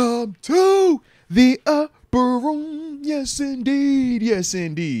 welcome to the upper room. Yes, indeed. Yes,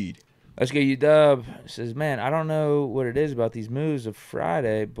 indeed. Let's get you, Dub. Says, man, I don't know what it is about these moves of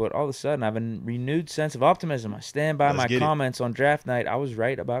Friday, but all of a sudden I have a renewed sense of optimism. I stand by my comments on draft night. I was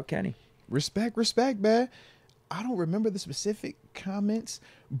right about Kenny. Respect, man. I don't remember the specific comments,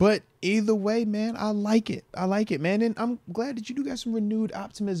 but either way, man, I like it, man. And I'm glad that you do got some renewed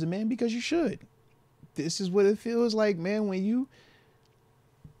optimism, man, because you should. This is what it feels like, man, when you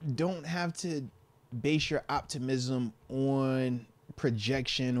don't have to base your optimism on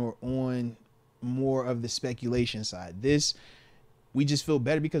projection or on more of the speculation side. We just feel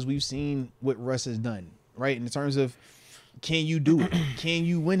better because we've seen what Russ has done, right? In terms of, can you do it? Can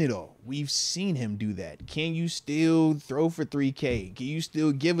you win it all? We've seen him do that. Can you still throw for 3K? Can you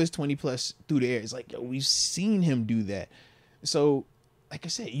still give us 20 plus through the air? It's like, yo, we've seen him do that. So, like I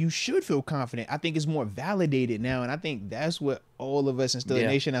said, you should feel confident. I think it's more validated now, and I think that's what all of us in Steelers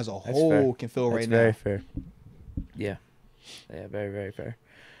Nation as a whole can feel right now. Very fair. Yeah. Yeah, very, very fair.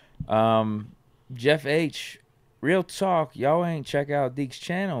 Jeff H., real talk, y'all ain't check out Deke's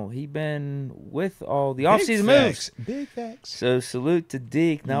channel. He been with all the offseason moves. Big facts. So salute to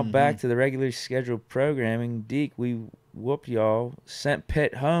Deke. Now back to the regularly scheduled programming. Deke, we whooped y'all. Sent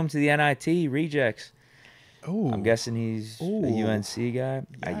Pitt home to the NIT rejects. Oh, I'm guessing he's a UNC guy.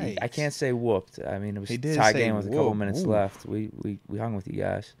 I can't say whooped. I mean, it was a tie game with a couple minutes left. We hung with you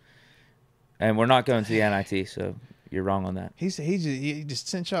guys. And we're not going to the NIT, so you're wrong on that. He said he just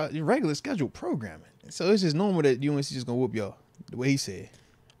sent y'all regular scheduled programming. So it's just normal that UNC just going to whoop y'all, the way he said.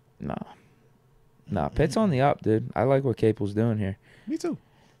 No, Pitt's on the up, dude. I like what Capel's doing here. Me too.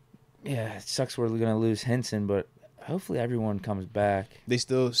 Yeah, it sucks we're going to lose Henson, but hopefully everyone comes back. They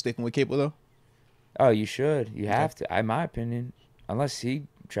still sticking with Capel, though? Oh, you should. You have to, in my opinion. Unless he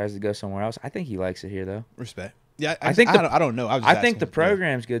tries to go somewhere else. I think he likes it here, though. Respect. Yeah, I don't know. I think the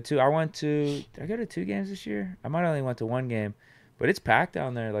program's good, too. Did I go to 2 games this year? I might only went to 1 game. But it's packed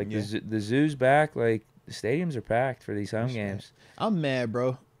down there. Like, the zoo's back. Like, the stadiums are packed for these home games. I'm mad,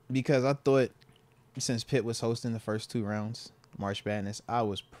 bro, because I thought since Pitt was hosting the first 2 rounds, March Madness, I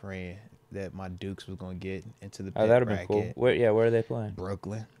was praying that my Dukes was going to get into the Pitt that would have bracket. been cool. Where are they playing?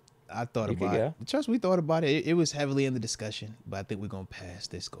 Brooklyn. I thought about it. Trust me, we thought about it. It was heavily in the discussion, but I think we're going to pass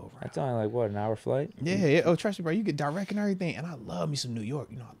this go around. That's only like, what, an hour flight? Yeah. Oh, trust me, bro. You get direct and everything. And I love me some New York.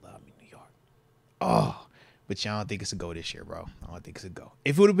 You know, I love me New York. Oh, but y'all don't think it's a go this year, bro. I don't think it's a go.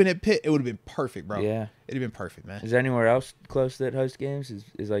 If it would have been at Pitt, it would have been perfect, bro. Yeah. It'd have been perfect, man. Is there anywhere else close that hosts games?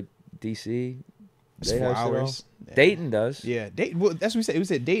 Is like D.C.? It's 4 hours. Yeah. Dayton does. Yeah, Dayton. Well, that's what we said. We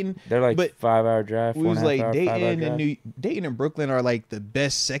said Dayton. They're like 5-hour drive. We was like Dayton and Brooklyn are like the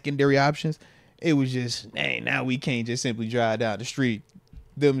best secondary options. It was just, hey, now we can't just simply drive down the street.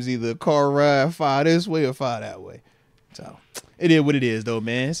 Them's either a car ride, far this way or far that way. So it is what it is, though,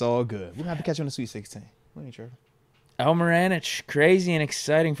 man. It's all good. We're gonna have to catch you on the Sweet 16. We ain't tripping. Elmer Anich, crazy and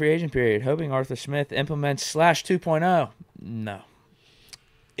exciting free agent period. Hoping Arthur Smith implements Slash 2.0. No.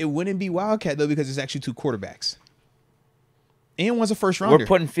 It wouldn't be Wildcat, though, because it's actually 2 quarterbacks. And one's a first rounder. We're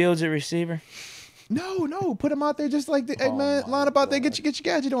putting Fields at receiver? No. Put him out there just like, hey, man, line up out there, get your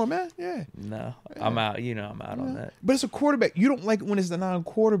gadget on, man. Yeah. No. Yeah. I'm out. You know I'm out on that. But it's a quarterback. You don't like it when it's the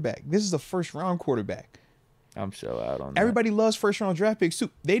non-quarterback. This is a first-round quarterback. I'm so out on that. Everybody loves first-round draft picks, too.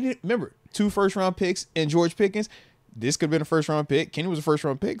 They didn't, remember, 2 first-round picks and George Pickens. This could have been a first-round pick. Kenny was a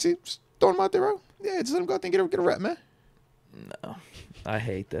first-round pick. See, just throw him out there, bro. Yeah, just let him go out there and get a rep, man. No. I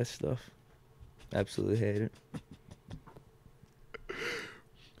hate that stuff. Absolutely hate it.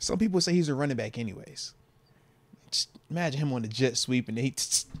 Some people say he's a running back anyways. Just imagine him on the jet sweep and he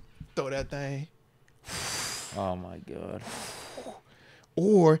throw that thing. Oh, my God.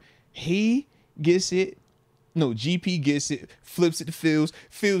 Or he gets it. No, GP gets it, flips it to Fields.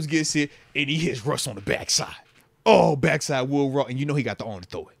 Fields gets it, and he hits Russ on the backside. Oh, backside Will Rock, and you know he got the arm to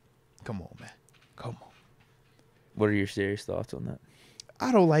throw it. Come on, man. Come on. What are your serious thoughts on that?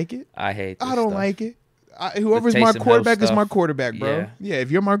 I don't like it. I hate this I don't stuff. like it. Whoever's my quarterback is my quarterback, bro. Yeah,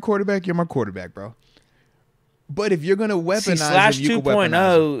 if you're my quarterback, you're my quarterback, bro. But if you're going to weaponize Slash him, you can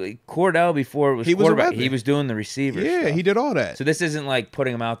weaponize him. Cordell, before it was quarterback, he was doing the receivers. Yeah, stuff. He did all that. So this isn't like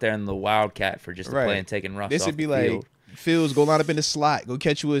putting him out there in the Wildcat for just to play and taking Russ this off would be the like, field. Fields, go line up in the slot. Go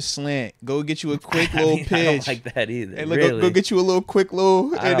catch you a slant. Go get you a quick little pitch. I don't like that either. And really. go get you a little quick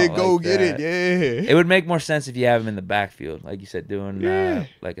little, and then go like get it. Yeah. It would make more sense if you have him in the backfield, like you said, doing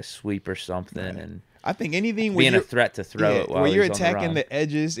like a sweep or something, and I think anything being a threat to throw it while where you're he's attacking on the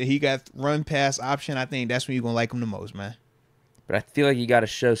edges and he got run pass option. I think that's when you're gonna like him the most, man. But I feel like you got to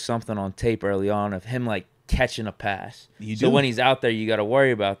show something on tape early on of him like catching a pass. So when he's out there, you got to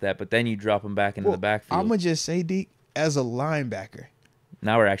worry about that. But then you drop him back into the backfield. I'm gonna just say, Deke, as a linebacker.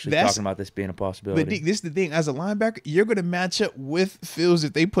 Now we're actually talking about this being a possibility. But Deke, this is the thing. As a linebacker, you're gonna match up with Fields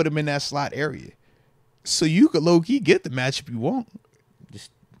if they put him in that slot area. So you could low key get the matchup you want.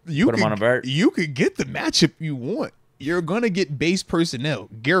 Just put him on a vert. You could get the matchup you want. You're gonna get base personnel,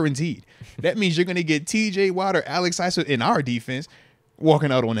 guaranteed. That means you're gonna get T.J. Watt or Alex Iso in our defense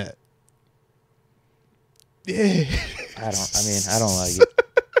walking out on that. Yeah. I don't like it.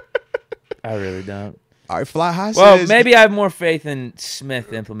 I really don't. All right, Fly High Well, says... maybe I have more faith in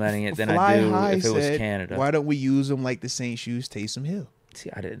Smith implementing it than Fly I do High if it was said, Canada. why don't we use them like the Saints use Taysom Hill? See,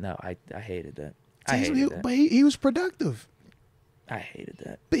 I didn't know. I hated that. But he was productive. I hated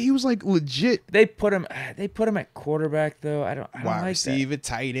that. But he was like legit. They put him at quarterback though. I don't like receiver, that.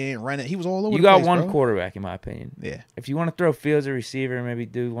 Tight end, running. He was all over. You the place, got one bro. quarterback in my opinion. Yeah. If you want to throw Fields a receiver, maybe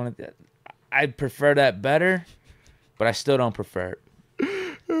do one of that. I'd prefer that better, but I still don't prefer it.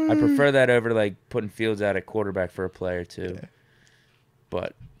 I prefer that over like putting Fields out at quarterback for a play or two. Yeah.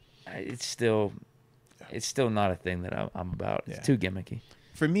 But it's still not a thing that I'm about. It's too gimmicky.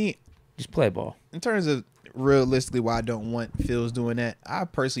 For me, just play ball. In terms of realistically why I don't want Fields doing that, I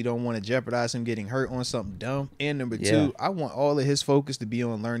personally don't want to jeopardize him getting hurt on something dumb. And number two, I want all of his focus to be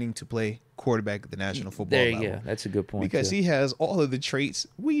on learning to play quarterback at the National Football level. There you go. That's a good point. Because he has all of the traits.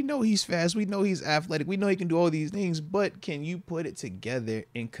 We know he's fast. We know he's athletic. We know he can do all these things. But can you put it together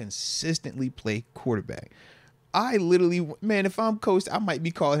and consistently play quarterback? I literally, man, if I'm coach, I might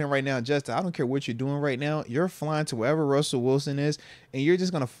be calling him right now, Justin. I don't care what you're doing right now. You're flying to wherever Russell Wilson is, and you're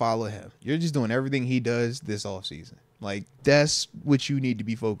just going to follow him. You're just doing everything he does this offseason. Like, that's what you need to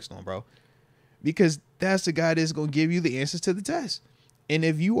be focused on, bro. Because that's the guy that's going to give you the answers to the test. And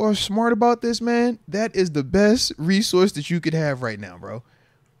if you are smart about this, man, that is the best resource that you could have right now, bro.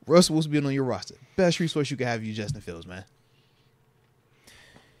 Russell Wilson being on your roster. Best resource you could have, you Justin Fields, man.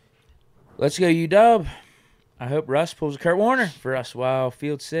 Let's go, UW. I hope Russ pulls a Kurt Warner for us while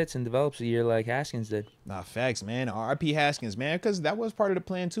Fields sits and develops a year like Haskins did. Nah, facts, man. R.I.P. Haskins, man, because that was part of the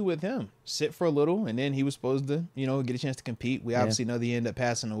plan, too, with him. Sit for a little, and then he was supposed to, get a chance to compete. We obviously know he ended up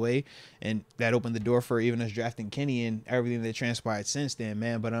passing away, and that opened the door for even us drafting Kenny and everything that transpired since then,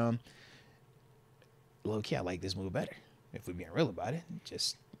 man. But, low-key, I like this move better, if we're being real about it.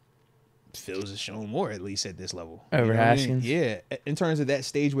 Just Fields has shown more, at least at this level. Over Haskins? Yeah, in terms of that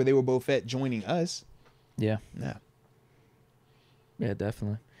stage where they were both at joining us. Yeah. Yeah,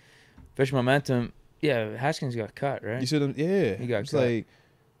 definitely. Fish momentum. Yeah, Haskins got cut, right? You see them? Yeah. He got cut. Like,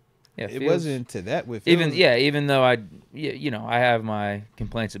 it wasn't to that with Fields. Even though I have my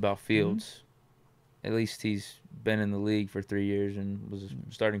complaints about Fields. At least he's been in the league for 3 years and was a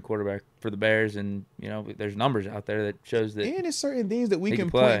starting quarterback for the Bears, and there's numbers out there that shows that. And it's certain things that we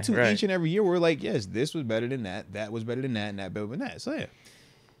can point to each and every year. We're like, yes, this was better than that. That was better than that, and that better than that. So yeah.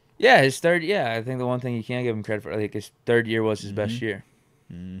 Yeah, his third. Yeah, I think the one thing you can't give him credit for, like his third year was his best year.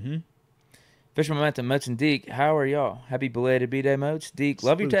 Mm-hmm. Fish momentum, Moats and Deke. How are y'all? Happy belated B-Day, Moats. Deke,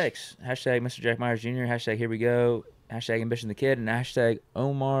 love your takes. Hashtag Mr. Jack Myers Jr. Hashtag Here We Go. Hashtag Ambition the Kid and hashtag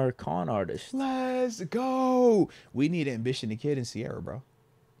Omar Con Artist. Let's go. We need Ambition the Kid and Sierra, bro.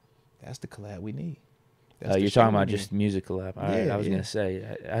 That's the collab we need. You're talking about just music collab. All right, I was gonna say.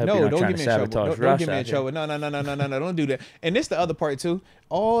 I hope you're not trying to sabotage Russ. Don't get me in trouble. No, don't do that. And this the other part too.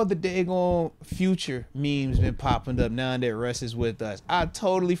 All the daggone Future memes been popping up now that Russ is with us. I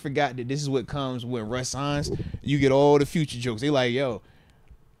totally forgot that this is what comes when Russ signs. You get all the Future jokes. They like, yo,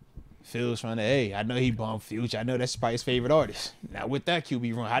 Phil's trying to, hey, I know he bumped Future. I know that's probably his favorite artist. Now with that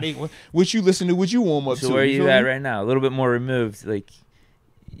QB run, what you listen to, what you warm up to? So where are you at right now? A little bit more removed, like.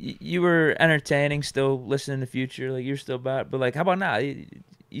 You were entertaining, still listening to Future, like you're still about. But like, how about now?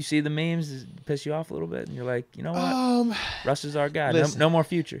 You see the memes, does it piss you off a little bit, and you're like, you know what? Russ is our guy. No more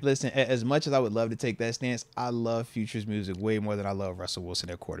Future. Listen, as much as I would love to take that stance, I love Future's music way more than I love Russell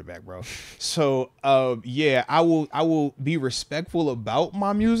Wilson at quarterback, bro. So, yeah, I will be respectful about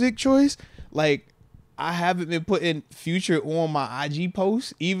my music choice. Like, I haven't been putting Future on my IG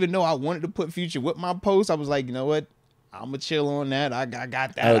posts, even though I wanted to put Future with my post. I was like, you know what? I'm going to chill on that. I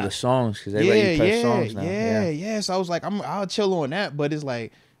got that. Oh, the songs, because they let you play songs now. Yeah. So I was like, I'll chill on that. But it's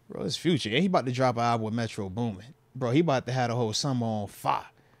like, bro, it's Future. And he about to drop an album with Metro Boomin. Bro, he about to have the whole summer on fire.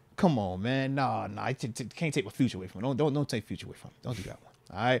 Come on, man. Nah. I can't take my Future away from him. Don't take Future away from him. Don't do that one.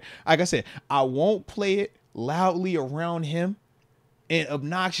 All right? Like I said, I won't play it loudly around him and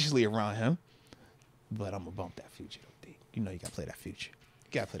obnoxiously around him. But I'm going to bump that Future, though, D. You know you got to play that Future.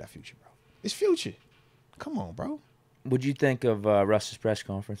 You got to play that Future, bro. It's Future. Come on, bro. What'd you think of Russ's press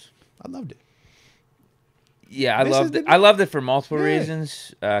conference? I loved it. Yeah, I loved it. I loved it for multiple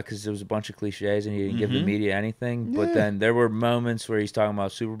reasons, because there was a bunch of cliches and he didn't give the media anything. But then there were moments where he's talking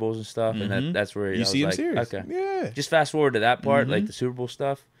about Super Bowls and stuff, and that's where you see him serious. Okay, yeah. Just fast forward to that part, like the Super Bowl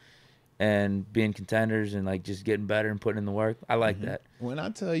stuff, and being contenders and like just getting better and putting in the work. I like that. When I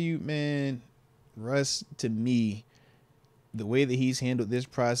tell you, man, Russ, to me, the way that he's handled this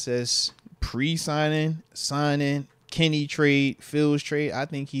process, pre-signing, signing, Kenny trade, Fields trade, I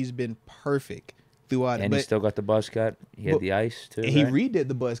think he's been perfect throughout. And he still got the buzz cut. He had the ice, too. He redid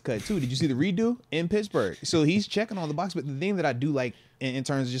the buzz cut, too. Did you see the redo in Pittsburgh? So he's checking on the box. But the thing that I do like in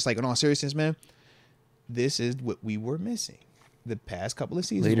terms of just like in all seriousness, man, this is what we were missing the past couple of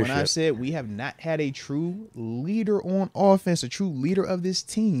seasons. Leadership. When I said we have not had a true leader on offense, a true leader of this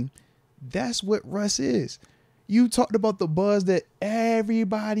team, that's what Russ is. You talked about the buzz that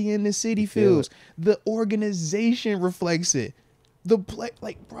everybody in the city feels. The organization reflects it. The play,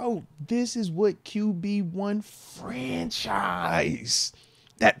 like, bro, this is what QB1 franchise.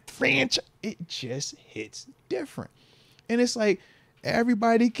 That franchise, it just hits different. And it's like,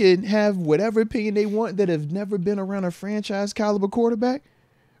 everybody can have whatever opinion they want that have never been around a franchise caliber quarterback.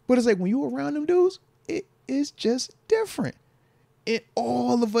 But it's like, when you around them dudes, it is just different. And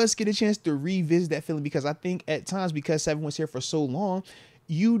all of us get a chance to revisit that feeling, because I think at times, because Seven was here for so long,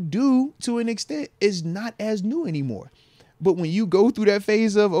 you do, to an extent, it's not as new anymore. But when you go through that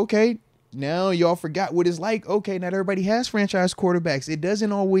phase of, okay, now y'all forgot what it's like. Okay, not everybody has franchise quarterbacks. It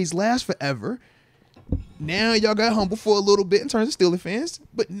doesn't always last forever. Now y'all got humble for a little bit in terms of Steelers fans.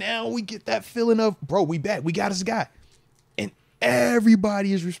 But now we get that feeling of, bro, we back. We got us a guy. And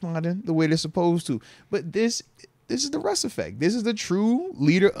everybody is responding the way they're supposed to. But this is the Russ effect. This is the true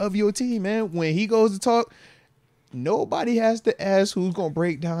leader of your team, man. When he goes to talk, nobody has to ask who's going to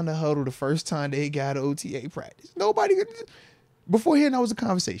break down the huddle the first time they got OTA practice. Nobody. Beforehand, that was a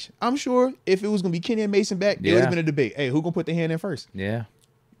conversation. I'm sure if it was going to be Kenny and Mason back, it would have been a debate. Hey, who going to put their hand in first? Yeah.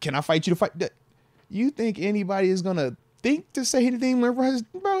 Can I fight you to fight? You think anybody is going to think to say anything when Russ?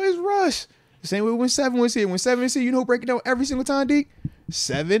 Bro, it's Russ. The same way when Seven was here. When Seven is here, you know, break it down every single time, Deke?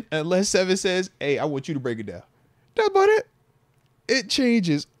 Seven, unless Seven says, hey, I want you to break it down. That's about it. It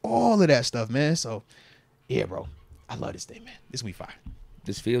changes all of that stuff, man. So, yeah, bro. I love this thing, man. This week 5.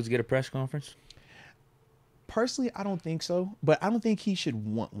 Does Fields get a press conference? Personally, I don't think so. But I don't think he should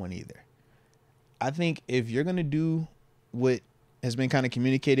want one either. I think if you're going to do what has been kind of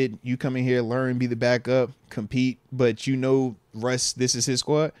communicated, you come in here, learn, be the backup, compete, but you know, Russ, this is his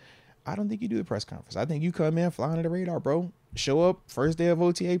squad, I don't think you do the press conference. I think you come in, fly under the radar, bro. Show up, first day of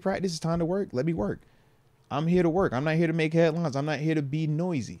OTA practice, it's time to work. Let me work. I'm here to work. I'm not here to make headlines. I'm not here to be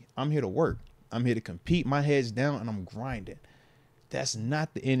noisy. I'm here to work. I'm here to compete. My head's down and I'm grinding. That's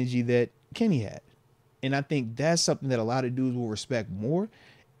not the energy that Kenny had. And I think that's something that a lot of dudes will respect more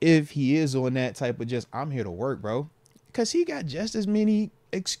if he is on that type of just, I'm here to work, bro. Because he got just as many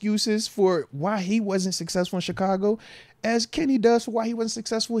excuses for why he wasn't successful in Chicago as Kenny does for why he wasn't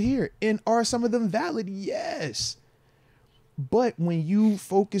successful here. And are some of them valid? Yes. But when you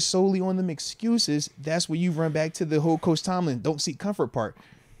focus solely on them excuses, that's where you run back to the whole Coach Tomlin don't seek comfort part.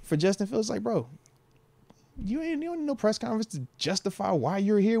 For Justin Fields, like, bro, you don't need no press conference to justify why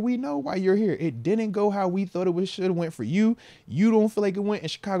you're here. We know why you're here. It didn't go how we thought it should have went for you. You don't feel like it went,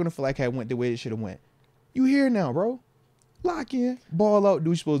 and Chicago don't feel like it went the way it should have went. You here now, bro. Lock in, ball out, do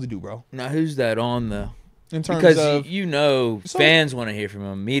what you're supposed to do, bro. Now, who's that on, though? In terms because of, fans want to hear from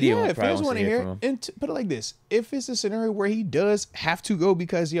him. Media probably wants to hear from him. And put it like this. If it's a scenario where he does have to go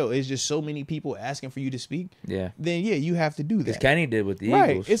because, it's just so many people asking for you to speak, then, you have to do that. Because Kenny did with the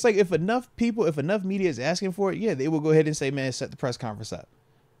Eagles. It's like if enough media is asking for it, they will go ahead and say, man, set the press conference up.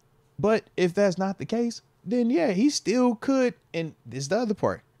 But if that's not the case, then, he still could. And this is the other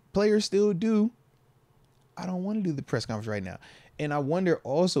part. Players still do. I don't want to do the press conference right now. And I wonder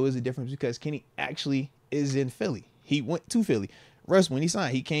also, is the difference because Kenny actually is in Philly. He went to Philly. Russ, when he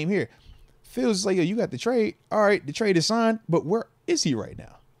signed, he came here. Phil's like, yo, you got the trade. All right, the trade is signed, but where is he right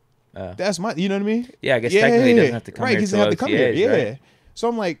now? That's my, you know what I mean? Yeah, I guess technically he doesn't have to come here. Right, he doesn't have to come here. Yeah. Right? So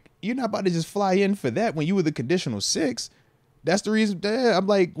I'm like, you're not about to just fly in for that when you were the conditional 6. That's the reason. I'm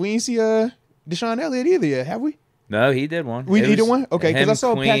like, we ain't see Deshaun Elliott either yet, have we? No, he did one. We did one? Okay, because I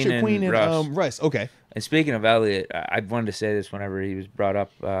saw Queen Patrick Queen and Russ. Russ. Okay. And speaking of Elliott, I wanted to say this whenever he was brought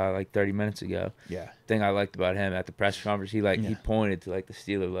up like 30 minutes ago. Yeah. Thing I liked about him at the press conference, he pointed to like the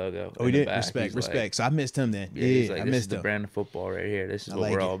Steeler logo. Oh, he did? Respect. Like, so I missed him then. Yeah, he's like, I this missed is the him. brand of football right here. This is what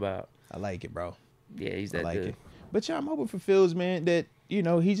we're all about. I like it, bro. Yeah, he's that dude. But I'm hoping for Fields, man, that,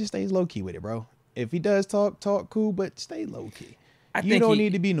 he just stays low-key with it, bro. If he does talk cool, but stay low-key. You don't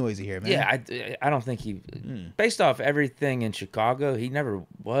need to be noisy here, man. Yeah, I don't think he. Based off everything in Chicago, he never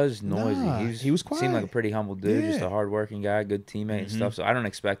was noisy. Nah, he was quiet. Seemed like a pretty humble dude, just a hardworking guy, good teammate and stuff. So I don't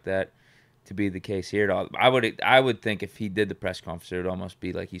expect that to be the case here at all. I would think if he did the press conference, it would almost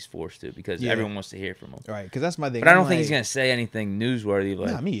be like he's forced to because everyone wants to hear from him. Right, because that's my thing. But I don't think he's gonna say anything newsworthy.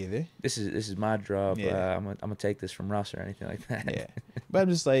 Like, nah, me either. This is my job. I'm gonna take this from Russ or anything like that. Yeah, but I'm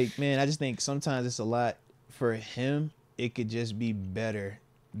just like, man, I just think sometimes it's a lot for him. It could just be better.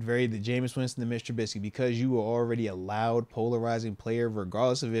 The Jameis Winston, the Mr. Trubisky, because you were already a loud, polarizing player,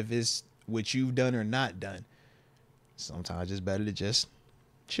 regardless of if it's what you've done or not done. Sometimes it's better to just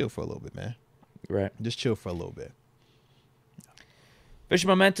chill for a little bit, man. Right. Just chill for a little bit. Fish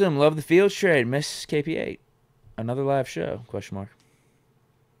Momentum, love the Fields trade. Miss KP8. Another live show? Another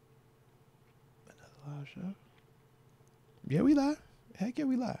live show? Yeah, we live. Heck yeah,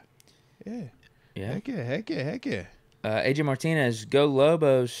 we live. Yeah. Heck yeah. AJ Martinez, go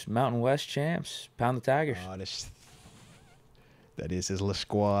Lobos, Mountain West champs. Pound the Tigers. Oh, that is his little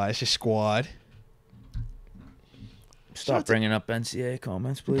squad. It's his squad. Stop bringing up NCAA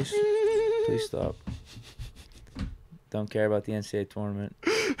comments, please. Please stop. Don't care about the NCAA tournament.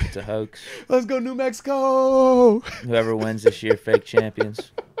 It's a hoax. Let's go New Mexico. Whoever wins this year, fake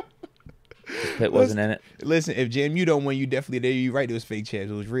champions. Pitt wasn't in it. Listen, if JMU don't win, you definitely there. You right, it was fake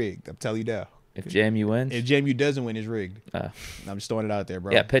champs. It was rigged. I'm telling you now. If JMU wins? If JMU doesn't win, it's rigged. I'm just throwing it out there,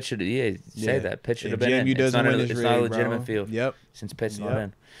 bro. Yeah, Pitt should say that. Pitt should have been in. JMU doesn't win, it's not a legitimate field. Yep. Since Pitt's not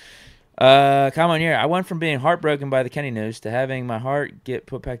in. Come on here. I went from being heartbroken by the Kenny news to having my heart get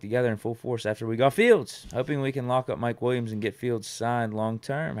put back together in full force after we got Fields. Hoping we can lock up Mike Williams and get Fields signed long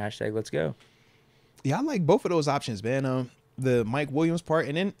term. # let's go. Yeah, I like both of those options, man. The Mike Williams part,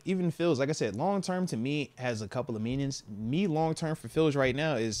 and then even Fields. Like I said, long term to me has a couple of meanings. Long term for Fields right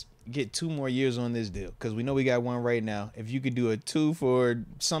now is get 2 more years on this deal, because we know we got one right now. If you could do a 2 for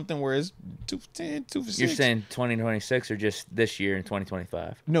something where it's 2 for 10, 2 for 6. You're saying 2026 or just this year in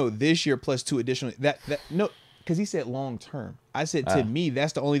 2025? No, this year plus 2 additional. No, because he said long term. I said to me,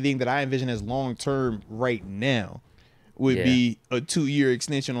 that's the only thing that I envision as long term right now would be a 2-year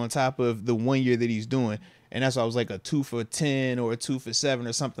extension on top of the 1 year that he's doing. And that's why I was like a 2 for 10 or a 2 for 7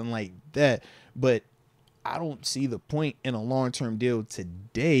 or something like that. But I don't see the point in a long-term deal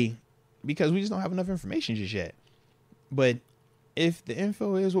today because we just don't have enough information just yet. But if the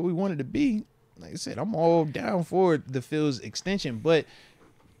info is what we want it to be, like I said, I'm all down for the Fields extension, but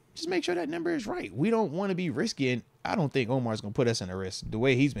just make sure that number is right. We don't want to be risky, and I don't think Omar's going to put us in a risk. The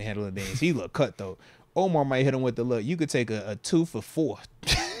way he's been handling things, he look cut, though. Omar might hit him with the look. You could take a 2 for 4.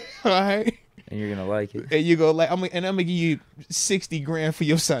 All right? And you're going to like it. And you go like, I'm going to give you $60,000 for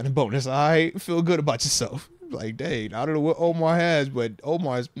your signing bonus, all right? Feel good about yourself. Like, dang, I don't know what Omar has, but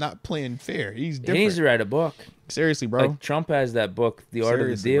Omar's not playing fair. He's different. He needs to write a book. Seriously, bro. Like Trump has that book, The Art of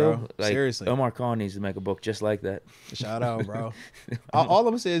the Deal. Bro. Like, seriously. Omar Khan needs to make a book just like that. Shout out, bro. All I'm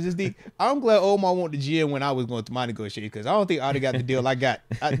going to say is this, I'm glad Omar went to GM when I was going through my negotiations, because I don't think I'd have got the deal I got.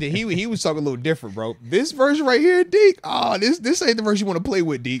 He was talking a little different, bro. This version right here, Deke, this ain't the version you want to play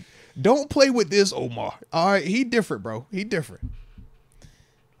with, Deke. Don't play with this, Omar. All right, he different, bro. He different.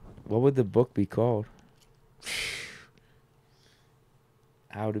 What would the book be called?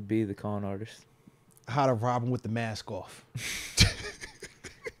 How to be the con artist. How to rob him with the mask off.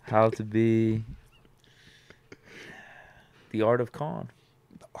 How to be the art of con.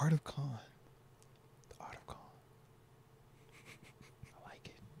 The art of con. The art of con. I like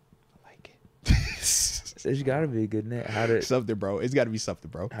it. I like it. There's got to be a good name. Something, bro. It's got to be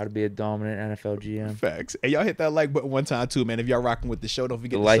something, bro. How to be a dominant NFL GM. Facts. And y'all hit that like button one time too, man. If y'all rocking with the show, don't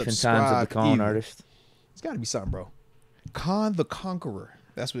forget the life and times of the con artist. It's got to be something, bro. Con the Conqueror.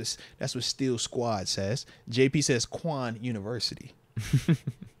 That's what Steel Squad says. JP says Quan University.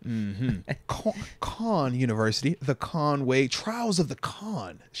 Con University, the Conway, Trials of the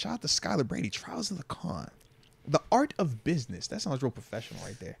Con. Shout out to Skylar Brady, Trials of the Con. The Art of Business. That sounds real professional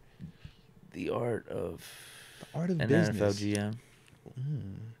right there. The art of business. NFL GM.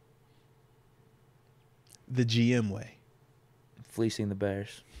 The GM way. Fleecing the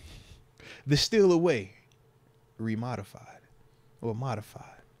Bears. The Steal Away. Remodified. Or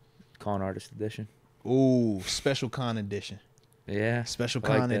modified. Con Artist Edition. Ooh, Special Con Edition. Yeah. Special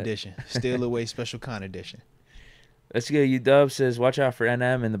Con Edition. Steal Away Special Con Edition. Let's go. UW says, watch out for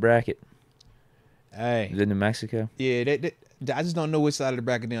NM in the bracket. Hey. Is it New Mexico? Yeah, I just don't know which side of the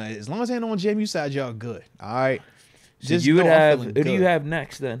bracket they're on. As long as they ain't on JMU side, y'all good. All right. So you would have. Who do you have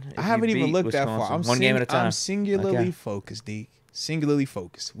next then? I haven't even looked that far. One game at a time. I'm singularly focused, Deke. Singularly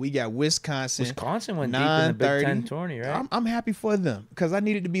focused. We got Wisconsin. Wisconsin went deep in the Big Ten tourney, right? I'm happy for them because I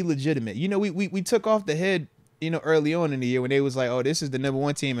needed to be legitimate. You know, we took off the head, early on in the year when they was like, oh, this is the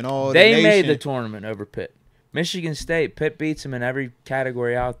 #1 team in all the nation. They made the tournament over Pitt. Michigan State, Pitt beats them in every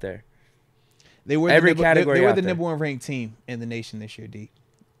category out there. They were the #1 ranked team in the nation this year, Deke.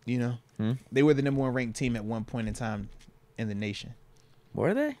 They were the #1 ranked team at one point in time in the nation.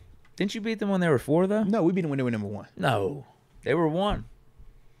 Were they? Didn't you beat them when they were 4 though? No, we beat them when they were #1. No. They were 1.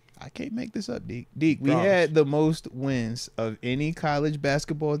 I can't make this up, Deke. We had the most wins of any college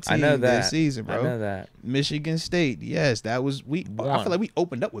basketball team this season, bro. I know that. Michigan State, yes, that was I feel like we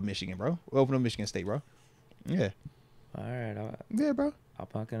opened up with Michigan, bro. We opened up Michigan State, bro. Yeah. All right. Yeah, bro. I'm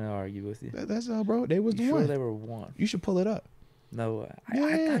not gonna argue with you. That's all, bro. They was the one. Sure they were 1. You should pull it up. No,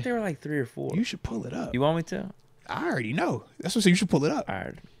 I thought they were like 3 or 4. You should pull it up. You want me to? I already know. That's what. So you should pull it up. All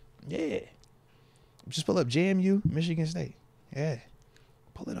right. Yeah. Just pull up JMU, Michigan State. Yeah.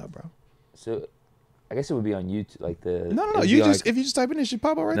 Pull it up, bro. So, I guess it would be on YouTube, like the. No. You just if you just type in, it should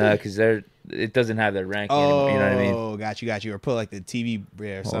pop up right there. No, because it doesn't have their ranking anymore. You know what I mean? Oh, got you. Or put like the TV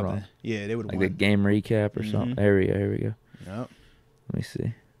or something. On. Yeah, they would like the game recap or something. Here we go. Yep. Let me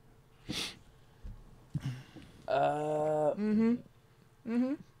see.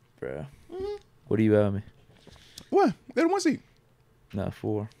 Bro. What do you owe me? What? They're the 1 seed. No,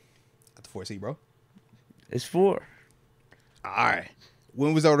 4. At the 4 seed, bro. It's 4. All right.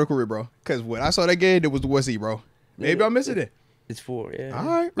 When was that recorded, bro? Because when I saw that game, it was the 1 seed, bro. Maybe I'm missing it. It's 4, yeah. All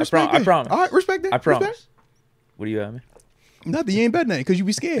right. I promise. All right, respect that. I promise. Respect. What do you owe me? Nothing. You ain't bet nothing because you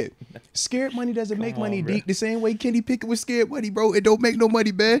be scared. Scared money doesn't make money, Deke. The same way Kenny Pickett was scared money, bro. It don't make no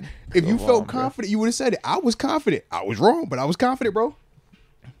money, man. If you felt confident, you would have said it. I was confident. I was wrong, but I was confident, bro.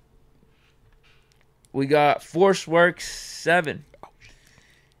 We got Force Works 7.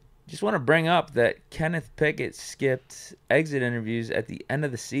 Just want to bring up that Kenneth Pickett skipped exit interviews at the end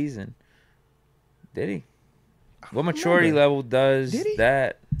of the season. Did he? What maturity level does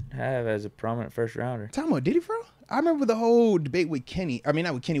that have as a prominent first rounder? Time out, did he, bro? I remember the whole debate with Kenny. I mean,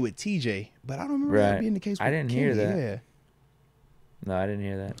 not with Kenny, with TJ. But I don't remember that being the case with I didn't Kenny. hear that. Yeah. No, I didn't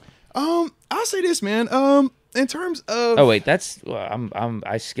hear that. I'll say this, man. In terms of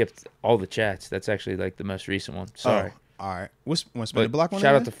I skipped all the chats. That's actually like the most recent one. Sorry. All right. We'll spin the block one.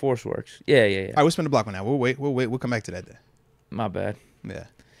 Shout out to Force Works. Yeah. All right, we'll spin the block one now. We'll wait. We'll come back to that then. My bad. Yeah.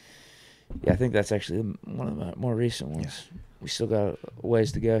 Yeah, I think that's actually one of the more recent ones. Yeah. We still got a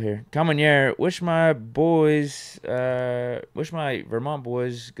ways to go here. Communier, wish my Vermont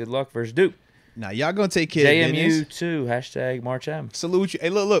boys good luck versus Duke. Now, y'all going to take care of business. JMU2, hashtag March M. Salute you. Hey,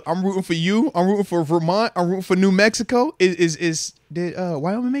 look, I'm rooting for you. I'm rooting for Vermont. I'm rooting for New Mexico. Did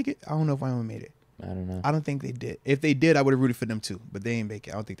Wyoming make it? I don't know if Wyoming made it. I don't know. I don't think they did. If they did, I would have rooted for them too. But they ain't make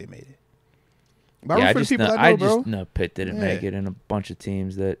it. I don't think they made it. But I just know Pitt didn't make it, and a bunch of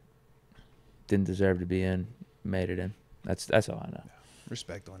teams that didn't deserve to be in made it in. That's all I know.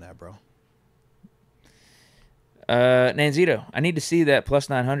 Respect on that, bro. Nanzito, I need to see that plus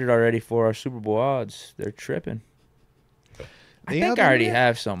 900 already for our Super Bowl odds. They're tripping. I think I already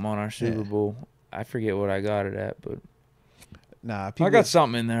have something on our Super Bowl. I forget what I got it at, but I got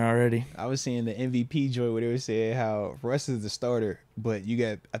something in there already. I was seeing the MVP joy where they were saying how Russ is the starter, but you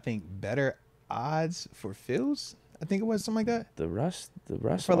got, I think, better odds for Fields. I think it was something like that. The Russ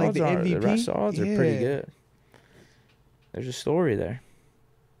for like odds the MVP? The Russ odds are pretty good. There's a story there.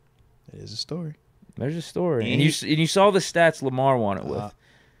 It is a story. There's a story. And you saw the stats Lamar won it with.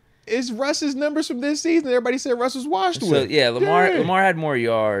 It's Russ's numbers from this season. Everybody said Russ was washed with. Yeah, Lamar had more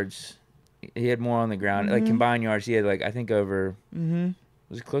yards. He had more on the ground. Like combined yards, he had like I think over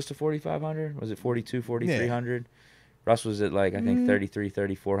was it close to 4,500? Was it 42, 4,300? Russ was at like I think 33,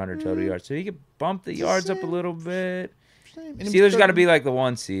 3,400 total yards. So he could bump the yards up a little bit. Steelers got to be like the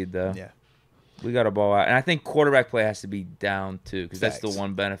 1 seed though. Yeah. We got to ball out. And I think quarterback play has to be down too because that's the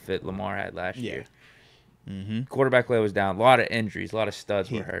one benefit Lamar had last year. Quarterback play was down. A lot of injuries. A lot of studs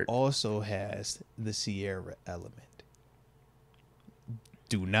were hurt. He also has the Sierra element.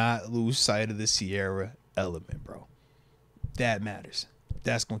 Do not lose sight of the Sierra element, bro. That matters.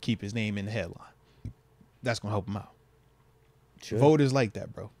 That's going to keep his name in the headline. That's going to help him out. Sure. Voters like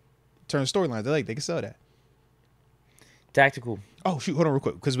that, bro. Turn storylines. They can sell that. Tactical. Oh, shoot. Hold on real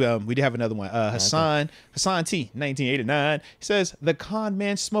quick because we did have another one. Hassan T, 1989, says, the con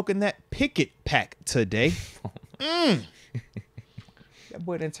man smoking that Pickett pack today. That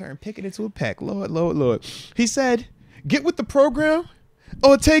boy done turned Pickett into a pack. Lord. He said, get with the program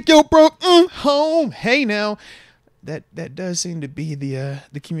or take your broke home. Hey, now. That does seem to be the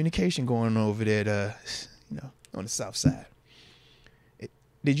communication going on over there, on the south side.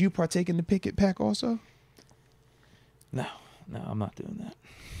 Did you partake in the Pickett pack also? No, I'm not doing that.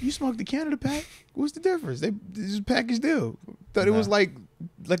 You smoked the Canada pack? What's the difference? This is a package deal. Thought it was like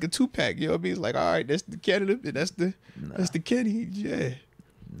a 2-pack. You know what I mean? It's like, all right, that's the Canada, and that's the Kenny. Yeah.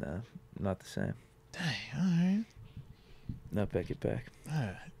 No, not the same. Dang, all right. No Pickett pack. All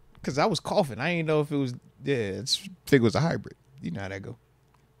right. Because I was coughing. I didn't know if it was, I think it was a hybrid. You know how that go.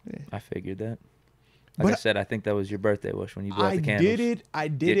 Yeah. I figured that. I said, I think that was your birthday wish when you blew out the candles. I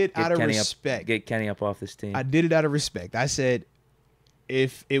did it out of respect. Get Kenny up off this team. I did it out of respect. I said,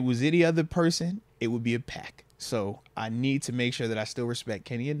 if it was any other person, it would be a pack. So I need to make sure that I still respect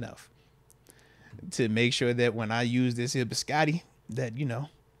Kenny enough to make sure that when I use this here biscotti, that,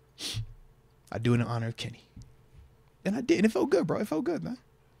 I do it in honor of Kenny. And I did. And it felt good, bro. It felt good, man.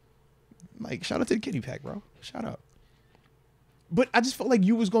 Like, shout out to the Kenny pack, bro. Shout out. But I just felt like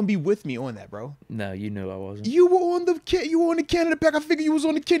you was gonna be with me on that, bro. No, you knew I wasn't. You were on the Canada pack. I figured you was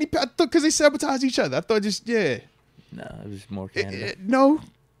on the Kenny pack. I thought because they sabotaged each other. I thought No, it was more Canada. No.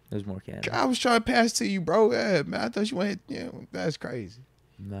 It was more Canada. I was trying to pass to you, bro. Yeah, man. I thought you went. Yeah, that's crazy.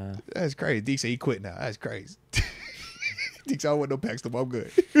 Nah. That's crazy. Deke said he quit now. That's crazy. Deke said I don't want no packs no more. I'm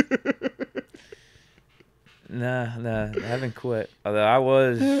good. Nah, I haven't quit. Although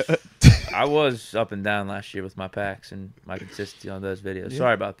I was up and down last year with my packs and my consistency on those videos. Yeah.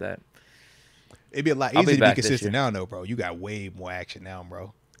 Sorry about that. It'd be a lot easier to be consistent now, though, bro. You got way more action now,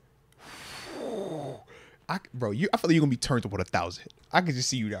 bro. I feel like you're gonna be turned up with 1,000. I can just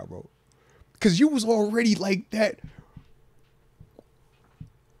see you now, bro. Cause you was already like that.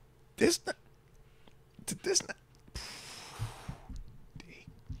 This not.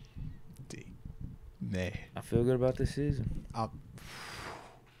 Man, I feel good about this season.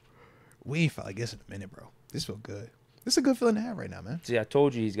 We ain't felt like this in a minute, bro. This feel good. This is a good feeling to have right now, man. See, I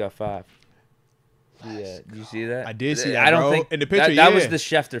told you he's got 5. Yeah, did you see that? I did see that. I don't think in the picture. That was the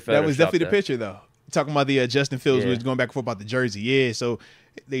Schefter photo. That was definitely the picture, though. Talking about the Justin Fields was going back and forth about the jersey. Yeah, so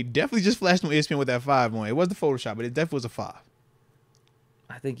they definitely just flashed on ESPN with that 5 on. It was the Photoshop, but it definitely was a 5.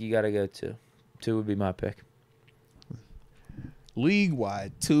 I think you got to go 2. 2 would be my pick.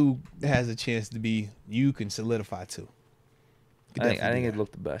 League-wide, 2 has a chance to be. You can solidify 2. I think it'd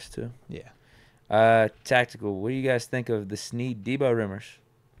look the best too. Yeah. Tactical. What do you guys think of the Snead Debo rumors?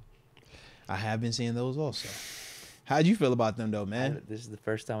 I have been seeing those also. How'd you feel about them though, man? This is the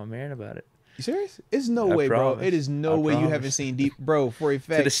first time I'm hearing about it. You serious? It's no way, bro. It is no way you haven't seen bro, for a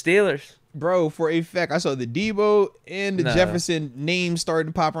fact. To the Steelers. Bro, for a fact, I saw the Debo and the Jefferson names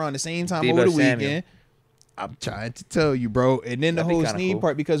starting to pop around the same time over the weekend. I'm trying to tell you, bro. And then the whole Snead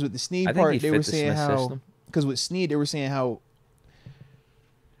part, because with the Snead part, they were saying how, because with Snead, they were saying how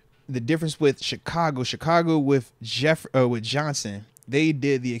the difference with Chicago with Johnson, they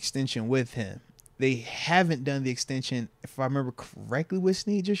did the extension with him. They haven't done the extension, if I remember correctly, with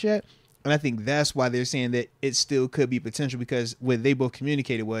Snead just yet. And I think that's why they're saying that it still could be potential, because what they both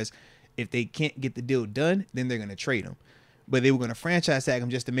communicated was if they can't get the deal done, then they're going to trade him. But they were going to franchise tag him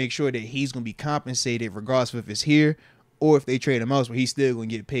just to make sure that he's going to be compensated regardless of if it's here or if they trade him elsewhere. He's still going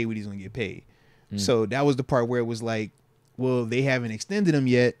to get paid what he's going to get paid. So that was the part where it was like, well, they haven't extended him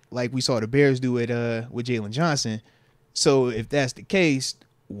yet, like we saw the Bears do it with Jalen Johnson. So if that's the case,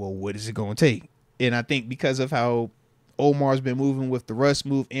 well, what is it going to take? And I think because of how Omar's been moving with the Russ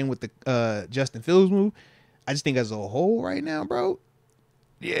move and with the Justin Fields move, I just think as a whole right now, bro,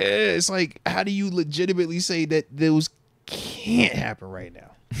 yeah, it's like, how do you legitimately say that those can't happen right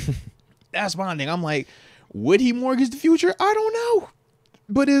now? That's my thing. I'm like, would he mortgage the future? I don't know.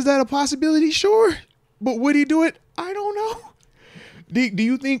 But is that a possibility? Sure. But would he do it? I don't know. Do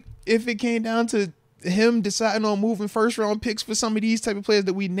you think if it came down to him deciding on moving first-round picks for some of these type of players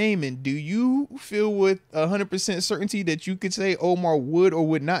that we naming, do you feel with 100% certainty that you could say Omar would or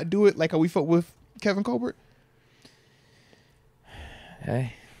would not do it, like how we felt with Kevin Colbert?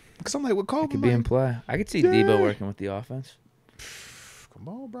 Hey. Because I'm like, with Colbert, it could be in play. I could see Debo working with the offense. Come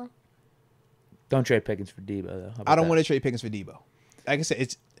on, bro. Don't trade Pickens for Debo, though. I don't want to trade Pickens for Debo. Like I said,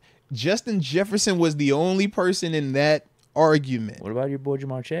 it's Justin Jefferson was the only person in that argument. What about your boy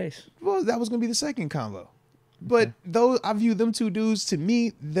Jamar Chase? Well, that was going to be the second combo. But those, I view them two dudes, to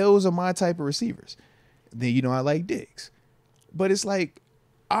me, those are my type of receivers. Then, you know, I like Diggs. But it's like,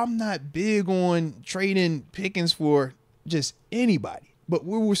 I'm not big on trading Pickens for just anybody. But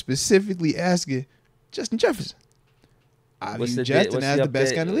we were specifically asking Justin Jefferson. I view Justin as the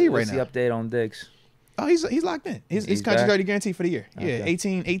best guy in the league right now. What's the update on Diggs? Oh, he's locked in. His contract's already guaranteed for the year. Okay. Yeah,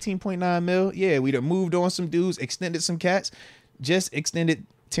 18.9 mil. Yeah, we done moved on some dudes, extended some cats, just extended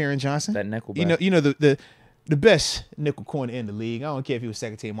Taron Johnson. That nickel back. You know the best nickel corner in the league. I don't care if he was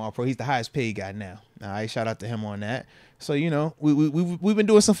second team All-Pro. He's the highest paid guy now. All right, shout out to him on that. So, you know, we've been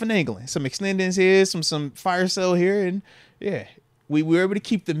doing some finagling, some extendings here, some fire sale here, and yeah, we were able to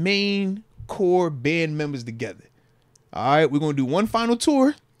keep the main core band members together. All right, we're gonna do one final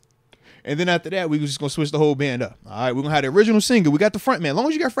tour. And then after that, we was just going to switch the whole band up. All right, we're going to have the original singer. We got the front man. As long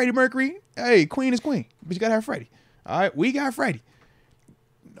as you got Freddie Mercury, hey, queen is queen. But you got to have Freddie. All right, we got Freddie.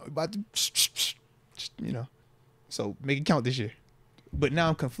 About to, you know. So make it count this year. But now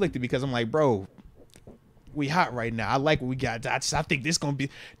I'm conflicted because I'm like, bro, we hot right now. I like what we got. I think this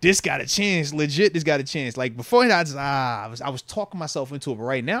got a chance. Legit, this got a chance. Like before that, I was talking myself into it. But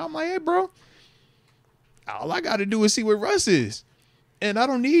right now, I'm like, hey, bro, all I got to do is see what Russ is. And I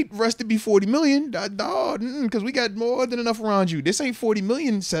don't need Russ to be 40 million, because we got more than enough around you. This ain't 40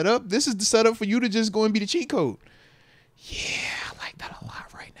 million setup. This is the setup for you to just go and be the cheat code. Yeah, I like that a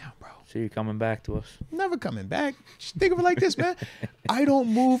lot right now, bro. So you're coming back to us. Never coming back. Just think of it like this, man. I don't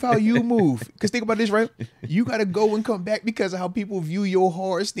move how you move. Because think about this, right? You got to go and come back because of how people view your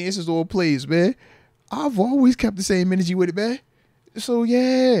hard stances or plays, man. I've always kept the same energy with it, man. So,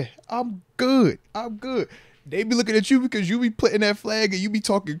 yeah, I'm good. They be looking at you because you be putting that flag and you be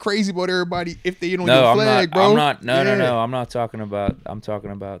talking crazy about everybody if they don't your flag, bro. No. I'm not talking about. I'm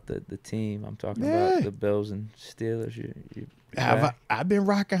talking about the team. I'm talking about the Bills and Steelers. I've been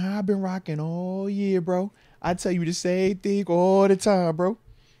rocking how I've been rocking all year, bro. I tell you the same thing all the time, bro.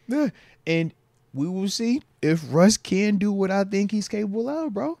 Yeah. And we will see if Russ can do what I think he's capable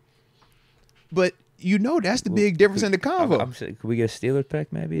of, bro. But you know that's the big difference in the convo. Could we get a Steeler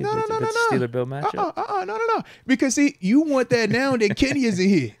pick maybe? No. It's a Steeler Bill matchup? No. Because see, you want that now that Kenny isn't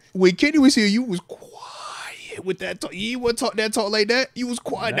here. When Kenny was here, you was quiet with that talk. You wouldn't talk that talk like that. You was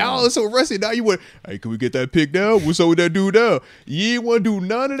quiet. No. Now all so rusty. Now you went, hey, can we get that pick down? What's up with that dude now? You ain't want to do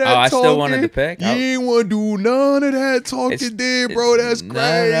none of that talking. I still wanted the pick. You ain't want to do none of that talking there, bro. That's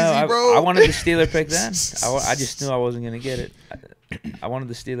crazy, bro. I wanted the Steeler pick then. I just knew I wasn't going to get it. I wanted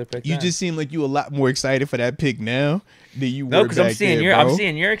the Steeler pick. You just seem like you a lot more excited for that pick now than you were. No, because I'm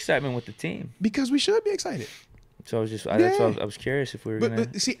seeing your excitement with the team. Because we should be excited. So I was just that's why I was curious if we were gonna.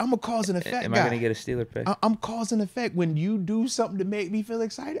 But see, I'm a cause and effect Am guy. I gonna get a Steeler pick? I'm cause and effect. When you do something to make me feel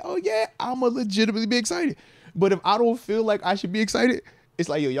excited, oh yeah, I'm a legitimately be excited. But if I don't feel like I should be excited, it's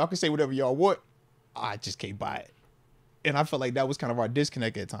like, yo, y'all can say whatever y'all want. I just can't buy it. And I felt like that was kind of our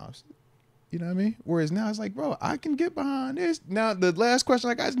disconnect at times. You know what I mean? Whereas now it's like, bro, I can get behind this. Now, the last question,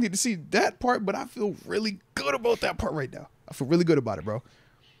 I guys need to see that part, but I feel really good about that part right now. I feel really good about it, bro.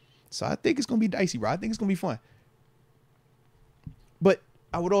 So I think it's going to be dicey, bro. I think it's going to be fun. But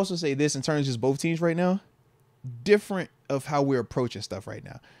I would also say this in terms of just both teams right now, different of how we're approaching stuff right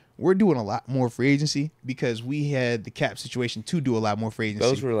now. We're doing a lot more free agency because we had the cap situation to do a lot more free agency.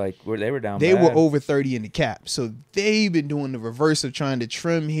 Those were they were down. They were over 30 in the cap. So they've been doing the reverse of trying to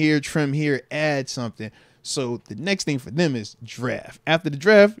trim here, add something. So the next thing for them is draft. After the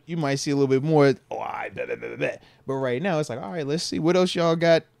draft, you might see a little bit more. But right now, it's like, all right, let's see what else y'all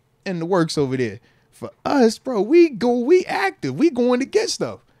got in the works over there. For us, bro, we active. We going to get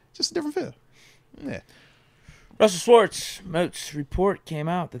stuff. Just a different feel. Yeah. Russell Schwartz, Moats report came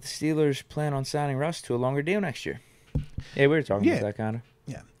out that the Steelers plan on signing Russ to a longer deal next year. Yeah, we were talking about that kind of.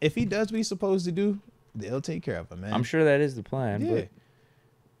 Yeah. If he does what he's supposed to do, they'll take care of him, man. I'm sure that is the plan. Yeah. But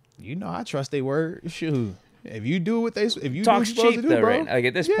you know, I trust their word. Shoot. If you do what if you talks do what you're supposed cheap to do, though, bro. right? Like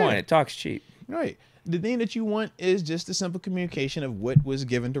at this point, it talks cheap. Right. The thing that you want is just a simple communication of what was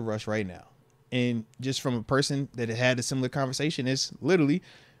given to Russ right now. And just from a person that had a similar conversation, is literally,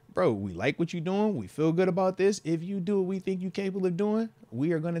 bro, we like what you're doing. We feel good about this. If you do what we think you're capable of doing,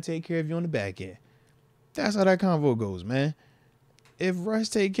 we are going to take care of you on the back end. That's how that convo goes, man. If Russ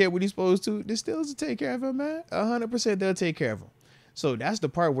take care of what he's supposed to, the Steelers will take care of him, man. 100% they'll take care of him. So that's the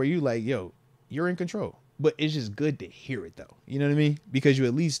part where you like, yo, you're in control. But it's just good to hear it, though. You know what I mean? Because you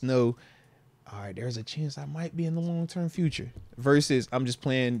at least know, all right, there's a chance I might be in the long-term future. Versus I'm just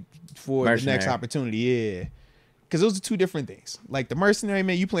playing for the next opportunity. Yeah. Because those are two different things. Like the mercenary,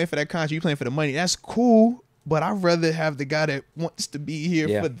 man, you playing for that contract, you playing for the money. That's cool. But I'd rather have the guy that wants to be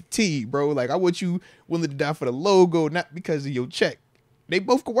here for the team, bro. Like I want you willing to die for the logo, not because of your check. They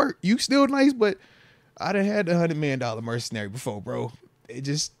both could work. You still nice, but I done had the $100 million mercenary before, bro. It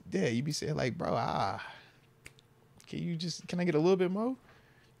just, you be saying like, bro, can I get a little bit more?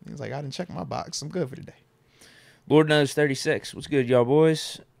 He's like, I didn't check my box. I'm good for today. Lord knows 36. What's good, y'all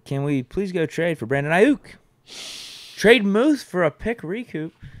boys? Can we please go trade for Brandon Ayuk? Trade Muth for a pick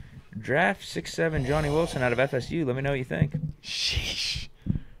recoup. Draft 6'7" Johnny Wilson out of FSU. Let me know what you think. Sheesh.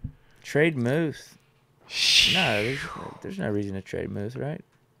 Trade Muth. Sheesh. No, there's no reason to trade Muth, right?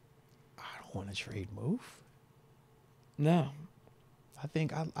 I don't want to trade Muth. No. I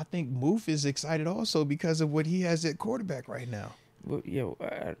think Muth is excited also because of what he has at quarterback right now. Well,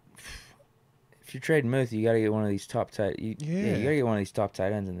 if you're trading Muth, you got to get one of these top tight. You got to get one of these top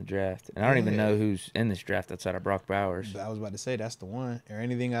tight ends in the draft. And I don't even know who's in this draft outside of Brock Bowers. I was about to say that's the one, or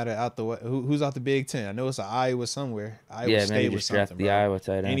anything out the who's out the Big Ten. I know it's an Iowa somewhere. Iowa State maybe just draft the Iowa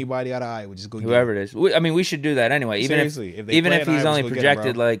tight end. Anybody out of Iowa, just go whoever it is. We should do that anyway. Even if he's only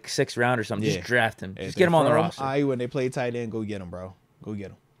projected like 6th round or something, just draft him. Just get him on the roster. Iowa and they play tight end, go get him, bro. Go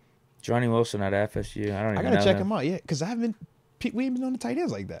get him. Johnny Wilson out of FSU. I gotta check him out. Yeah, because we ain't been on the tight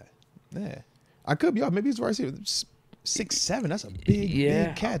ends like that. Yeah. I could be off. Maybe he's wide receiver 6'7". That's a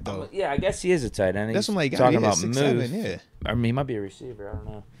big cat, though. I guess he is a tight end. That's what I'm like. Talking about 6'7", yeah. I mean, he might be a receiver. I don't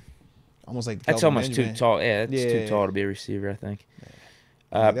know. Almost like that's almost too tall. Yeah, that's too tall to be a receiver, I think.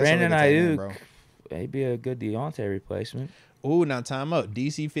 Brandon Ayuk, he'd be a good Deontay replacement. Oh, now time out.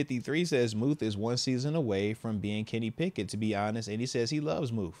 DC53 says Muth is 1 season away from being Kenny Pickett, to be honest, and he says he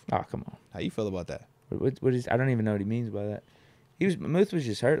loves Muth. Oh, come on. How you feel about that? What is? I don't even know what he means by that. Muth was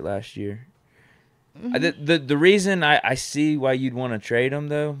just hurt last year. Mm-hmm. The reason I see why you'd want to trade him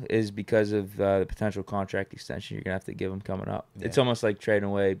though is because of the potential contract extension you're gonna have to give him coming up. Yeah. It's almost like trading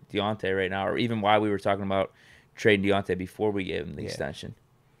away Deontay right now, or even why we were talking about trading Deontay before we gave him the extension.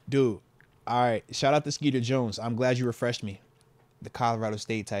 Dude, all right. Shout out to Skeeter Jones. I'm glad you refreshed me. The Colorado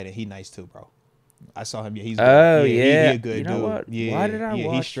State tight end, he nice too, bro. I saw him. Yeah, he's good. Oh He a good you know dude. what? Yeah, why did I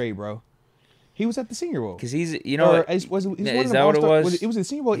watch? He's straight, bro. He was at the Senior Bowl. Because he's, you know, is that what it was? It was the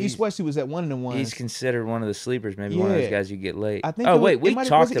Senior Bowl. East West. He was at one of the ones. He's considered one of the sleepers. Maybe one of those guys you get late. I think. We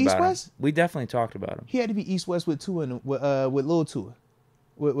talked about him. We definitely talked about him. He had to be East West with Tua and with Lil Tua,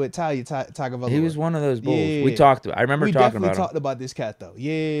 with Tagovailoa. He was one of those bulls. Yeah. We talked about. I remember talking about him. We definitely talked about this cat though.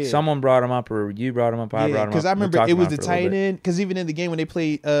 Yeah. Someone brought him up, or you brought him up. I brought him up. Because I remember it was the tight end. Because even in the game when they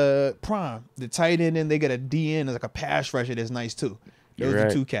played Prime, the tight end and they got a DN like a pass rusher that's nice too. Those are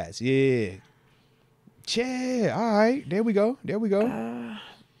two cats. Yeah. Yeah, all right. There we go.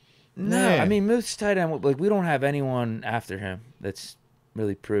 No, I mean, Moose tight end, like, we don't have anyone after him that's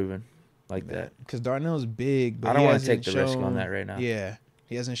really proven like that. Because Darnell's big, but I don't want to take the risk on that right now. Yeah,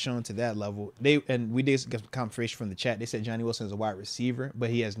 he hasn't shown to that level. We did get some confirmation from the chat. They said Johnny Wilson is a wide receiver,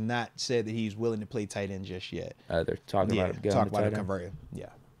 but he has not said that he's willing to play tight end just yet. They're talking about it. Talk about it converting. Yeah.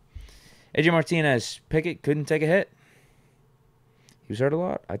 AJ Martinez, Pickett couldn't take a hit. He was hurt a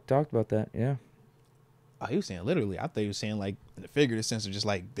lot. I talked about that. Yeah. Oh, he was saying literally. I thought he was saying like in the figurative sense of just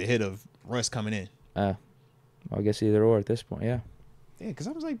like the hit of Russ coming in. Well, I guess either or at this point, yeah. Yeah, because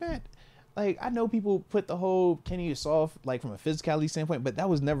I was like, man, like I know people put the whole Kenny is soft like from a physicality standpoint, but that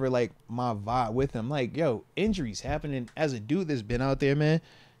was never like my vibe with him. Like, yo, injuries happening as a dude that's been out there, man.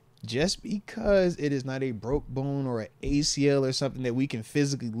 Just because it is not a broke bone or an ACL or something that we can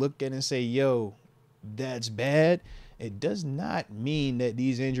physically look at and say, yo, that's bad. It does not mean that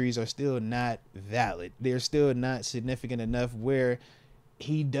these injuries are still not valid. They're still not significant enough where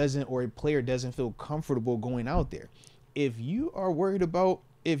he doesn't or a player doesn't feel comfortable going out there. If you are worried about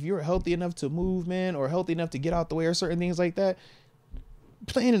if you're healthy enough to move, man, or healthy enough to get out the way or certain things like that,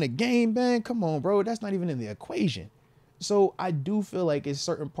 playing in a game, man, come on, bro. That's not even in the equation. So I do feel like it's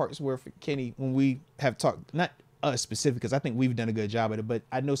certain parts where for Kenny, when we have talked, not us specific, because I think we've done a good job at it, but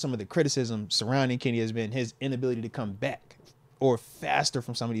I know some of the criticism surrounding Kenny has been his inability to come back or faster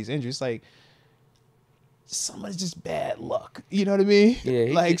from some of these injuries. Like, some of it's just bad luck. You know what I mean?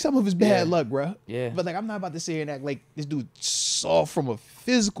 Yeah. Like, some of it's bad luck, bro. Yeah. But, like, I'm not about to sit here and act like this dude soft from a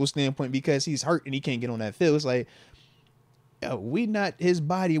physical standpoint because he's hurt and he can't get on that field. It's like, yo, we not his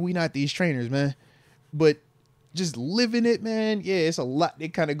body. We not these trainers, man. But just living it, man, yeah, it's a lot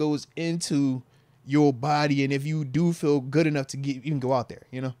that kind of goes into your body, and if you do feel good enough to even go out there,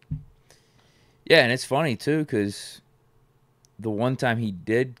 you know? Yeah, and it's funny, too, because the one time he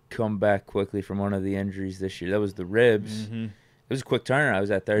did come back quickly from one of the injuries this year, that was the ribs. Mm-hmm. It was a quick turnaround. It was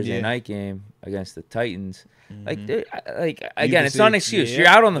that Thursday night game against the Titans. Mm-hmm. Like again, it's not an excuse. Yeah, you're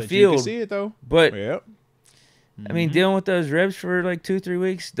out on the field. You can see it, though. But, mm-hmm. I mean, dealing with those ribs for like 2-3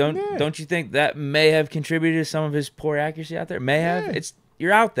 weeks, don't you think that may have contributed to some of his poor accuracy out there? May have.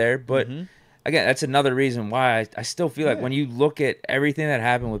 You're out there, but... Mm-hmm. Again, that's another reason why I still feel like when you look at everything that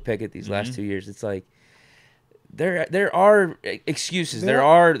happened with Pickett these last 2 years, it's like there are excuses. There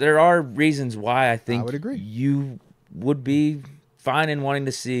are reasons why I think would agree. You would be fine in wanting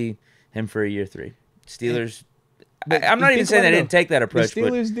to see him for a year 3. Steelers. I'm not even saying they didn't take that approach. The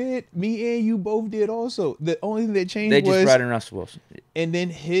Steelers did. Me and you both did also. The only thing that changed was... They just brought in Russell Wilson. And then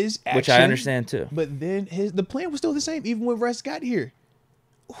his action... Which I understand, too. But then the plan was still the same, even when Russ got here.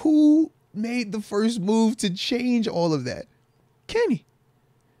 Who made the first move to change all of that? Kenny.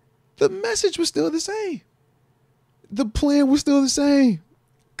 The message was still the same. The plan was still the same.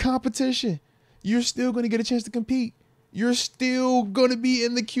 Competition. You're still going to get a chance to compete. You're still going to be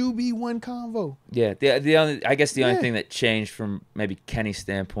in the QB1 convo. Yeah, the only thing that changed from maybe Kenny's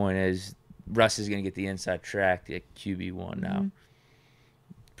standpoint is Russ is going to get the inside track to QB1 now. Mm-hmm.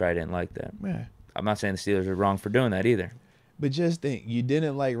 Probably didn't like that. Yeah. I'm not saying the Steelers are wrong for doing that either. But just think, you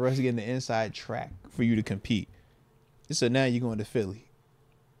didn't like Russ getting the inside track for you to compete. So now you're going to Philly.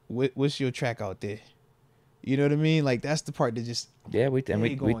 What's your track out there? You know what I mean? Like, that's the part that just... Yeah, we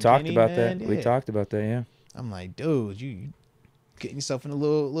talked about that. Yeah. We talked about that, yeah. I'm like, dude, you getting yourself in a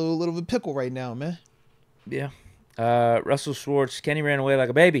little bit pickle right now, man. Yeah. Russell Schwartz, Kenny ran away like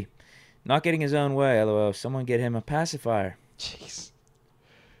a baby. Not getting his own way, LOL. Someone get him a pacifier. Jeez.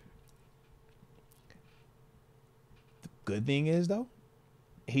 Good thing is, though,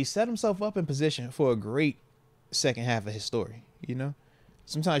 he set himself up in position for a great second half of his story. You know,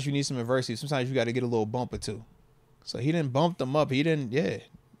 sometimes you need some adversity. Sometimes you got to get a little bump or two. So he didn't bump them up. He didn't. Yeah.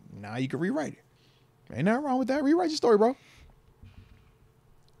 Now you can rewrite it. Ain't nothing wrong with that. Rewrite your story, bro.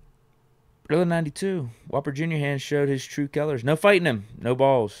 Early 92, Whopper Jr. hands showed his true colors. No fighting him. No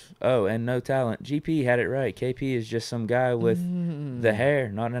balls. Oh, and no talent. GP had it right. KP is just some guy with the hair,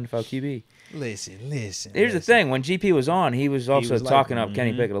 not an NFL QB. Listen. Here's the thing. When GP was on, he was also talking up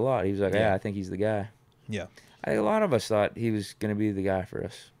Kenny Pickett a lot. He was like, yeah, I think he's the guy. Yeah. I think a lot of us thought he was going to be the guy for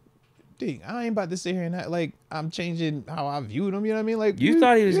us. Deke, I ain't about to sit here and act like I'm changing how I viewed him. You know what I mean? Like you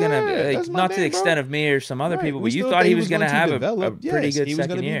thought he was gonna, not to the extent of me or some other people, but you thought he was gonna have a pretty good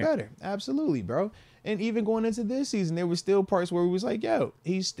second year. Be better. Absolutely, bro. And even going into this season, there was still parts where we was like, yo,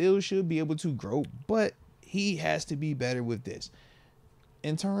 he still should be able to grow, but he has to be better with this.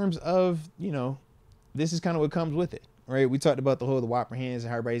 In terms of, you know, this is kind of what comes with it, right? We talked about the Whopper hands and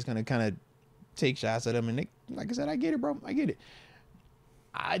how everybody's gonna kind of take shots at him, and like I said, I get it, bro. I get it.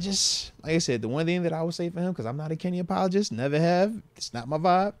 I just, like I said, the one thing that I would say for him, because I'm not a Kenny apologist, never have, it's not my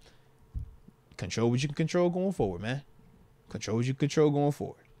vibe. Control what you can control going forward, man. Control what you can control going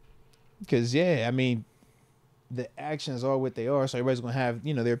forward. Because, yeah, I mean, the actions are what they are, so everybody's going to have,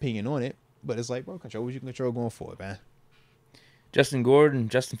 you know, their opinion on it. But it's like, bro, control what you can control going forward, man. Justin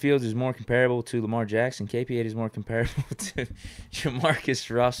Fields is more comparable to Lamar Jackson. KP8 is more comparable to Jamarcus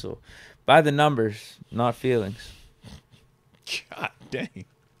Russell. By the numbers, not feelings. God dang.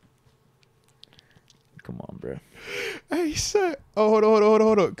 Come on, bro. Hey, sir. Oh,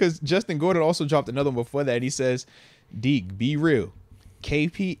 hold on. Because Justin Gordon also dropped another one before that. And he says, Deke, be real.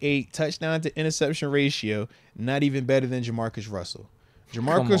 KP8 touchdown to interception ratio, not even better than Jamarcus Russell.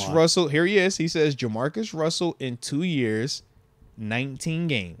 Jamarcus Russell, here he is. He says, Jamarcus Russell in 2 years, 19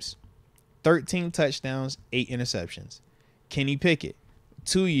 games, 13 touchdowns, 8 interceptions. Kenny Pickett,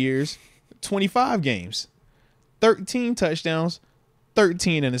 2 years, 25 games, 13 touchdowns,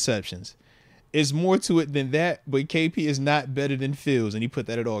 13 interceptions. It's more to it than that, but KP is not better than Fields, and he put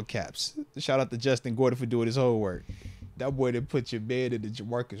that at all caps. Shout out to Justin Gordon for doing his homework. That boy that put your man in the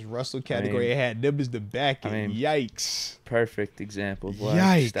Jamarcus Russell category. It had them as the back end. Yikes. Perfect example of what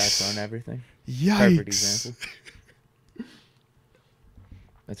stats on everything. Yikes. Perfect example.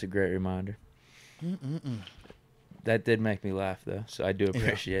 That's a great reminder. That did make me laugh, though, so I do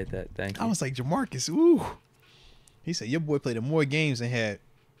appreciate that. Thank you. I was like, Jamarcus, ooh. He said, your boy played in more games and had,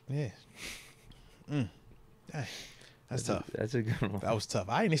 That's tough. That's a good one. That was tough.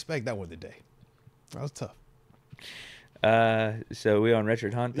 I didn't expect that one today. That was tough. So we on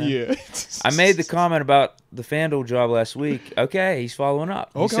Richard Hunt then? Yeah. I made the comment about the FanDuel job last week. Okay, he's following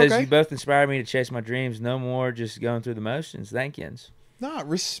up. He says, you both inspired me to chase my dreams. No more just going through the motions. Thank yous. Nah,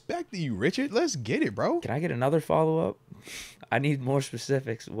 respect you, Richard. Let's get it, bro. Can I get another follow-up? I need more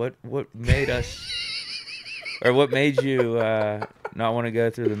specifics. What made us... Or what made you not want to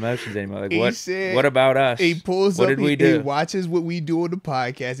go through the motions anymore? Like what about us? He pulls what up, did we do? He watches what we do on the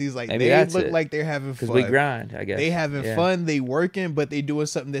podcast. He's like, they look like they're having fun. Because we grind, I guess. They having fun, they working, but they doing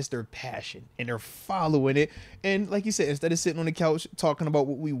something that's their passion. And they're following it. And like you said, instead of sitting on the couch talking about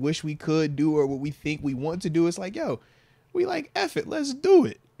what we wish we could do or what we think we want to do, it's like, yo, we like, F it, let's do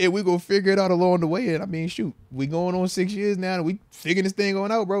it. And we gonna figure it out along the way. And I mean, shoot, we going on 6 years now and we figuring this thing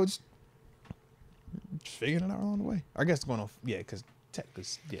on out, bro. Just figuring it out along the way. I guess it's going on, because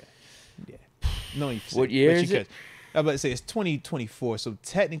no. What year is it? I was about to say it's 2024, so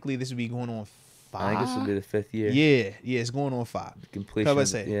technically this would be going on 5. I think this will be the 5th year. Yeah, it's going on 5.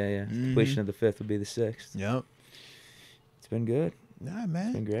 Completion. Completion of the 5th will be the 6th. Yep. It's been good. Nah, man.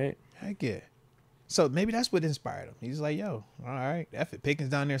 It's been great. Heck yeah. So maybe that's what inspired him. He's like, yo, all right, F it. Pickens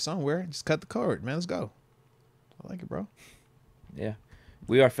down there somewhere. Just cut the cord, man. Let's go. I like it, bro. Yeah.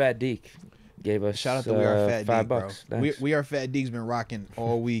 We Are Fat Deke gave us shout out to We Are Fat Deke, $5. Bro. We Are Fat Deke's been rocking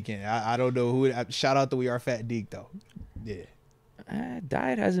all weekend. I don't know who. Shout out to We Are Fat Deke though. Yeah.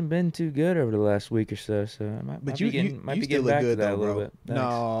 Diet hasn't been too good over the last week or so, might be getting back to that a little bit. Thanks.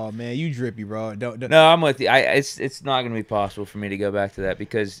 No, man, you drippy, bro. Don't. No, I'm with you. It's not going to be possible for me to go back to that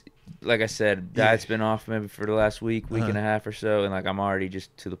because, like I said, diet's been off maybe for the last week and a half or so, and like I'm already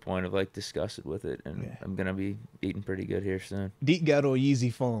just to the point of like disgusted with it, and I'm gonna be eating pretty good here soon. Deke got on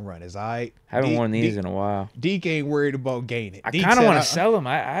Yeezy foam runners, all right? Haven't worn these in a while. Deke ain't worried about gaining. I kind of want to sell them.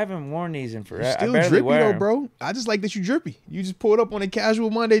 I haven't worn these in forever. Still drippy though, bro. I just like that you drippy. You just pulled up on a casual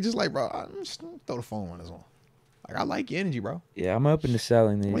Monday, just like, bro, I'm just throw the foam runners on. Like I like your energy, bro. Yeah, I'm open to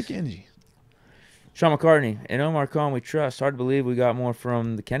selling these. I like your energy. Sean McCartney and Omar Khan we trust. Hard to believe we got more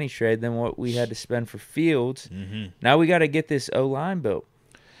from the Kenny trade than what we had to spend for Fields. Now we got to get this O-line built.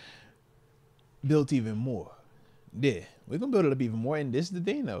 Built even more. Yeah, we're going to build it up even more. And this is the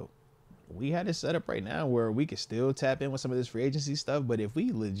thing, though. we had it set up right now where we could still tap in with some of this free agency stuff. But if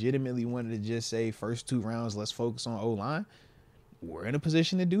we legitimately wanted to just say first 2 rounds, let's focus on O-line, we're in a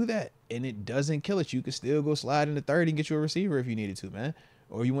position to do that. And it doesn't kill us. You could still go slide in the 3rd and get you a receiver if you needed to, man.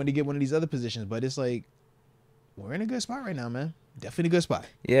 Or you wanted to get one of these other positions. But it's like, we're in a good spot right now, man. Definitely a good spot.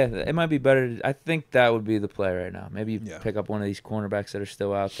 Yeah, it might be better. I think that would be the play right now. Maybe you pick up one of these cornerbacks that are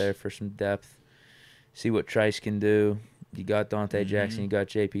still out there for some depth. See what Trice can do. You got Dante Jackson. You got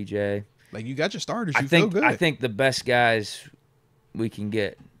JPJ. Like, you got your starters. You feel good. I think the best guys we can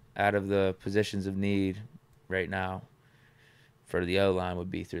get out of the positions of need right now for the O-line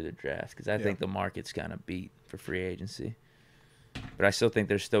would be through the draft, because I think the market's kind of beat for free agency. But I still think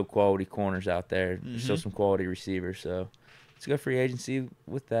there's still quality corners out there. There's still some quality receivers. So let's go free agency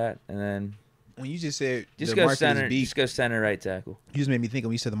with that. And then when you just said just the go market center, is beat, just go center right tackle. You just made me think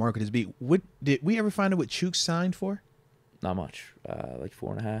when you said the market is beat. What did we ever find out what Chooks signed for? Not much, like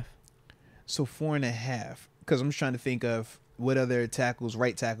 4.5. So 4.5. Because I'm just trying to think of what other tackles,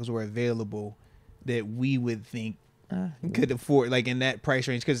 right tackles, were available that we would think could afford, like in that price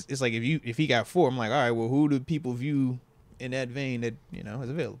range. Because it's like if he got 4, I'm like, all right, well, who do people view in that vein that is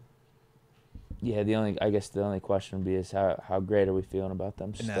available? Yeah, I guess the only question would be is how great are we feeling about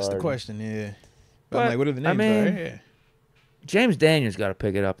them? And that's the question, yeah. But I'm like, what are the names? Yeah. James Daniels got to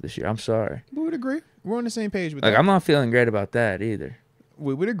pick it up this year. I'm sorry. We would agree. We're on the same page with that. Like, I'm not feeling great about that either.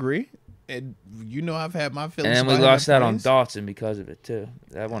 We would agree. And I've had my feelings. And then we lost out on Dotson because of it too.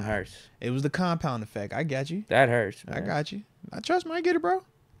 That one hurts. It was the compound effect. I got you. That hurts, man. I got you. I trust me. I get it, bro.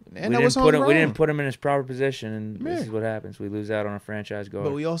 And we didn't put him in his proper position, and this is what happens. We lose out on a franchise guard.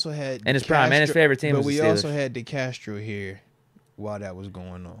 But we also had and his prime and his favorite team. But was we the also had De Castro here while that was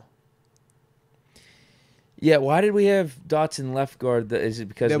going on. Yeah, why did we have Dotson left guard? Is it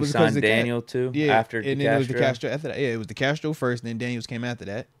because we signed Daniel too? Yeah, after and then it was De Castro after that. Yeah, it was De Castro first, and then Daniels came after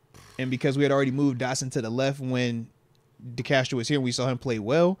that. And because we had already moved Dotson to the left when De Castro was here, and we saw him play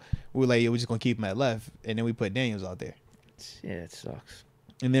well, we were like, yeah, we're just gonna keep him at left, and then we put Daniels out there. Yeah, it sucks.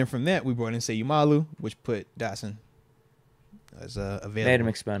 And then from that, we brought in Seyumalu, which put Dotson as available. Made him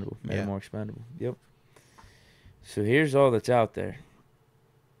expendable. Made him more expendable. Yep. So here's all that's out there.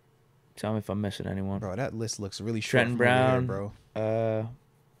 Tell me if I'm missing anyone. Bro, that list looks really short. Trenton Brown, here, bro.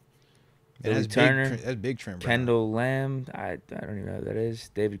 That's Turner. That's big Trent Brown. Kendall Lamb. I don't even know who that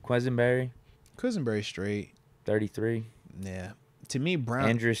is. David Quisenberry. Quisenberry straight. 33. Yeah. To me, Brown.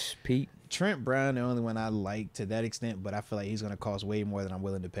 Andrus Pete. Trent Brown, the only one I like to that extent, but I feel like he's going to cost way more than I'm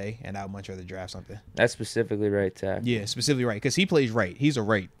willing to pay, and I'd much rather draft something. That's specifically right tackle. Yeah, specifically right, because he plays right. He's a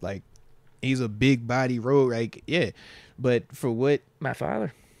right. Like, he's a big body road, like, yeah. But for what? Matt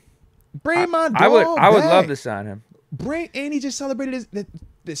Filer. Bring my dog I would back. love to sign him. And he just celebrated the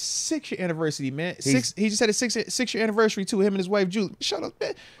 6-year anniversary, man. He just had a 6-year anniversary too. Him and his wife Julie. Shut up,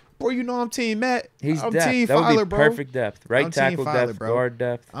 man. Bro, I'm Team Matt. I'm depth. Team Filer, would be bro. Perfect depth. Right tackle Filer, depth, bro. guard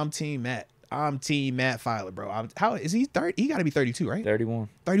depth. I'm Team Matt. I'm Team Matt Filer, bro. How is he? 30? He got to be 32, right? 31.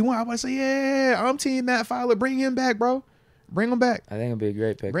 31. I want to say, yeah. I'm Team Matt Filer. Bring him back, bro. Bring him back. I think it'd be a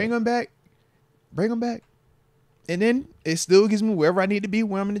great pick. Bring him back. Bring him back. And then it still gives me wherever I need to be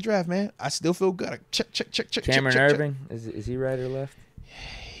when I'm in the draft, man. I still feel good. Check. Cameron Irving, is he right or left?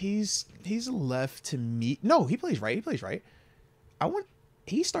 He's left to me. No, he plays right.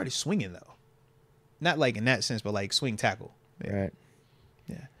 He started swinging though, not like in that sense, but like swing tackle. Yeah. Right.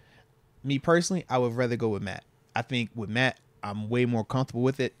 Yeah. Me personally, I would rather go with Matt. I think with Matt, I'm way more comfortable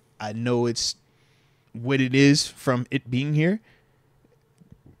with it. I know it's what it is from it being here.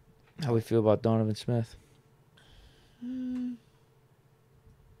 How we feel about Donovan Smith? I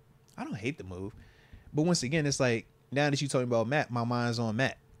don't hate the move, but once again, it's like now that you talking about Matt, my mind's on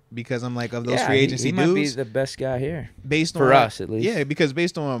Matt because I'm like of those free agency he dudes. Might be the best guy here based for on us at least. Yeah, because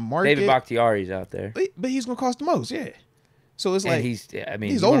based on market, David Bakhtiari's out there, but he's gonna cost the most. Yeah, so it's like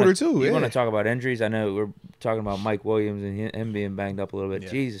he's older too. You want to talk about injuries? I know we're talking about Mike Williams and him being banged up a little bit. Yeah.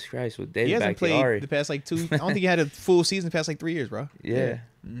 Jesus Christ, with David Bakhtiari, he hasn't played the past like 2. I don't think he had a full season the past like 3 years, bro. Yeah.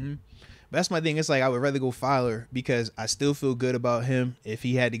 Mm-hmm. That's my thing. It's like I would rather go Filer because I still feel good about him if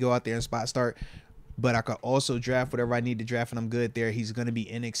he had to go out there and spot start. But I could also draft whatever I need to draft, and I'm good there. He's going to be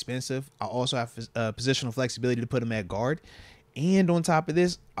inexpensive. I also have positional flexibility to put him at guard. And on top of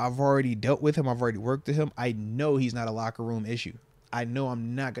this, I've already dealt with him. I've already worked with him. I know he's not a locker room issue. I know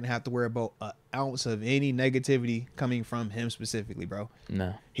I'm not going to have to worry about an ounce of any negativity coming from him specifically, bro.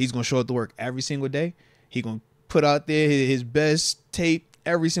 No. He's going to show up to work every single day. He's going to put out there his best tape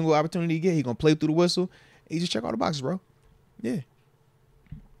every single opportunity he get. He's going to play through the whistle. He just check all the boxes, bro. Yeah.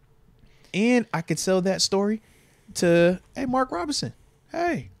 And I could sell that story to, hey, Mark Robinson.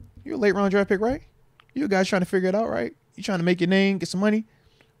 Hey, you're a late round draft pick, right? You guys trying to figure it out, right? You trying to make your name, get some money.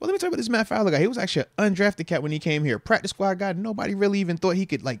 Well, let me tell you about this Matt Fowler guy. He was actually an undrafted cat when he came here. Practice squad guy. Nobody really even thought he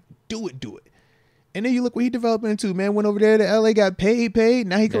could, like, do it. And then you look what he developed into, man. Went over there to LA, got paid.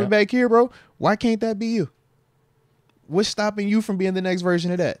 Now he coming back here, bro. Why can't that be you? What's stopping you from being the next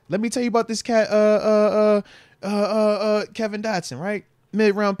version of that? Let me tell you about this cat, Kevin Dotson, right?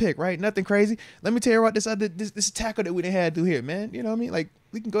 Mid-round pick, right? Nothing crazy. Let me tell you about this tackle that we done had through here, man. You know what I mean? Like,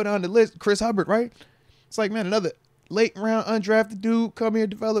 we can go down the list. Chris Hubbard, right? It's like, man, another late round undrafted dude, come here,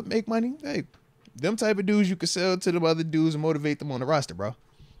 develop, make money. Hey, them type of dudes you can sell to them other dudes and motivate them on the roster, bro.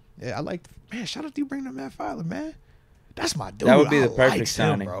 Yeah, I like, man, shout out to you bringing up Matt Fowler, man. That's my dude. That would be the perfect like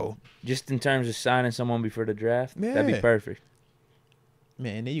signing, bro. Just in terms of signing someone before the draft, yeah. that'd be perfect.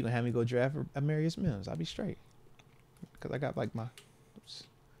 Man, and then you gonna have me go draft Amarius Mims. I'll be straight. Because I got like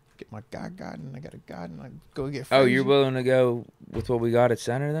get my guy and I got a guy and I go get Frazier. Oh, you're willing to go with what we got at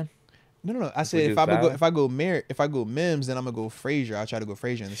center then? No. I said if I go Mims, then I'm gonna go Frazier. I'll try to go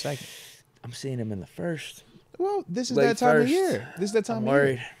Frazier in the second. I'm seeing him in the first. Well, this is Late that time first. of year. This is that time I'm of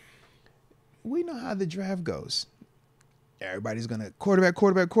worried. year. We know how the draft goes. Everybody's gonna quarterback,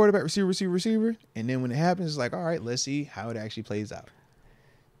 receiver, and then when it happens, it's like, all right, let's see how it actually plays out.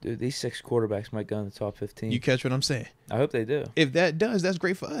 Dude, these 6 quarterbacks might go in the top 15. You catch what I'm saying? I hope they do. If that does, that's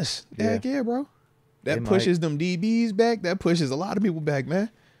great for us. Heck yeah, bro. That They pushes them DBs back. That pushes a lot of people back,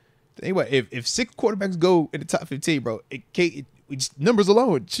 man. Anyway, if 6 quarterbacks go in the top 15, bro, numbers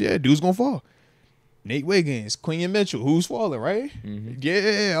alone, yeah, dude's gonna fall. Nate Wiggins, Quinion Mitchell, who's falling, right? Mm-hmm.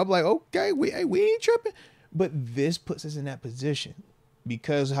 Yeah, I'm like, okay, we ain't tripping. But this puts us in that position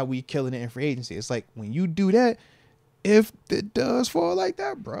because of how we killing it in free agency. It's like when you do that, if it does fall like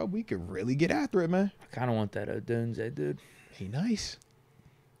that, bro, we could really get after it, man. I kind of want that Odunze, dude. He nice.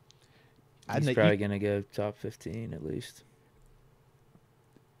 He's probably going to go top 15 at least.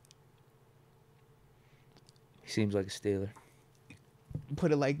 He seems like a Steeler.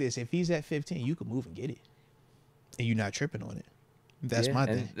 Put it like this. If he's at 15, you can move and get it. And you're not tripping on it. That's my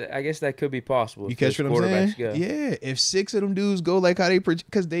thing. I guess that could be possible. You catch what I'm saying? Go. Yeah. If 6 of them dudes go like how they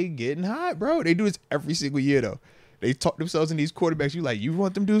because they getting hot, bro. They do this every single year, though. They talk themselves in these quarterbacks. You like, you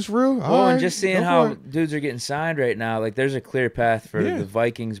want them dudes for real? Well, and just seeing how dudes are getting signed right now, like there's a clear path for the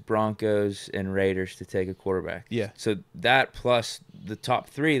Vikings, Broncos, and Raiders to take a quarterback. Yeah. So that plus the top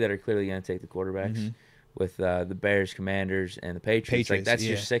 3 that are clearly going to take the quarterbacks with the Bears, Commanders, and the Patriots. Like that's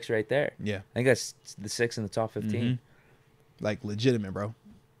your 6 right there. Yeah. I think that's the 6 in the top 15. Like legitimate, bro.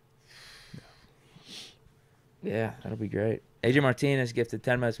 Yeah, that'll be great. AJ Martinez gifted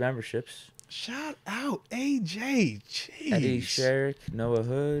 10 months memberships. Shout out AJ. Jeez. Eddie Sherrick, Noah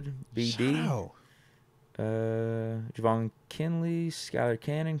Hood, BD. Shout out. Javon Kinley, Skylar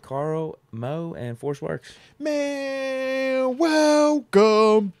Cannon, Carl, Mo, and Force Works. Man,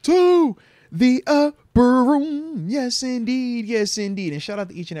 welcome to the upper room. Yes, indeed. Yes, indeed. And shout out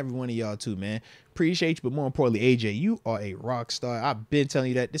to each and every one of y'all, too, man. Appreciate you, but more importantly, AJ, you are a rock star. I've been telling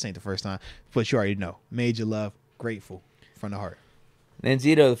you that. This ain't the first time, but you already know. Major love. Grateful from the heart. And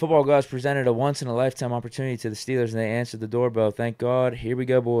Zito, the football gods presented a once-in-a-lifetime opportunity to the Steelers, and they answered the doorbell. Thank God. Here we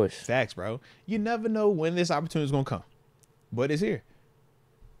go, boys. Facts, bro. You never know when this opportunity is going to come, but it's here.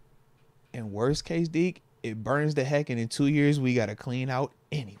 In worst case, Deke, it burns the heck, and in 2 years, we got to clean out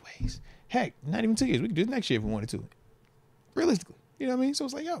anyways. Heck, not even 2 years. We could do this next year if we wanted to. Realistically. You know what I mean? So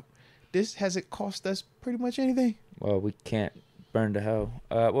it's like, yo, this hasn't cost us pretty much anything. Well, we can't burn to hell.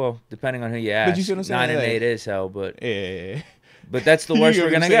 Well, depending on who you ask. But you see what I'm saying? 9-8 is hell, but... Yeah. But that's the worst we're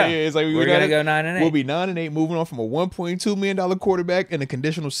going to go. Yeah, it's like we're going to go 9-8. We'll be 9-8, moving on from a $1.2 million quarterback and a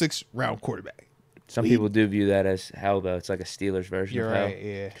conditional 6th-round quarterback. Some people do view that as hell, though. It's like a Steelers version You're of hell. right,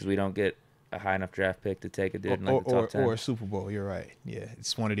 yeah. Because we don't get a high enough draft pick to take a dude in like the top 10. Or a Super Bowl. You're right. Yeah,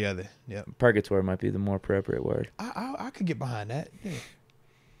 it's one or the other. Yep. Purgatory might be the more appropriate word. I could get behind that. Yeah.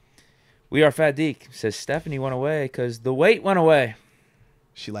 We are Fat Deke. Says Stephanie went away because the weight went away.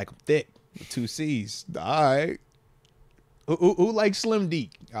 She like them thick with 2 C's. All right. Who likes Slim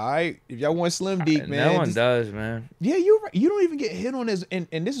Deke? All right. If y'all want Slim Deke, man. No one does, man. Yeah, you're right. You don't even get hit on this. And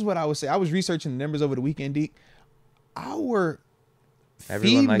this is what I would say. I was researching the numbers over the weekend, Deke. Our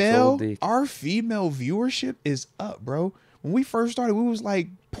female viewership is up, bro. When we first started, we was like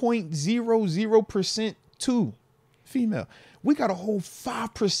 0.00% to female. We got a whole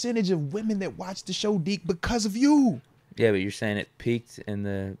 5% of women that watch the show, Deke, because of you. Yeah, but you're saying it peaked in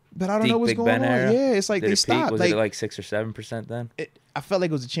the But I don't know what's Big going Ben on. era? Yeah, it's like Did they it stopped. peak? Was it like 6 or 7% then? I felt like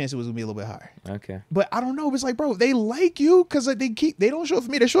it was a chance it was gonna be a little bit higher. Okay. But I don't know. It's like, bro, they like you because they don't show it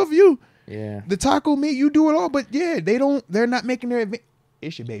for me. They show it for you. Yeah. The taco meat, you do it all. But yeah, they're not making their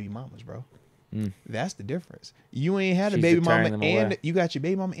it's your baby mamas, bro. That's the difference. You ain't had a baby mama and you got your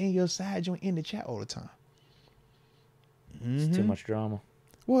baby mama and your side joint in the chat all the time. It's too much drama.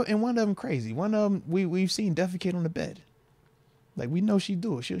 Well, and one of them crazy. One of them we've seen defecate on the bed. Like, we know she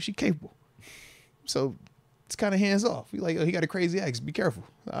do it. She capable. So it's kind of hands off. We like, oh, he got a crazy ex. Be careful.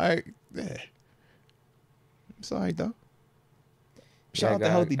 All right. Yeah. It's all right, though. Shout out to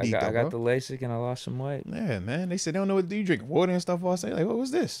Healthy Deke, I got the LASIK and I lost some weight. Yeah, man. They said they don't know what to do. You drink water and stuff all day. Like, what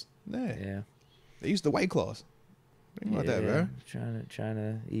was this? Yeah. They used the White Claws. Think about that, bro. Trying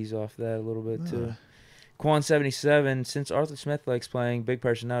to ease off that a little bit, too. Quan77, since Arthur Smith likes playing big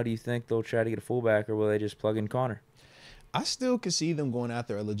personnel, do you think they'll try to get a fullback or will they just plug in Connor? I still could see them going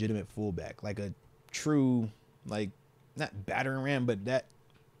after a legitimate fullback, like a true, like, not battering ram, but that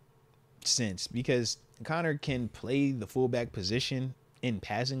sense, because Connor can play the fullback position in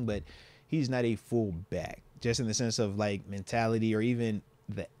passing, but he's not a fullback, just in the sense of like mentality or even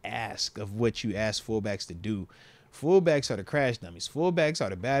the ask of what you ask fullbacks to do. Fullbacks are the crash dummies. Fullbacks are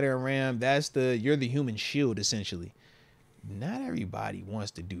the battering ram. You're the human shield, essentially. Not everybody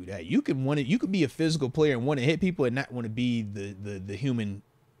wants to do that. You could be a physical player and want to hit people and not want to be the human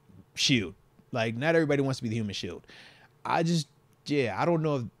shield. Like, not everybody wants to be the human shield. I don't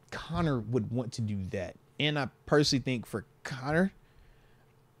know if Connor would want to do that. And I personally think for Connor,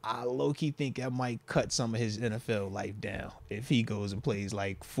 I low-key think that might cut some of his NFL life down if he goes and plays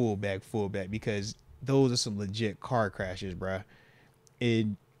like fullback, because those are some legit car crashes, bruh.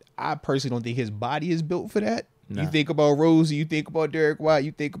 And I personally don't think his body is built for that. No. You think about Rosie, you think about Derek White,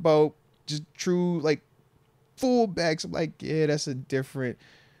 you think about just true, like, fullbacks. I'm like, yeah, that's a different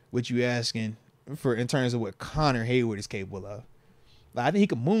what you asking for in terms of what Connor Hayward is capable of. Like, I think he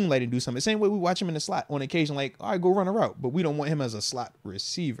could moonlight and do something. The same way we watch him in the slot on occasion, like, all right, go run a route. But we don't want him as a slot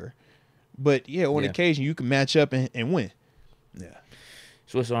receiver. But, yeah, on occasion, you can match up and win. Yeah.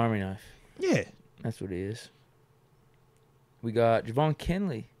 Swiss Army knife. Yeah. That's what he is. We got Javon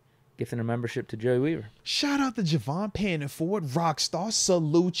Kinley gifting a membership to Joey Weaver. Shout out to Javon, paying it forward. Rockstar.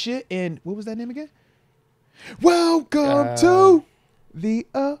 Salute you. And what was that name again? Welcome to the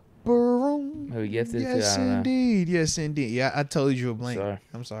upper room. Who gifted yes, to? Indeed. Yes, indeed. Yeah, I told you a blank. Sorry.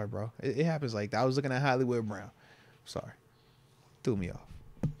 I'm sorry, bro. It happens like that. I was looking at Hollywood Brown. Sorry. Threw me off.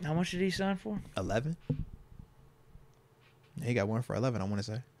 How much did he sign for? 11. He got one for 11, I want to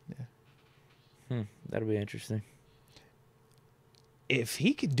say. Yeah. That'll be interesting. If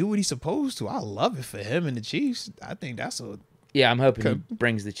he could do what he's supposed to, I love it for him and the Chiefs. I think that's a... Yeah, I'm hoping he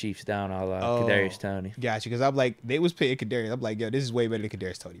brings the Chiefs down a la Kadarius Toney. Gotcha, because I'm like, they was paying Kadarius. I'm like, yo, this is way better than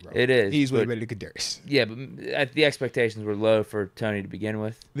Kadarius Toney, bro. It is. He's way better than Kadarius. Yeah, but the expectations were low for Toney to begin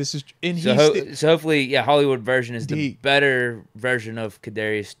with. This is... And so hopefully, yeah, Hollywood version is the better version of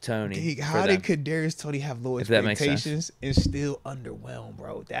Kadarius Toney. Deke, how did Kadarius Toney have low expectations and still underwhelm,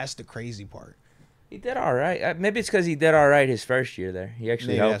 bro? That's the crazy part. He did all right. Maybe it's because he did all right his first year there. He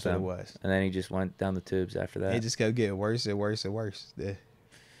actually helped them. That's what it was. And then he just went down the tubes after that. It just kept getting worse and worse and worse. Yeah.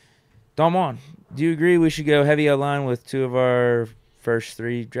 Damon, do you agree we should go heavy O-line with two of our first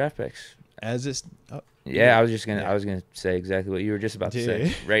 3 draft picks? As it's... yeah, I was gonna say exactly what you were just about to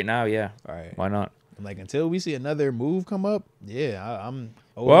say. Right now, yeah. All right. Why not? I'm like, until we see another move come up, I'm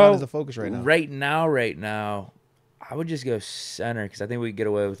O-line is the focus right now. Right now, I would just go center because I think we could get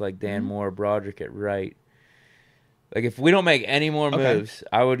away with like Dan Moore, Broderick at right. Like if we don't make any more moves,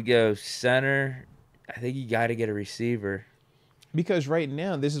 I would go center. I think you got to get a receiver. Because right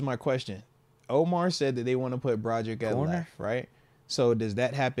now, this is my question. Omar said that they want to put Broderick at left, right? So does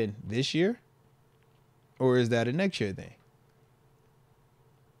that happen this year? Or is that a next year thing?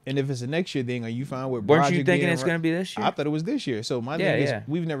 And if it's a next year thing, are you fine with Broderick? Weren't you thinking it's going to be this year? I thought it was this year. So my thing is,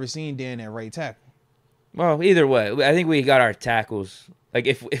 we've never seen Dan at right tackle. Well, either way, I think we got our tackles. Like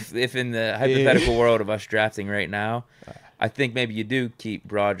if in the hypothetical world of us drafting right now, I think maybe you do keep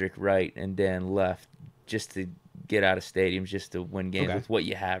Broderick right and Dan left just to get out of stadiums, just to win games with what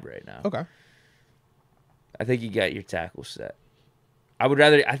you have right now. Okay. I think you got your tackles set.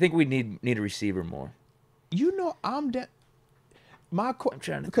 I think we need a receiver more. You know, I'm trying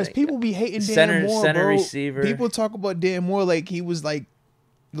to because think. People be hating Dan Moore, center bro. Receiver. People talk about Dan Moore like he was like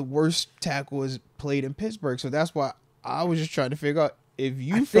the worst tackle has played in Pittsburgh. So that's why I was just trying to figure out if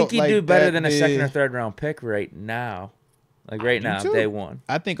you I think he'd do better than a second or third round pick right now. Like right now, day one.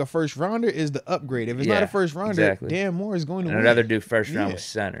 I think a first rounder is the upgrade. If it's not a first rounder, Dan Moore is going to win. I'd rather do first round with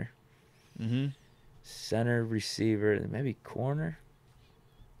center. Mm-hmm. Center, receiver, maybe corner.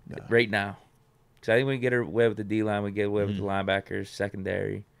 No. Right now. Because I think we can get away with the D-line. We get away with the linebackers,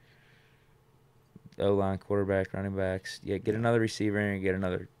 secondary, O-line, quarterback, running backs. Yeah, get another receiver and get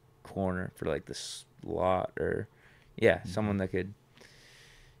another corner for like the slot or, someone that could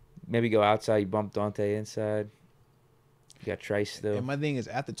maybe go outside. You bump Dante inside. You got Trice still. And my thing is,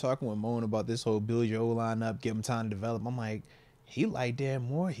 after talking with Moan about this whole build your O-line up, give him time to develop, I'm like, He like Dan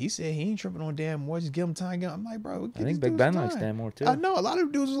Moore. He said he ain't tripping on Dan Moore. Just give him time. I'm like, bro. I think Big Ben likes Dan Moore too. I know a lot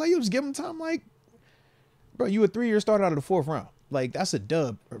of dudes was like, you just give him time. Like, bro, you a 3-year starter out of the 4th round. Like, that's a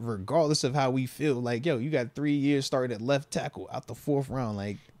dub, regardless of how we feel. Like, yo, you got 3 years starting at left tackle out the 4th round.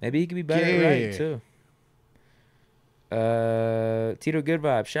 Like, maybe he could be better at right too. Tito Good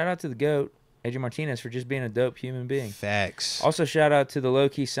Vibe. Shout out to the GOAT, Adrian Martinez, for just being a dope human being. Facts. Also, shout out to the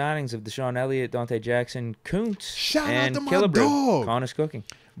low-key signings of Deshaun Elliott, Dante Jackson, Kuntz, shout and out to Killebrew. dog. Honest Cooking.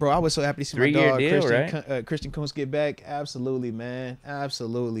 Bro, I was so happy to see 3-year my dog deal, Christian, Christian Kuntz get back. Absolutely, man.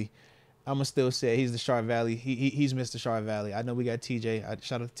 Absolutely. I'm going to still say he's the Sharp Valley. He's Mr. Sharp Valley. I know we got TJ.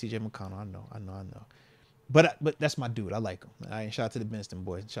 Shout out to TJ McConnell. I know. But that's my dude. I like him. All right. Shout out to the Benston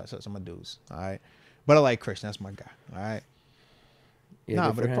boys. Shout out to my dudes. All right. But I like Christian. That's my guy. All right.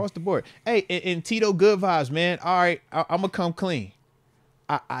 Yeah, but across the board. Hey, and Tito, good vibes, man. All right. I'm going to come clean.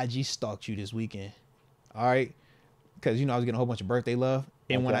 I IG stalked you this weekend. All right. Because, I was getting a whole bunch of birthday love.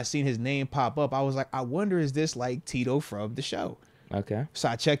 And when I seen his name pop up, I was like, I wonder, is this like Tito from the show? Okay. So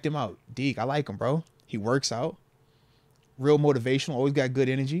I checked him out. Deke, I like him, bro. He works out. Real motivational. Always got good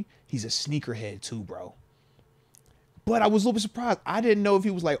energy. He's a sneakerhead too, bro. But I was a little bit surprised. I didn't know if he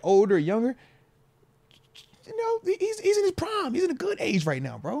was like older or younger. He's in his prime. He's in a good age right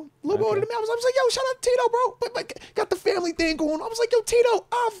now, bro. A little bit older than me. I was like, yo, shout out to Tito, bro. But got the family thing going on. I was like, yo, Tito,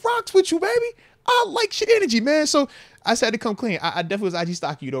 I rocks with you, baby. I like shit energy, man. So I said to come clean. I definitely was IG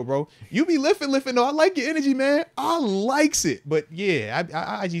stalking you though, bro. You be lifting though. I like your energy, man. I likes it. But yeah,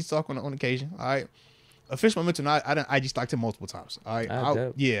 I IG stalk on occasion. All right. Official momentum, I done IG stalked him multiple times. All right.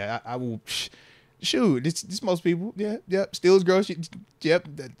 I will. Shoot, this most people. Yeah, yep. Steals girls. Yep.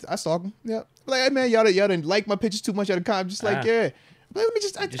 I stalk them. Yep. Like, hey, man, y'all didn't like my pictures too much at the time. Just like, yeah. But let me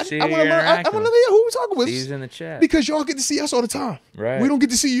just. I want to learn. I want to know who we talking with. He's in the chat because y'all get to see us all the time. Right. We don't get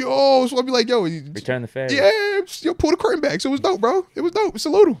to see you. Oh, so I'll be like, yo, return the favor. Yeah, yo, pull the curtain back. So it was dope, bro. It was dope.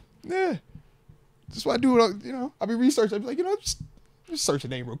 Salute him. Yeah. That's what I do. I be researching. I be like, just search a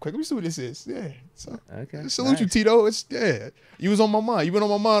name real quick. Let me see what this is. Yeah. So salute you, Tito. It's you was on my mind. You been on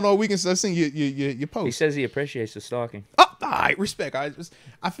my mind all weekend since I seen your post. He says he appreciates the stalking. Oh, all right, respect.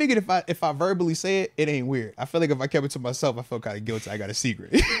 I figured if I verbally say it, it ain't weird. I feel like if I kept it to myself, I felt kind of guilty. I got a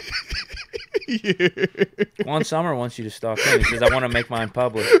secret. Yeah. One Summer wants you to stalk him. He says, I want to make mine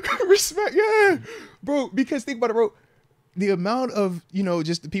public. Respect, yeah. Bro, because think about it, bro. The amount of,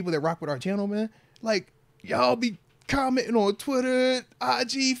 just the people that rock with our channel, man. Like, y'all be commenting on Twitter,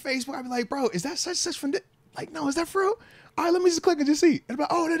 IG, Facebook. I be like, bro, is that such from this? Like, no, is that for real? All right, let me just click and just see. And I'm like,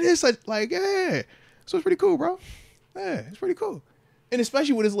 oh, that is such, like, yeah. So it's pretty cool, bro. Yeah, it's pretty cool. And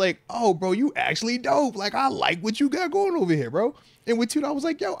especially when it's like, oh, bro, you actually dope. Like, I like what you got going over here, bro. And with you, I was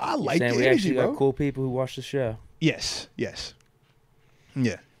like, yo, I like the energy, we actually bro. got cool people who watch the show. Yes. Yeah.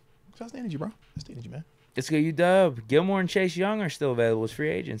 So that's the energy, bro. That's the energy, man. Let's go, UW. Gilmore and Chase Young are still available as free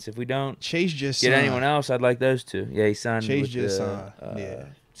agents. If we don't Chase just get anyone else, I'd like those two. Yeah, he signed Chase with just the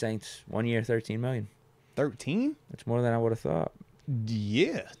Saints. 1 year, $13 million. 13? That's more than I would have thought.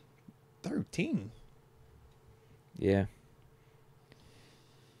 Yeah. 13. Yeah.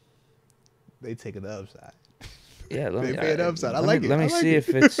 They take it the upside. Yeah, they pay it upside. I like it. Let me see if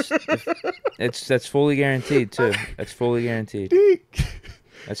that's fully guaranteed too. That's fully guaranteed. Deke.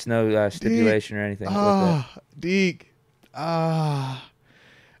 That's no stipulation or anything. Deke. I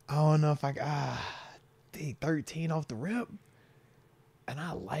don't know if Deke 13 off the rip. And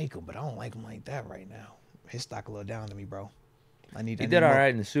I like him, but I don't like him like that right now. His stock a little down to me, bro. He did all right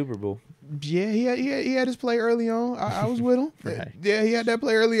in the Super Bowl. Yeah, he had his play early on. I was with him. Right. Yeah, he had that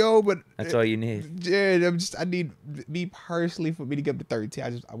play early on, but that's all you need. Yeah, I need me personally for me to get up to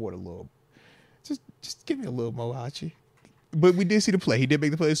 13. I want a little, just give me a little more, Hachi. But we did see the play. He did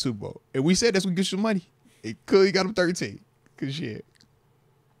make the play in the Super Bowl, and we said that's what gets you money. It clearly got him 13. Cause shit.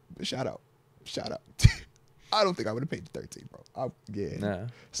 But shout out. I don't think I would have paid the 13, bro. Nah.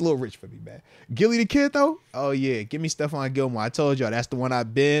 It's a little rich for me, man. Gilly the Kid, though? Oh, yeah. Give me Stephon Gilmore. I told y'all, that's the one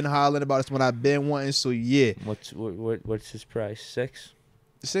I've been hollering about. That's the one I've been wanting. So, yeah. What's his price? 6?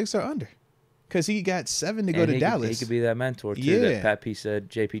 6 or under. Because he got 7 to go to Dallas. He could be that mentor, too, that Pat P said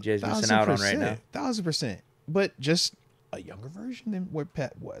JPJ's missing out on right now. 1,000%. But just a younger version than what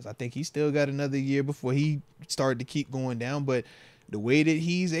Pat was. I think he still got another year before he started to keep going down. But the way that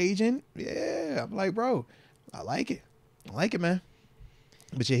he's aging, yeah, I'm like, bro, I like it, man.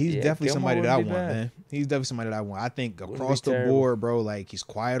 But yeah, he's definitely somebody that I want, man. He's definitely somebody that I want. I think across the board, bro, like he's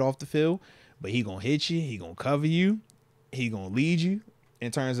quiet off the field, but he gonna hit you, he gonna cover you, he gonna lead you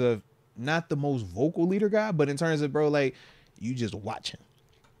in terms of not the most vocal leader guy, but in terms of, bro, like you just watch him.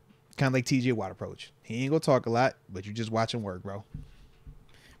 Kind of like TJ Watt approach. He ain't gonna talk a lot, but you just watch him work, bro.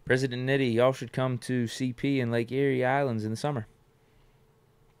 President Nitty, y'all should come to CP in Lake Erie Islands in the summer.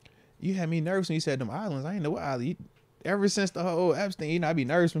 You had me nervous when you said them islands. I ain't know what island. Ever since the whole Epstein, I'd be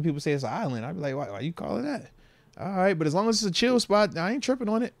nervous when people say it's an island. I'd be like, why you calling that? All right, but as long as it's a chill spot, I ain't tripping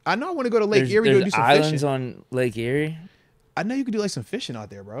on it. I know I want to go to Lake Erie to do some islands fishing. On Lake Erie? I know you could do like some fishing out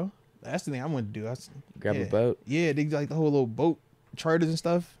there, bro. That's the thing I want to do. Grab a boat? Yeah, they do like the whole little boat charters and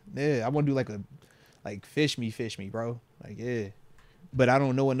stuff. Yeah, I want to do like fish me, bro. Like, yeah. But I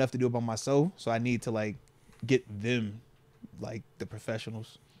don't know enough to do it by myself, so I need to like get them, like the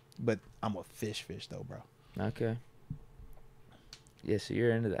professionals. But I'm a fish though, bro. Okay. Yeah, so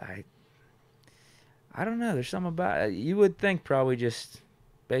you're into that. I don't know. There's something about it. You would think probably just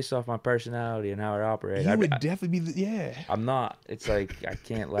based off my personality and how I operate. You would definitely be yeah. I'm not. It's like I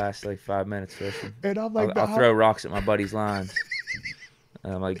can't last like 5 minutes fishing. And I'm like, I'll throw rocks at my buddy's lines.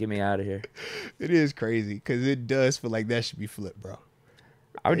 And I'm like, get me out of here. It is crazy because it does feel like that should be flipped, bro.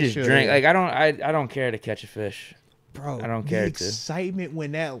 I would just drink. Like I don't care to catch a fish. Bro, I don't care. The excitement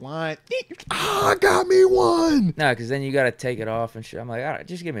when that line, I got me one. No, because then you got to take it off and shit. I'm like, all right,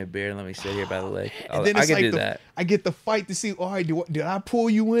 just give me a beer and let me sit here by the lake. I can like do that. I get the fight to see, all right, did I pull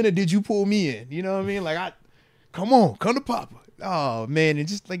you in or did you pull me in? You know what I mean? Like, come on, come to Papa. Oh, man. And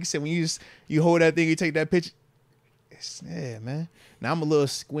just like you said, when you hold that thing, you take that picture. Yeah, man. Now, I'm a little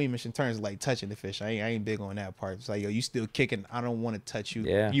squeamish in terms of like touching the fish. I ain't big on that part. It's like, yo, you still kicking. I don't want to touch you.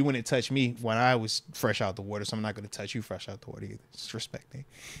 Yeah. You wouldn't touch me when I was fresh out the water, so I'm not going to touch you fresh out the water either. It's respecting.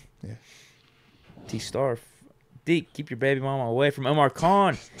 Yeah. T-Star. Deke, keep your baby mama away from Omar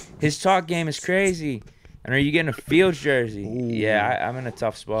Khan. His talk game is crazy. And are you getting a Fields jersey? Ooh. Yeah, I'm in a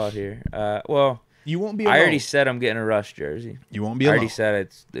tough spot here. Well, you won't be alone. I already said I'm getting a Rush jersey. You won't be alone. I already said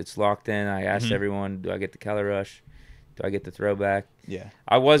it's locked in. I asked everyone, do I get the Keller Rush? Do I get the throwback? Yeah.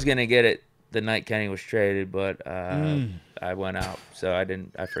 I was going to get it the night Kenny was traded, but I went out, so I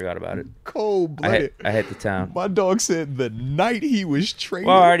didn't. I forgot about it. Cold-blooded. I hit the town. My dog said the night he was traded.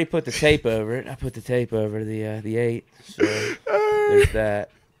 Well, I already put the tape over it. I put the tape over the 8, so there's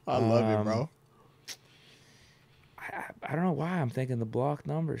that. I love it, bro. I don't know why I'm thinking the block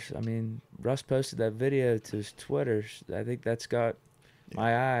numbers. I mean, Russ posted that video to his Twitter. I think that's got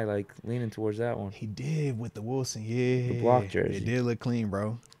my eye like leaning towards that one. He did with the Wilson, yeah. The block jersey. It did look clean,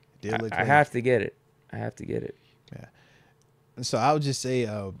 bro. It did look clean. I have to get it. Yeah. So I would just say,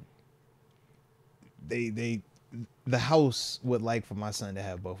 the house would like for my son to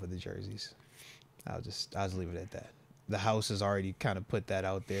have both of the jerseys. I'll just leave it at that. The house has already kind of put that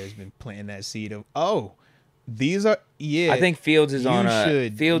out there. It's been planting that seed of these are I think Fields is on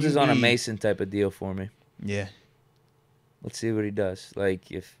a Mason type of deal for me. Yeah. Let's see what he does.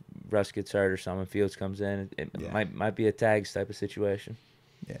 Like if Russ gets hurt or something, Fields comes in, it might be a tags type of situation.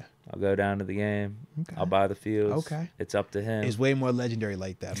 Yeah. I'll go down to the game. Okay. I'll buy the Fields. Okay. It's up to him. It's way more legendary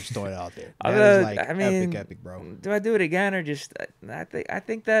like that. I'm just throwing it out there. That is like epic, bro. Do I do it again or just? I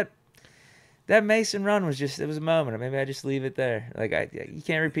think that Mason run was just, it was a moment. Maybe I just leave it there. Like you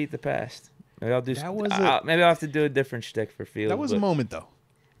can't repeat the past. Maybe I'll do. Maybe I'll have to do a different shtick for Fields. That was a moment though.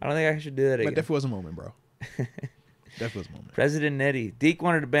 I don't think I should do that again. But definitely was a moment, bro. Definitely was a moment. President Nitty. Deke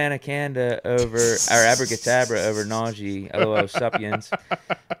wanted to ban Akanda over, or Abracadabra over Najee. LOL Sapiens.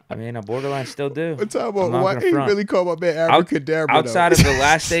 I mean, I borderline still do. I'm talking about why he really called my man Abracadabra. Outside of the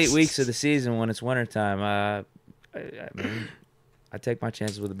last 8 weeks of the season when it's wintertime, I mean, I take my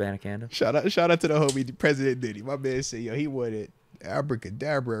chances with a ban Akanda. Shout out to the homie President Nitty. My man said, yo, he wanted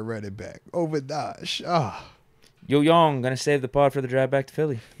Abracadabra running back over Dodge. Yo Young, gonna save the pod for the drive back to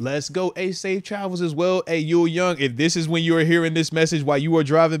Philly. Let's go. Hey, safe travels as well. Hey, Yo Young, if this is when you are hearing this message while you are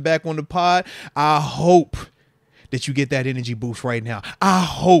driving back on the pod, I hope that you get that energy boost right now. I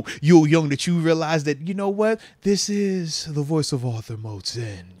hope, Yo Young, that you realize that, you know what? This is the voice of Arthur Moats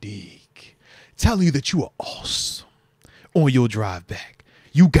and Deke telling you that you are awesome on your drive back.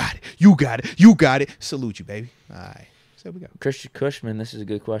 You got it. You got it. You got it. Salute you, baby. All right. So we go. Christian Cushman, this is a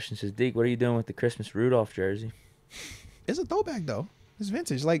good question. Says, Deke, what are you doing with the Christmas Rudolph jersey? It's a throwback though. It's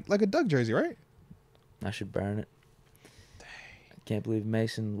vintage, like a Duck jersey, right? I should burn it. Dang. I can't believe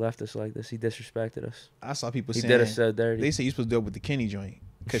Mason left us like this. He disrespected us. I saw people saying he did us so dirty. They say you're supposed to do it with the Kenny joint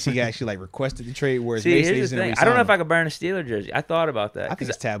because he actually like requested the trade. Whereas See, Mason here's the thing. I don't know if I could burn a Steeler jersey. I thought about that. I think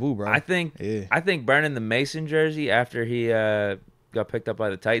it's taboo, bro. I think burning the Mason jersey after he got picked up by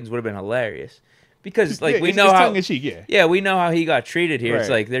the Titans would have been hilarious. Because like we know how we know how he got treated here. Right. It's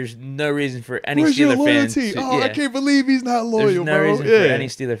like there's no reason for any Steeler fan. I can't believe he's not loyal, there's no reason for any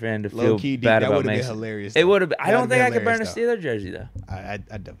Steeler fan to feel bad about Mason. That would have been hilarious. It would have. I don't think I could burn a Steeler jersey though. I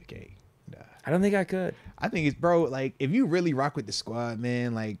definitely can't. Nah. I don't think I could. I think it's, bro. Like if you really rock with the squad,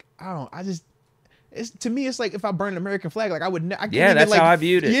 man. Like to me, it's like if I burn an American flag, like I would. I can't that's how I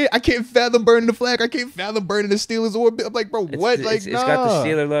viewed it. Yeah, I can't fathom burning the flag. I can't fathom burning the Steelers orbit. I'm like, bro, what? It's got the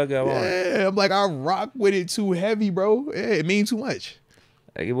Steeler logo on. Yeah, I'm like, I rock with it too heavy, bro. Yeah, it means too much.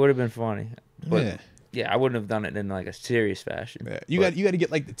 Like, it would have been funny, but I wouldn't have done it in like a serious fashion. Yeah. You got to get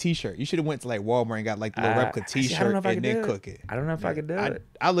like the T-shirt. You should have went to like Walmart and got like the little replica T-shirt and then cook it. I don't know if I could do it.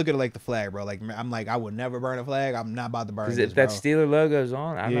 I look at it like the flag, bro. Like I'm like, I would never burn a flag. I'm not about to burn it. Because if that Steeler logo's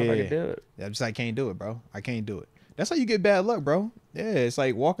on, I don't know if I could do it. I'm just, I can't do it, bro. I can't do it. That's how you get bad luck, bro. Yeah, it's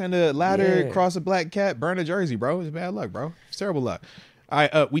like walking the ladder, cross a black cat, burn a jersey, bro. It's bad luck, bro. It's terrible luck. All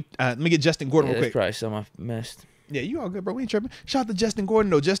right, let me get Justin Gordon real quick. That's probably something I missed. Yeah, you all good, bro. We ain't tripping. Shout out to Justin Gordon,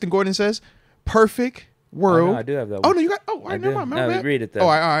 though. Justin Gordon says, perfect world. Oh, no, I do have that one. Oh, no, you got... Oh, all right, never mind. No, read it, though. Oh, all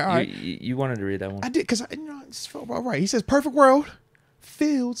right. You wanted to read that one. I did, because I just felt about right. He says, perfect world.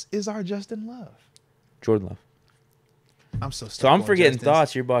 Fields is our Justin Love. Jordan Love. I'm so I'm forgetting Justin's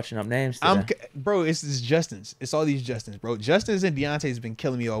thoughts. You're botching up names today. Bro, it's Justins. It's all these Justins, bro. Justins and Deontay's been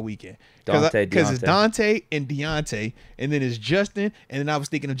killing me all weekend. Because it's Dante and Deontay, and then it's Justin, and then I was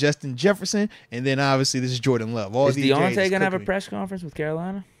thinking of Justin Jefferson, and then obviously this is Jordan Love. Is Deontay going to have a press conference with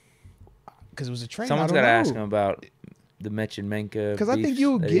Carolina? Because it was a trade. Someone's got to ask him about the Mitch and Minka. Because I think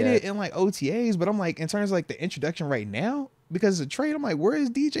you'll get it in like OTAs, but I'm like, in terms of like the introduction right now, because it's a trade, I'm like, where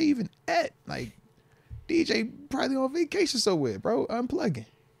is DJ even at? Like, DJ probably on vacation somewhere, bro. Unplugging.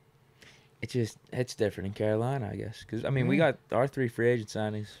 It's different in Carolina, I guess. Because, I mean, we got our 3 free agent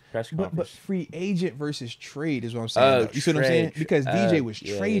signings, press conference. But free agent versus trade is what I'm saying. You see what I'm saying? Because DJ was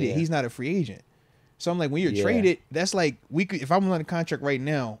traded. Yeah. He's not a free agent. So I'm like, when you're traded, that's like, we could, if I'm on a contract right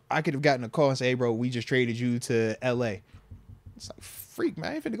now, I could have gotten a call and say, hey, bro, we just traded you to L.A. It's like, freak,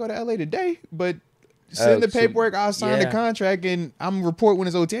 man. I ain't finna go to L.A. today, but... Send the paperwork, I'll sign the contract, and I'm report when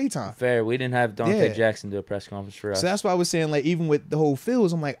it's OTA time. Fair. We didn't have Dante Jackson do a press conference for us. So that's why I was saying, like, even with the whole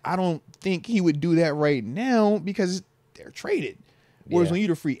Fields, I'm like, I don't think he would do that right now because they're traded. Whereas when you're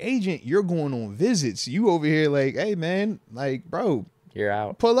the free agent, you're going on visits. You over here like, hey, man, like, bro. You're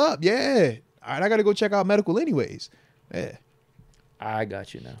out. Pull up. Yeah. All right, I got to go check out medical anyways. Yeah. I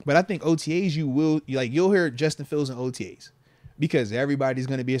got you now. But I think OTAs, you'll hear Justin Fields in OTAs. Because everybody's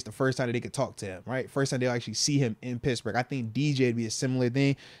going to be, it's the first time that they could talk to him, right? First time they'll actually see him in Pittsburgh. I think DJ would be a similar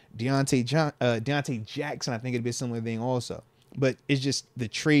thing. Deontay Jackson, I think it'd be a similar thing also. But it's just the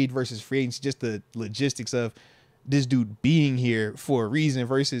trade versus free agency, just the logistics of this dude being here for a reason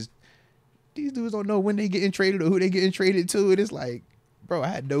versus these dudes don't know when they getting traded or who they getting traded to. And it's like, bro, I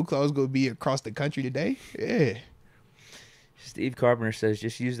had no clue I was going to be across the country today. Yeah. Steve Carpenter says,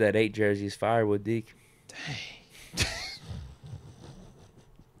 just use that 8 jersey as firewood, Deke. Dang.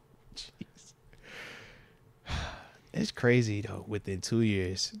 It's crazy though. Within 2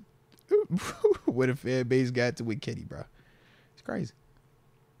 years, what a fan base got to with Kenny, bro. It's crazy.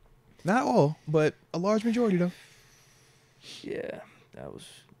 Not all, but a large majority though. Yeah, it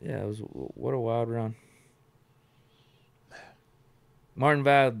was what a wild run. Martin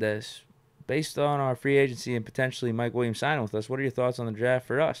Valdez, based on our free agency and potentially Mike Williams signing with us, what are your thoughts on the draft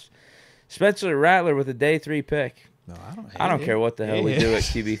for us? Spencer Rattler with a day 3 pick. No, I don't care what the hell we do at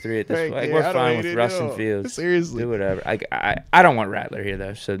QB3 at this point. Like, we're fine with Russ and Fields. Seriously. Do whatever. I don't want Rattler here,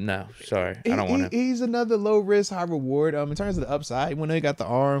 though, so no. Sorry. I don't want him. He's another low-risk, high-reward. In terms of the upside, when he got the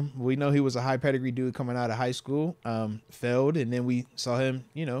arm, we know he was a high-pedigree dude coming out of high school, failed, and then we saw him,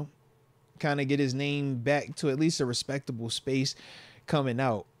 kind of get his name back to at least a respectable space coming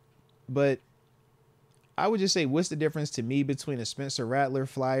out. But I would just say, what's the difference to me between a Spencer Rattler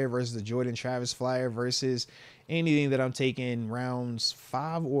flyer versus a Jordan Travis flyer versus anything that I'm taking rounds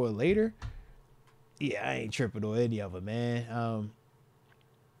 5 or later? Yeah, I ain't tripping on any of it, man.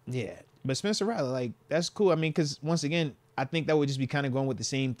 Yeah, but Spencer Rattler, like, that's cool. I mean, because once again, I think that would just be kind of going with the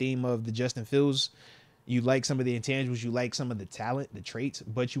same theme of the Justin Fields. You like some of the intangibles, you like some of the talent, the traits,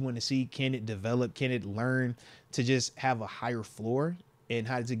 but you want to see, can it develop, can it learn to just have a higher floor, and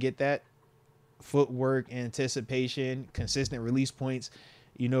how to get that footwork, anticipation, consistent release points,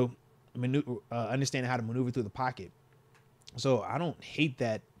 understanding how to maneuver through the pocket. So I don't hate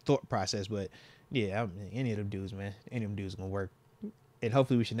that thought process, but yeah, any of them dudes, man, any of them dudes gonna work, and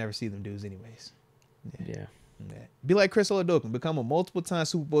hopefully we should never see them dudes anyways. Yeah. Be like Chris Oladokun, become a multiple-time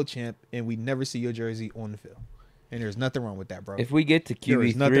Super Bowl champ, and we never see your jersey on the field. And there's nothing wrong with that, bro. If we get to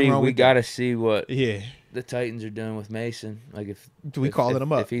QB3, we got to see what the Titans are doing with Mason. Like, if we calling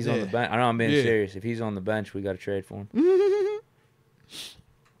him up. If he's on the bench, I know I'm being serious. If he's on the bench, we got to trade for him.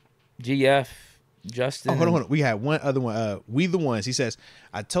 GF, Justin. Oh, hold on. We had one other one. We the Ones. He says,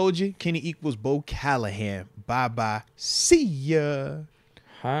 I told you, Kenny equals Bo Callahan. Bye-bye. See ya.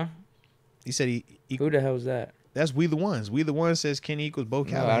 Huh? He said he who the hell is that? That's We the Ones. We the Ones says Kenny equals Bo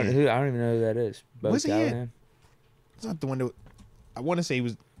Callahan. I don't even know who that is. Bo Callahan. It's not the one that I want to say he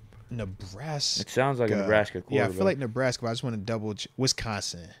was Nebraska. It sounds like a Nebraska quarterback. Yeah, I feel like Nebraska, but I just want to double check.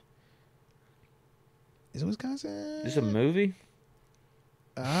 Wisconsin. Is it Wisconsin? Is this a movie?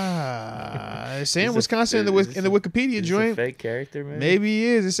 Saying Wisconsin in the Wikipedia joint. A fake character, maybe? Maybe he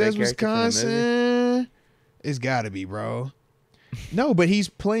is. It says Wisconsin. It's got to be, bro. No, but he's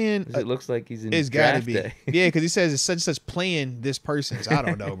playing. It looks like he's in. It's got to be. Yeah, because he says it's such and such playing this person. So I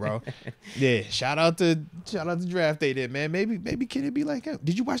don't know, bro. Yeah, shout out to Draft Day, then, man. Maybe can it be like him?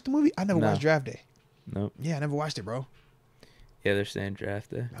 Did you watch the movie? I never watched Draft Day. Nope. Yeah, I never watched it, bro. Yeah, they're saying Draft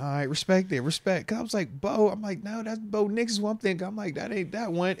Day. All right, respect it, respect. Cause I was like, Bo. I'm like, no, that's Bo Nix is one thing. I'm like, that ain't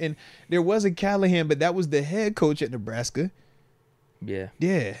that one. And there was a Callahan, but that was the head coach at Nebraska. Yeah.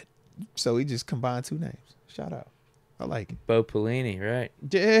 Yeah. So he just combined two names. Shout out. I like it. Bo Pelini, right?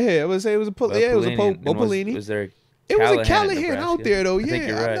 Yeah, I would say it was a Bo Pelini. Was there? It was a Callahan out there though.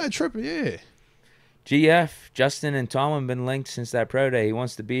 Yeah, right. I'm not tripping. Yeah. GF, Justin and Tomlin been linked since that pro day. He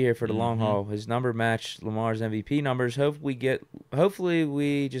wants to be here for the long haul. His number matched Lamar's MVP numbers. Hopefully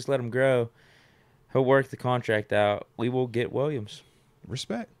we just let him grow. He'll work the contract out. We will get Williams.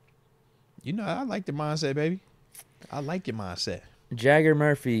 Respect. You know, I like the mindset, baby. I like your mindset. Jagger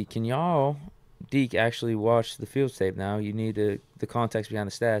Murphy, can y'all, Deke, actually watch the Fields tape now? You need the context behind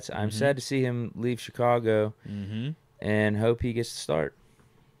the stats. I'm sad to see him leave Chicago and hope he gets to start.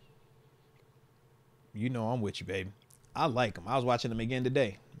 You know I'm with you, baby. I like him. I was watching him again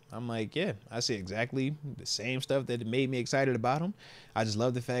today. I'm like, yeah, I see exactly the same stuff that made me excited about him. I just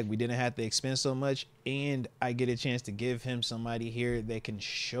love the fact we didn't have to expend so much, and I get a chance to give him somebody here that can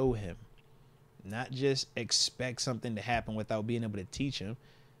show him, not just expect something to happen without being able to teach him.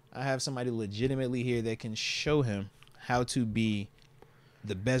 I have somebody legitimately here that can show him how to be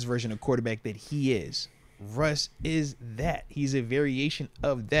the best version of quarterback that he is. Russ is that. He's a variation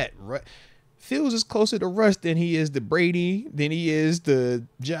of that. Fields is closer to Russ than he is to Brady, than he is to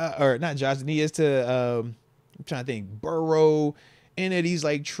than he is to I'm trying to think, Burrow, and that he's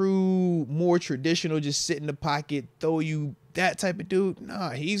like more traditional, just sit in the pocket, throw you that type of dude. Nah,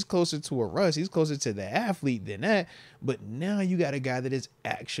 he's closer to a Russ. He's closer to the athlete than that. But now you got a guy that has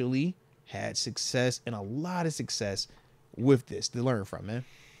actually had success and a lot of success with this to learn from, man.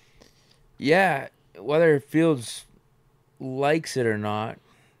 Yeah, whether Fields likes it or not,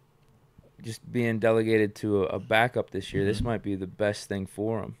 just being delegated to a backup this year, this might be the best thing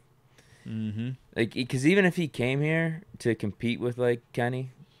for him. Like, because even if he came here to compete with like Kenny,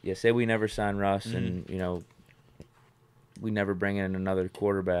 say we never sign Russ, and we never bring in another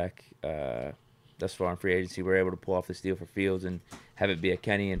quarterback thus far in free agency, we're able to pull off this deal for Fields and have it be a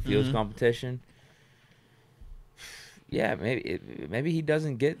Kenny and Fields competition. Yeah, maybe he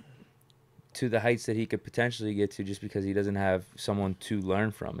doesn't get to the heights that he could potentially get to just because he doesn't have someone to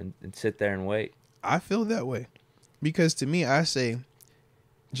learn from and sit there and wait. I feel that way. Because to me, I say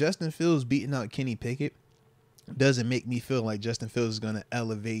Justin Fields beating out Kenny Pickett doesn't make me feel like Justin Fields is going to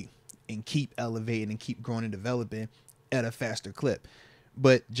elevate and keep elevating and keep growing and developing at a faster clip.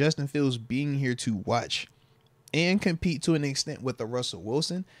 But Justin Fields being here to watch and compete to an extent with the Russell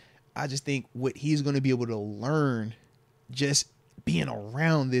Wilson, I just think what he's going to be able to learn just being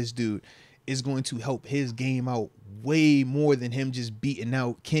around this dude is going to help his game out way more than him just beating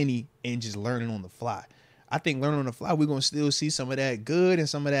out Kenny and just learning on the fly. I think learning on the fly, we're going to still see some of that good and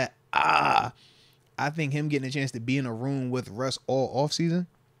some of that, I think him getting a chance to be in a room with Russ all offseason,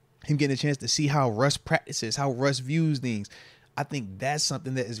 him getting a chance to see how Russ practices, how Russ views things, I think that's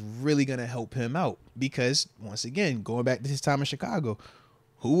something that is really going to help him out. Because, once again, going back to his time in Chicago,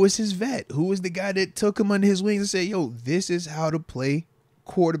 who was his vet? Who was the guy that took him under his wings and said, yo, this is how to play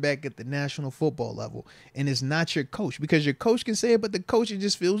quarterback at the national football level? And it's not your coach, because your coach can say it, but the coach, it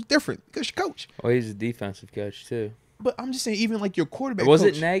just feels different because your coach. Well, he's a defensive coach too. But I'm just saying, even like your quarterback was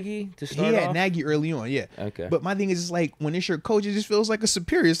coach, it Nagy to start off? He had off? Nagy early on, yeah. Okay. But my thing is, it's like when it's your coach, it just feels like a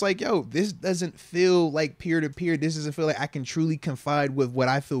superior. It's like, yo, this doesn't feel like peer-to-peer. This doesn't feel like I can truly confide with what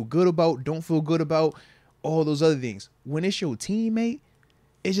I feel good about, don't feel good about, all those other things. When it's your teammate,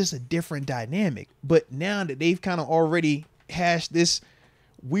 it's just a different dynamic. But now that they've kind of already hashed this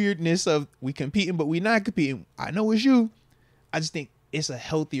weirdness of we competing, but we not competing, I know it's you. I just think it's a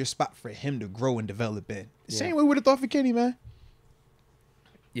healthier spot for him to grow and develop in. Same way we would have thought for Kenny, man.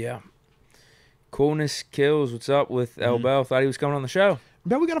 Yeah. Coolness Kills. What's up with L Bell? Thought he was coming on the show.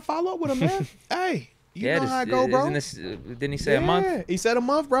 Man, we got to follow up with him, man. Hey, you know how I go, bro. Didn't he say a month? He said a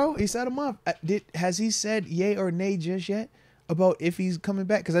month, bro. He said a month. Has he said yay or nay just yet about if he's coming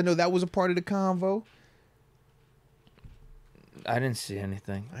back? Because I know that was a part of the convo. I didn't see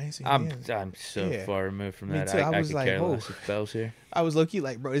anything. I ain't seen anything. I'm so far removed from that. Too. I was could like, care less if Bell's here. I was low-key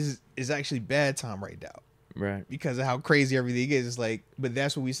like, bro, this is actually bad time right now. Right. Because of how crazy everything is. It's like, but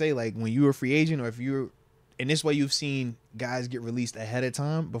that's what we say, like, when you're a free agent or if you're, and this way you've seen guys get released ahead of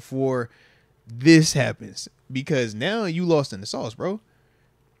time before this happens. Because now you lost in the sauce, bro.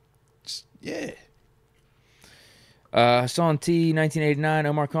 Yeah. I saw on T 1989,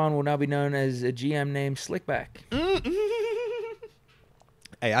 Omar Khan will now be known as a GM named Slickback.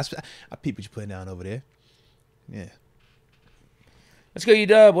 Hey, I peep what you're putting down over there. Yeah. Let's go,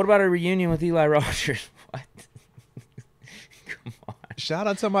 UW. What about a reunion with Eli Rogers? What? Come on. Shout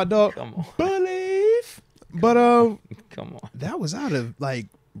out to my dog. Come on. Believe. But come on. That was out of like,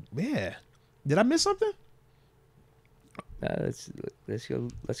 yeah. Did I miss something? Let's go.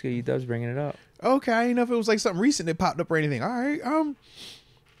 UW's bringing it up. Okay, I didn't know if it was like something recent that popped up or anything. All right.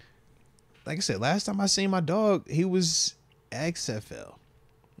 Like I said, last time I seen my dog, he was XFL.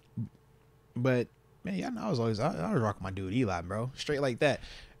 But man, y'all know I was rocking my dude Eli, bro. Straight like that.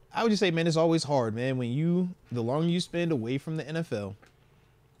 I would just say, man, it's always hard, man. The longer you spend away from the NFL,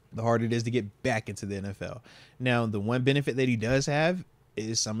 the harder it is to get back into the NFL. Now, the one benefit that he does have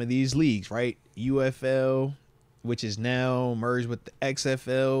is some of these leagues, right? UFL, which is now merged with the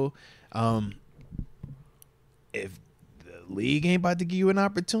XFL. If the league ain't about to give you an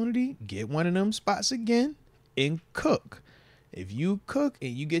opportunity, get one of them spots again and cook. If you cook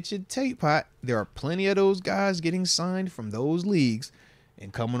and you get your tape pot, there are plenty of those guys getting signed from those leagues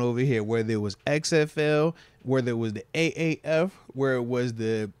and coming over here, whether it was XFL, whether it was the AAF, where it was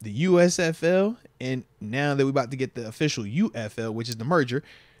the USFL, and now that we're about to get the official UFL, which is the merger,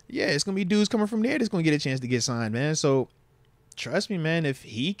 yeah, it's going to be dudes coming from there that's going to get a chance to get signed, man. So trust me, man, if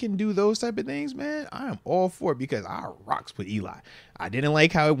he can do those type of things, man, I am all for it because I rocks with Eli. I didn't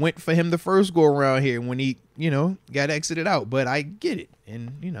like how it went for him the first go around here when he, got exited out, but I get it.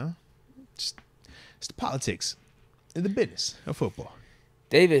 And, it's the politics and the business of football.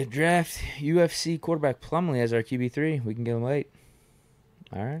 David, draft UFC quarterback Plumlee as our QB3. We can get him late.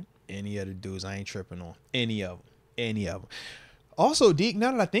 All right. Any other dudes, I ain't tripping on. Any of them. Also, Deke,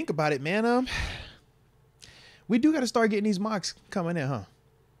 now that I think about it, man, we do got to start getting these mocks coming in, huh?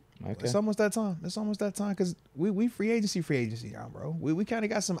 Okay. It's almost that time. Because we free agency now, bro. We kind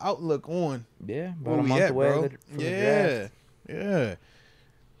of got some outlook on. Yeah, about a month away from the draft. Yeah.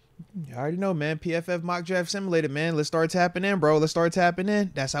 You already know, man. PFF mock draft simulator, man. Let's start tapping in, bro. Let's start tapping in.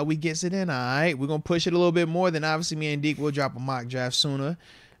 That's how we gets it in, all right? We're going to push it a little bit more. Then obviously me and Deke will drop a mock draft sooner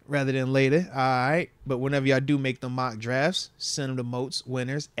rather than later, all right? But whenever y'all do make the mock drafts, send them to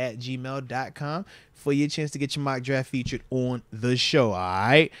moatswinners@gmail.com for your chance to get your mock draft featured on the show, all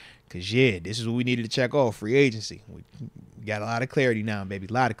right? Because, yeah, this is what we needed to check off, free agency. We got a lot of clarity now, baby.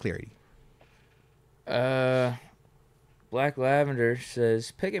 A lot of clarity. Black Lavender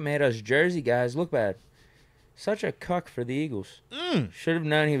says, Pickett made us Jersey guys look bad. Such a cuck for the Eagles. Should have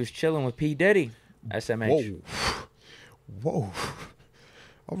known he was chilling with P. Diddy. SMH. Whoa.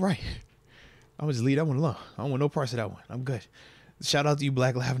 All right. I'm going to just leave that one alone. I don't want no parts of that one. I'm good. Shout out to you,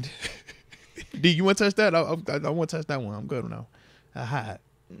 Black Lavender. Do you want to touch that? I want to touch that one. I'm good now.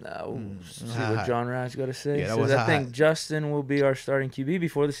 No. See what John Rice got to say. Yeah, I think Justin will be our starting QB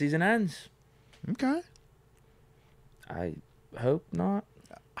before the season ends. Okay. I hope not.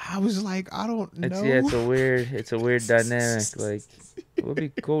 I was like, I don't know. It's a weird dynamic. Like, it would be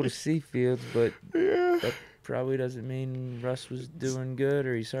cool to see Fields, but that probably doesn't mean Russ was doing good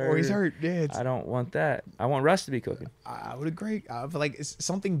or he's hurt. Yeah. I don't want that. I want Russ to be cooking. I would agree. I feel like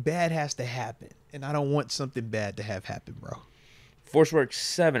something bad has to happen, and I don't want something bad to have happen, bro. ForceWorks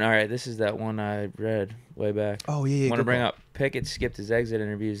 7. All right, this is that one I read way back. Oh, yeah. I want to bring up Pickett skipped his exit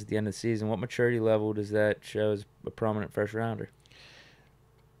interviews at the end of the season. What maturity level does that show as a prominent first rounder?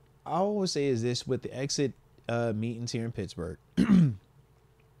 I always say is this with the exit meetings here in Pittsburgh.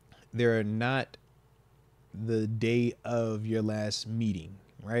 They're not the day of your last meeting,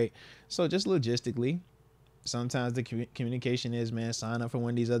 right? So just logistically, sometimes the communication is, man, sign up for one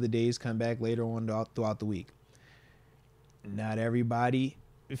of these other days, come back later on throughout the week. Not everybody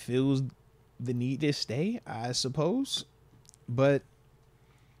feels the need to stay, I suppose. But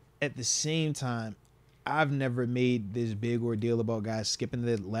at the same time, I've never made this big ordeal about guys skipping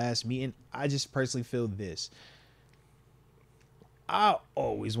the last meeting. I just personally feel this. I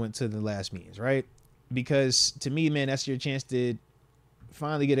always went to the last meetings, right? Because to me, man, that's your chance to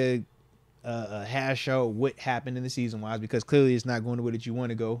finally get a hash out what happened in the season-wise, because clearly it's not going the way that you want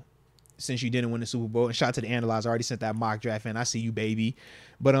to go since you didn't win the Super Bowl. And shout out to the analyzer. I already sent that mock draft in. I see you, baby.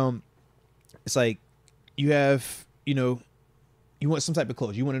 But it's like you have, You want some type of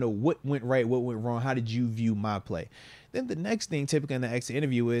closure. You want to know what went right, what went wrong. How did you view my play? Then the next thing typically in the exit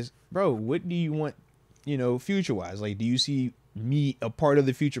interview is, bro, what do you want, future wise? Like, do you see me a part of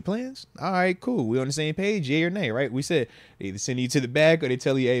the future plans? All right, cool. We on the same page, yay or nay, right? We said they either send you to the back or they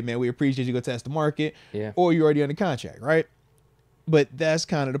tell you, hey, man, we appreciate you, go test the market. Yeah. Or you're already under contract, right? But that's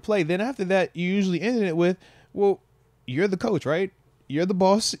kind of the play. Then after that, you usually end it with, well, you're the coach, right? You're the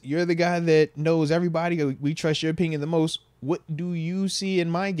boss. You're the guy that knows everybody. We trust your opinion the most. What do you see in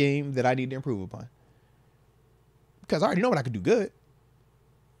my game that I need to improve upon? Because I already know what I can do good.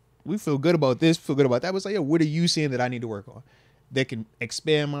 We feel good about this, feel good about that. But it's like, yo, what are you seeing that I need to work on that can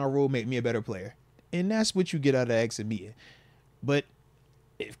expand my role, make me a better player? And that's what you get out of the exit meeting. But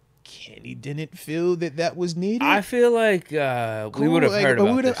if Kenny didn't feel that was needed, I feel like we would have heard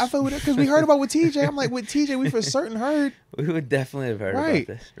about this. I feel because we heard about with TJ. I'm like, with TJ, we for certain heard. We would definitely have heard about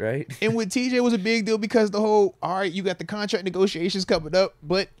this, right? And with TJ was a big deal because the whole, all right, you got the contract negotiations coming up,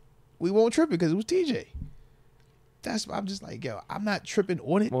 but we won't trip it because it was TJ. I'm just like, yo, I'm not tripping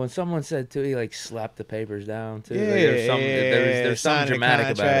on it. Well, when someone said too, he like slapped the papers down too. Yeah, like, there's something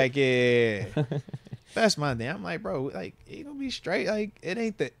dramatic about it. Yeah. That's my thing. I'm like, bro, like, you gonna be straight. Like, it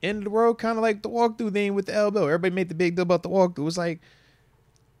ain't the end of the world. Kind of like the walkthrough thing with the elbow. Everybody made the big deal about the walkthrough. It's like,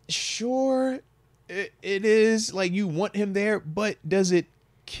 sure, it is like you want him there, but does it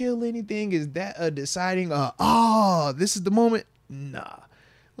kill anything? Is that a deciding, this is the moment? Nah.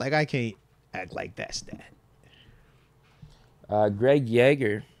 Like, I can't act like that's that. Greg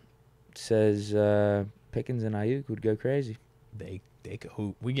Yeager says Pickens and Ayuk would go crazy. They could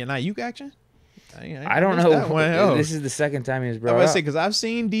hoop. We getting Ayuk action? I don't know. This is the second time he was brought up. I was say because I've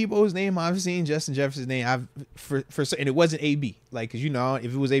seen Debo's name, I've seen Justin Jefferson's name. And it wasn't AB. Like, because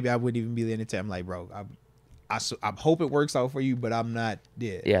if it was AB, I wouldn't even be there in the time. Like, bro, I hope it works out for you, but I'm not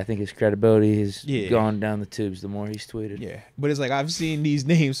dead. Yeah, I think his credibility has gone down the tubes the more he's tweeted. Yeah, but it's like I've seen these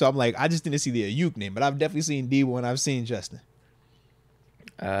names, so I'm like, I just didn't see the Ayuk name, but I've definitely seen Debo and I've seen Justin.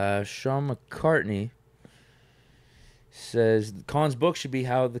 Sean McCartney says Khan's book should be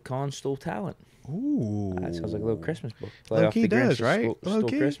How the Khan Stole Talent. Ooh, that sounds like a little Christmas book. Low key does, right? Stole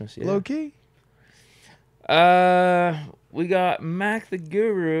Christmas, yeah. Low key. We got Mac the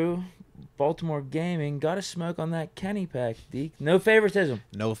Guru, Baltimore Gaming. Got to smoke on that Kenny pack, Deke. No favoritism.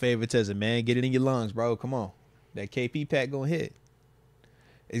 No favoritism, man. Get it in your lungs, bro. Come on, that KP pack gonna hit.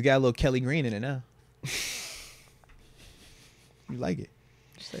 It's got a little Kelly Green in it now. You like it?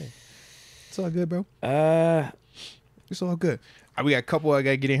 It's all good, bro. It's all good. We got a couple I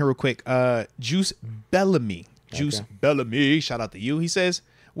gotta get in here real quick. Juice Bellamy. Bellamy, shout out to you. He says,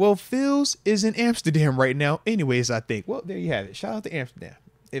 well, Phil's is in Amsterdam right now. Anyways, I think. Well, there you have it. Shout out to Amsterdam.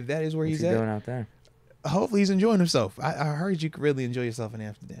 If that is where he's at. What's he doing out there? Hopefully he's enjoying himself. I heard you could really enjoy yourself in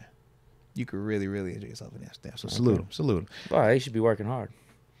Amsterdam. You could really, really enjoy yourself in Amsterdam. So salute him. Salute him. Well, he should be working hard.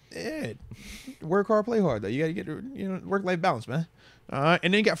 Yeah. Work hard, play hard, though. You got to get work-life balance, man. All right.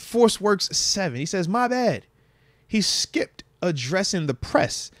 And then you got Forceworks 7. He says, my bad. He skipped addressing the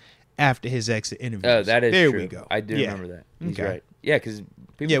press after his exit interview. Oh, that is true. There we go. I do remember that. He's right. Yeah, because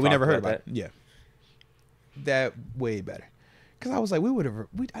we never heard about it. Yeah. That way better. Because I was like,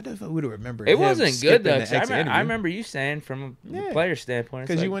 I definitely would have remembered. It wasn't good, though. I remember you saying from a player standpoint.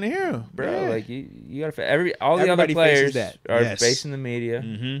 Because you want to hear him. Bro, like, you got to... All the other players are facing the media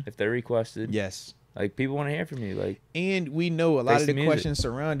if they're requested. Yes. Like, people want to hear from you. Like, and we know a lot of the questions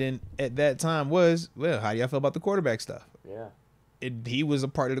surrounding at that time was, well, how do y'all feel about the quarterback stuff? Yeah. He was a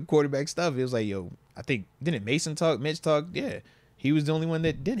part of the quarterback stuff. It was like, yo, I think, didn't Mason talk, Mitch talk? Yeah. He was the only one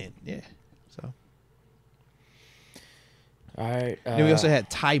that didn't. Yeah. So. All right. Then we also had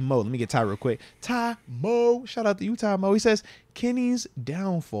Ty Mo. Let me get Ty real quick. Ty Mo. Shout out to you, Ty Mo. He says, Kenny's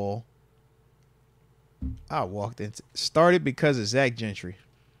downfall, started because of Zach Gentry.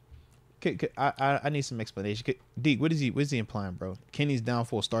 I need some explanation. Deke, what is he implying, bro? Kenny's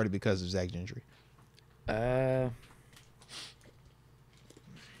downfall started because of Zach Gentry.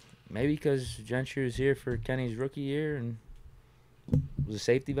 Maybe because Gentry was here for Kenny's rookie year and was a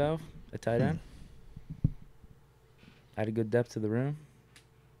safety valve, a tight end. Had a good depth to the room.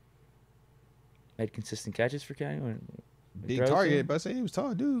 Made consistent catches for Kenny. Big target, but I say he was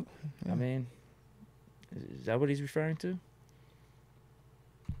tall, dude. Yeah. I mean, is that what he's referring to?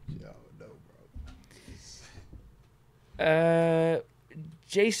 No, bro.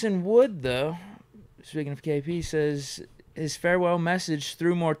 Jason Wood, though, speaking of KP, says his farewell message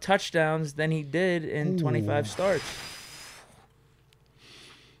threw more touchdowns than he did in 25 starts.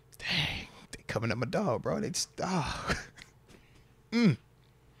 Dang, they coming at my dog, bro. What does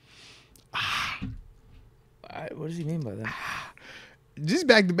he mean by that? just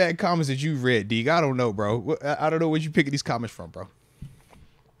back-to-back comments that you've read, Deke. I don't know, bro. I don't know where you picking these comments from, bro.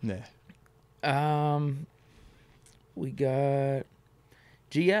 Nah. We got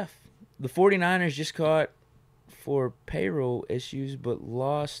GF. The 49ers just caught for payroll issues, but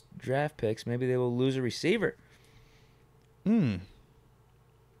lost draft picks. Maybe they will lose a receiver.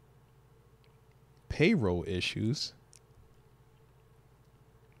 Payroll issues.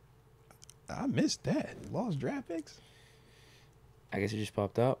 I missed that. Lost draft picks? I guess it just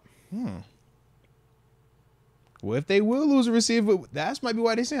popped up. Well, if they will lose a receiver, that's might be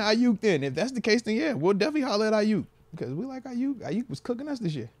why they saying Ayuk then. If that's the case, then yeah, we'll definitely holler at Ayuk. Because we like Ayuk. Ayuk was cooking us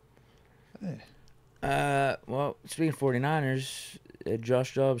this year. Well, speaking of 49ers,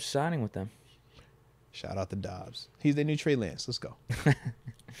 Josh Dobbs signing with them. Shout out to Dobbs. He's their new Trey Lance. Let's go.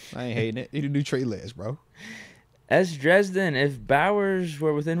 I ain't hating it. He's the new Trey Lance, bro. S. Dresden, if Bowers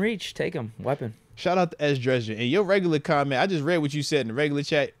were within reach, take him. Weapon. Shout out to S. Dresden. And your regular comment, I just read what you said in the regular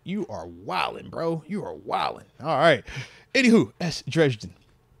chat. You are wildin', bro. You are wildin'. All right. Anywho, S. Dresden.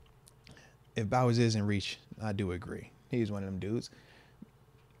 If Bowers is in reach, I do agree. He's one of them dudes.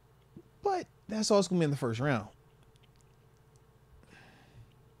 But that's also going to be in the first round.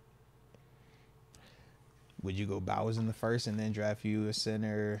 Would you go Bowers in the first and then draft you a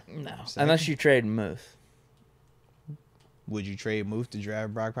center? No. Second? Unless you trade Muth. Would you trade Muth to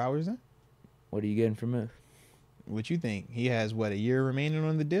draft Brock Powers then? What are you getting for Muth? What you think? He has, what, a year remaining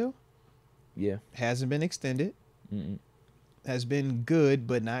on the deal? Yeah. Hasn't been extended. Has been good,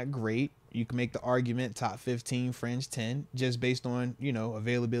 but not great. You can make the argument top 15, fringe 10, just based on, you know,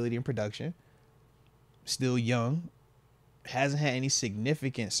 availability and production. Still young. Hasn't had any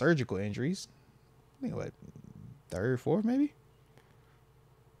significant surgical injuries. I think, what, third, fourth, maybe?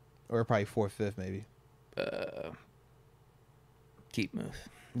 Or probably fourth, fifth, maybe. Keep Muth.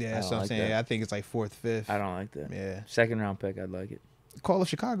 Yeah, that's what I'm saying. That. I think it's like fourth, fifth. I don't like that. Yeah. Second round pick, I'd like it. Call up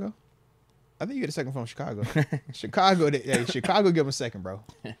Chicago. I think you get a second from Chicago. Chicago give him a second, bro.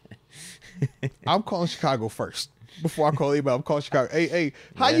 I'm calling Chicago first. Before I call anybody, I'm calling Chicago. Hey,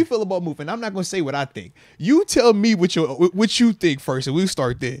 how you feel about moving? I'm not gonna say what I think. You tell me what you think first, and we'll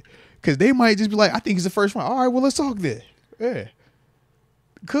start there. Cause they might just be like, I think he's the first one. All right, well, let's talk there. Yeah.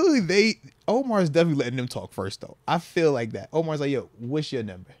 Clearly, Omar's definitely letting them talk first, though. I feel like that. Omar's like, yo, what's your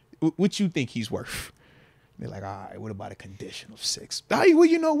number? What you think he's worth? They're like, all right, what about a conditional 6? Well,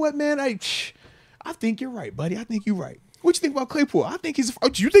 you know what, man? I think you're right, buddy. I think you're right. What you think about Claypool? I think he's.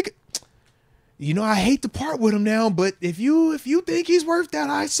 You think? You know, I hate to part with him now, but if you think he's worth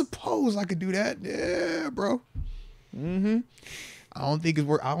that, I suppose I could do that. Yeah, bro. I don't think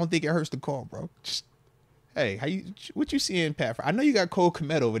it hurts to call, bro. Just, hey, what you see in Pat Fry? I know you got Cole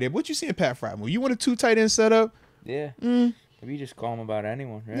Kmet over there, but what you see in Pat Fry? You want a 2 tight end setup? Yeah. If you just call him about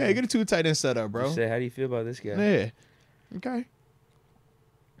anyone, right? Yeah, get a 2 tight end setup, bro. Just say, how do you feel about this guy? Yeah. Okay.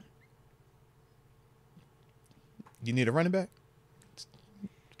 You need a running back?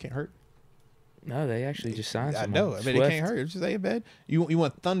 Can't hurt. No, they actually just signed someone. I know. I mean, it can't hurt. It's just ain't bad. You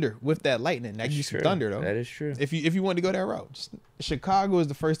want thunder with that lightning. That gives you thunder, though. That is true. If you want to go that route. Chicago is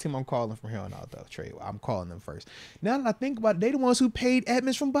the first team I'm calling from here on out, though, Trey. I'm calling them first. Now that I think about it, they the ones who paid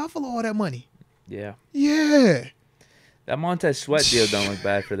Edmonds from Buffalo all that money. Yeah. Yeah. That Montez Sweat deal don't look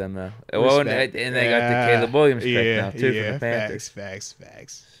bad for them, though. Well, and they got the Caleb Williams pick now, too, from the Panthers.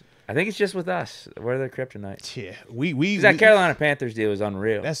 Facts. I think it's just with us. We're their kryptonite. Yeah. That Carolina Panthers deal is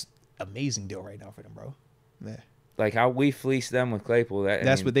unreal. That's amazing deal right now for them, bro. Yeah. Like how we fleeced them with Claypool.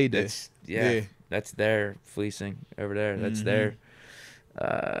 That's what they did. Yeah. That's their fleecing over there. That's their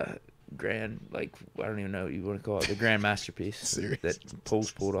grand, like, I don't even know what you want to call it, the grand masterpiece that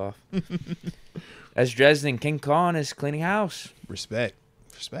Poles pulled off. As Dresden, King Kong is cleaning house. Respect.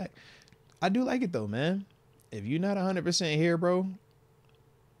 I do like it though, man. If you're not 100% here, bro,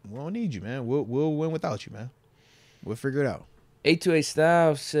 we don't need you, man. We'll win without you, man. We'll figure it out. 828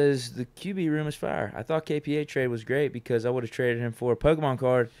 Style says the QB room is fire. I thought KPA trade was great because I would have traded him for a Pokemon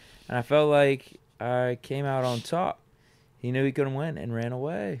card, and I felt like I came out on top. He knew he couldn't win and ran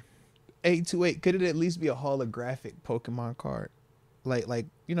away. 828, could it at least be a holographic Pokemon card? Like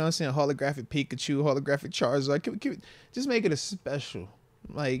you know what I'm saying? Holographic Pikachu, holographic Charizard. Can we just make it a special.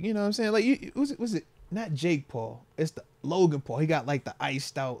 Like, you know what I'm saying? Like, was it not Jake Paul? It's the Logan Paul. He got like the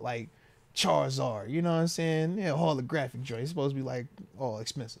iced out, like, Charizard, you know what I'm saying? Yeah, holographic joint. It's supposed to be like all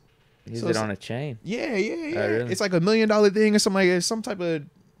expensive. Is it on a chain? Yeah. Oh, really? It's like $1 million thing or something like that. Some type of,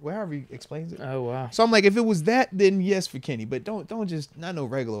 however he explains it. Oh wow. So I'm like, if it was that, then yes for Kenny. But don't just not no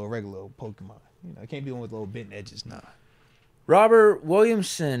regular Pokemon. You know, it can't be one with little bent edges. Nah. Robert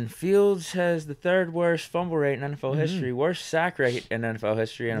Williamson. Fields has the 3rd worst fumble rate in NFL history, worst sack rate in NFL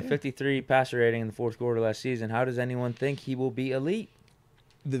history, and a 53 passer rating in the 4th quarter last season. How does anyone think he will be elite?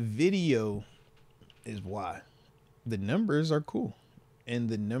 The video is why. The numbers are cool. And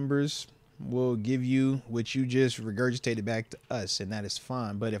the numbers will give you what you just regurgitated back to us, and that is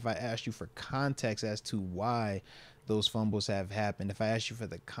fine. But if I ask you for context as to why those fumbles have happened, if I ask you for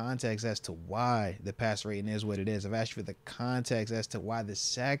the context as to why the pass rating is what it is, if I ask you for the context as to why the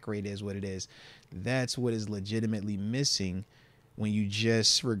sack rate is what it is, that's what is legitimately missing when you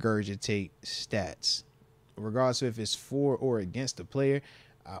just regurgitate stats. Regardless of if it's for or against the player,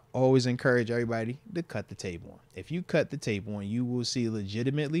 I always encourage everybody to cut the tape on. If you cut the tape on, you will see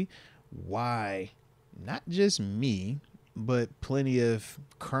legitimately why not just me, but plenty of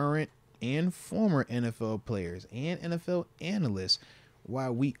current and former NFL players and NFL analysts, why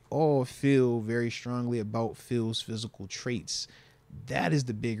we all feel very strongly about Phil's physical traits. That is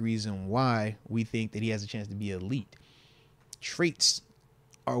the big reason why we think that he has a chance to be elite. Traits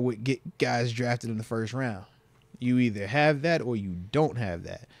are what get guys drafted in the first round. You either have that or you don't have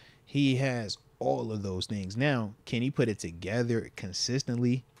that. He has all of those things. Now, can he put it together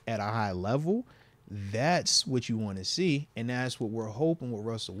consistently at a high level? That's what you want to see, and that's what we're hoping with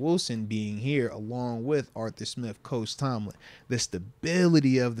Russell Wilson being here along with Arthur Smith, Coach Tomlin. The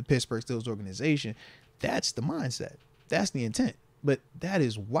stability of the Pittsburgh Steelers organization, that's the mindset. That's the intent. But that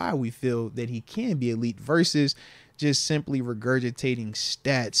is why we feel that he can be elite versus just simply regurgitating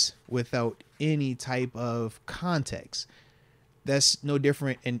stats without any type of context. That's no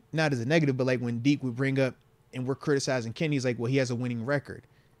different, and not as a negative, but like when Deke would bring up and we're criticizing Kenny, he's like, well, he has a winning record.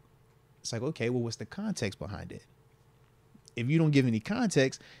 It's like, okay, well, what's the context behind it? If you don't give any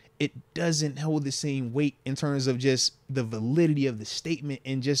context, it doesn't hold the same weight in terms of just the validity of the statement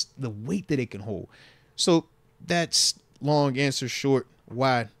and just the weight that it can hold. So that's long answer short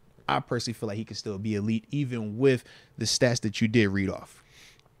why I personally feel like he can still be elite, even with the stats that you did read off.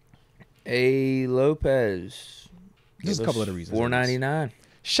 A. Lopez. There's a couple other reasons. $4.99.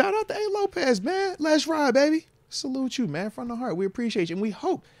 Shout out to A. Lopez, man. Let's ride, baby. Salute you, man, from the heart. We appreciate you, and we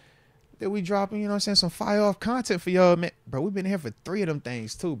hope that we dropping, you know what I'm saying, some fire off content for y'all, man. Bro, we've been here for 3 of them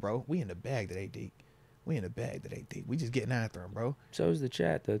things too, bro. We in the bag today, Deke. We in the bag today, Deke. We just getting after them, bro. So is the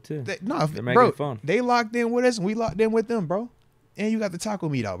chat though too. They're making bro, fun. They locked in with us, and we locked in with them, bro. And you got the taco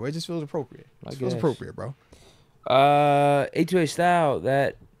meat out, bro. It just feels appropriate. It feels appropriate, bro. A2A style,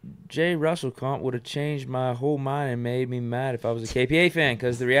 that Jay Russell comp would have changed my whole mind and made me mad if I was a KPA fan,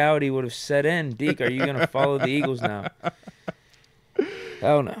 because the reality would have set in. Deke, are you gonna follow the Eagles now?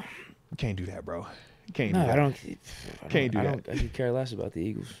 Hell no. Can't do that, bro. Can't do that. I could care less about the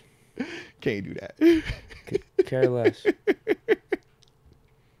Eagles. Can't do that. Could care less.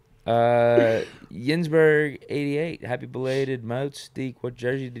 Yinsberg 88. Happy belated Moats. Deke, what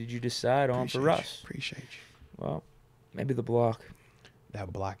jersey did you decide on for Russ? Appreciate you. Well, maybe the block.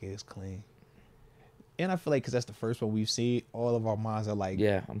 That block is clean. And I feel like because that's the first one we've seen, all of our minds are like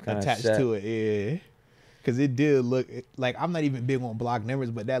I'm kind of attached to it. Yeah. Because it did look like, I'm not even big on block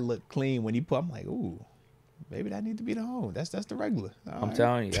numbers, but that looked clean when he put. I'm like, ooh, maybe that need to be the home. That's the regular. I'm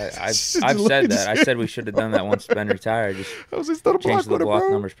telling you, I've said that. I said we should have done that once Ben retired. Just change the block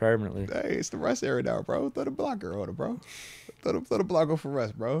numbers permanently. Hey, it's the Russ era now, bro. Throw the blocker on it, bro. Throw the blocker for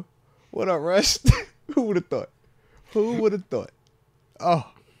Russ, bro. What up, Russ? Who would have thought? Who would have thought?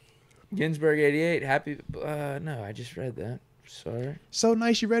 Oh. Ginsburg 88. Happy. No, I just read that. Sorry. So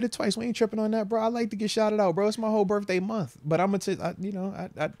nice you read it twice. We ain't tripping on that, bro. I like to get shouted out, bro. It's my whole birthday month. But I'm going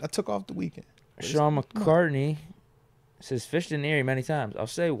to, I took off the weekend. Sean McCartney says, fished in Erie many times. I'll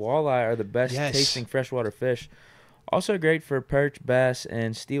say walleye are the best tasting freshwater fish. Also great for perch, bass,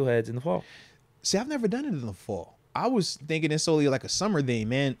 and steelheads in the fall. See, I've never done it in the fall. I was thinking it's solely like a summer thing,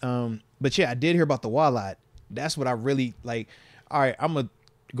 man. But yeah, I did hear about the walleye. That's what I really like. All right, I'm going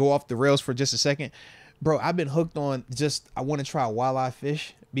to go off the rails for just a second. Bro, I've been hooked on I want to try walleye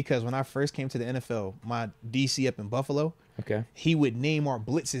fish because when I first came to the NFL, my DC up in Buffalo, he would name our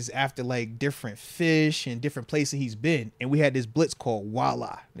blitzes after like different fish and different places he's been. And we had this blitz called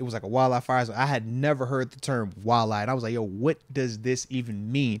walleye. It was like a walleye fire. So I had never heard the term walleye. And I was like, yo, what does this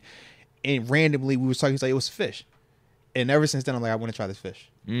even mean? And randomly we was talking, he's like, it was fish. And ever since then, I'm like, I want to try this fish.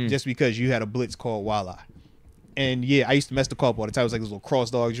 Just because you had a blitz called walleye. And yeah, I used to mess the call up all the time. It was like this little cross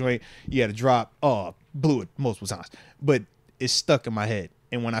dog joint. You had to drop. Oh, blew it multiple times. But it's stuck in my head.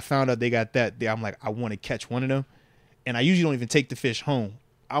 And when I found out they got that, I'm like, I want to catch one of them. And I usually don't even take the fish home.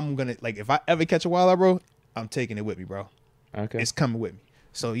 I'm going to, like, if I ever catch a walleye, bro, I'm taking it with me, bro. Okay. It's coming with me.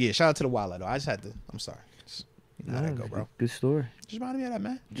 So yeah, shout out to the walleye, though. I just had to, I'm sorry. Just, you know how that go, bro. Good story. Just reminded me of that,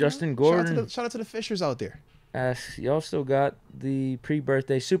 man. Justin Gordon. Shout out to the fishers out there. Y'all still got the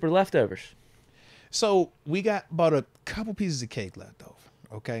pre-birthday super leftovers. So we got about a couple pieces of cake left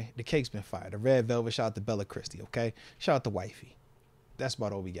over, okay? The cake's been fired. The red velvet, shout out to Bella Christie, okay? Shout out to Wifey. that's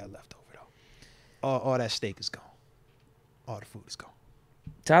about all we got left over though. All that steak is gone. All the food is gone.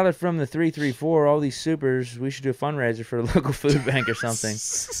 Tyler from the 334, all these supers, we should do a fundraiser for a local food bank or something.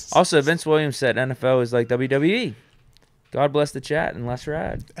 Also, Vince Williams said NFL is like WWE. God bless the chat and let's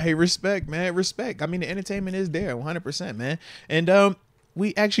ride. Hey, respect, man. Respect. I mean, the entertainment is there 100%, man. And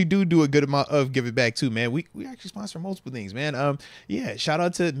we actually do a good amount of give it back too, man. We actually sponsor multiple things, man. Yeah, shout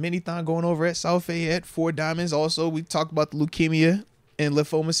out to Minithon going over at South Fayette, 4 Diamonds. Also, we talked about the Leukemia and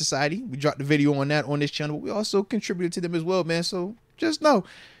Lymphoma Society. We dropped the video on that on this channel, but we also contributed to them as well, man. So just know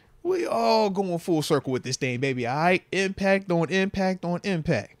we all going full circle with this thing, baby. All right, impact on impact on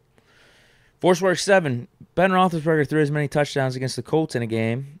impact. ForceWorks 7. Ben Roethlisberger threw as many touchdowns against the Colts in a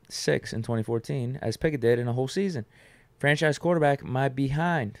game, 6 in 2014, as Pickett did in a whole season. Franchise quarterback, my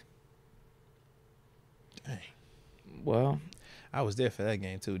behind. Dang. Well, I was there for that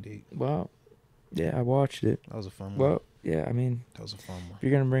game too, Deke. Well, yeah, I watched it. That was a fun one. Well, yeah, I mean, that was a fun one. If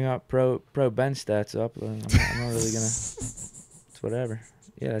you're gonna bring up pro Ben stats up, I'm not really gonna. It's whatever.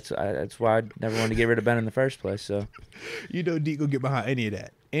 Yeah, that's why I never wanted to get rid of Ben in the first place. So, you know, Deke will get behind any of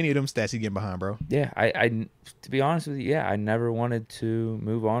that. Any of them stats he get behind, bro. Yeah, I to be honest with you, yeah, I never wanted to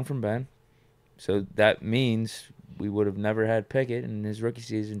move on from Ben. So that means we would have never had Pickett in his rookie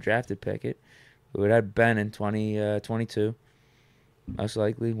season, drafted Pickett. We would have had Ben in 2022. Most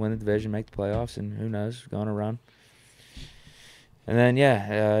likely win the division, make the playoffs, and who knows, go on a run. And then,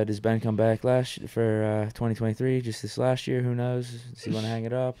 yeah, does Ben come back for 2023, just this last year? Who knows? Does he want to hang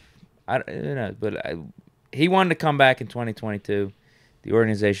it up? Who knows? But he wanted to come back in 2022. The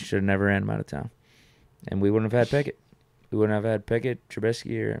organization should have never ran him out of town. And we wouldn't have had Pickett. We wouldn't have had Pickett,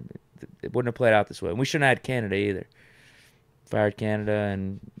 Trubisky, or it wouldn't have played out this way. And we shouldn't have had Canada either. Fired Canada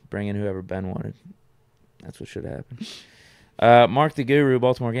and bring in whoever Ben wanted. That's what should have happened. Mark the Guru,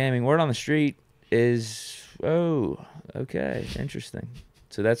 Baltimore Gaming. Word on the street is, oh, okay, interesting.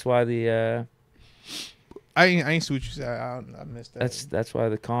 So that's why the I ain't see what you said. I missed that. That's why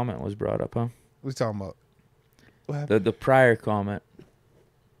the comment was brought up, huh? What you talking about? What happened? The prior comment.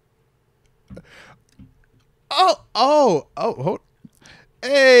 Hold.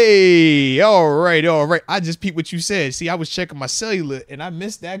 Hey, all right. I just peeped what you said. See, I was checking my cellular and I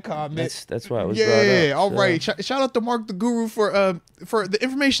missed that comment. That's why it was brought up. Yeah, all right. Shout out to Mark the Guru for the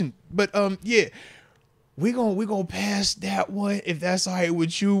information. But yeah, we gonna pass that one if that's all right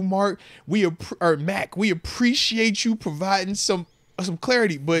with you, Mark. Mac. We appreciate you providing some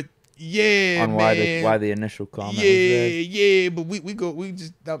clarity, but yeah, on man. why the initial comment. Yeah, but we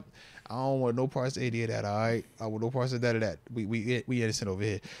just. I don't want no parts of any of that, all right? I want no parts of that or that. We innocent over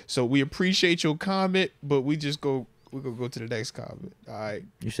here. So we appreciate your comment, but we're gonna go to the next comment. All right.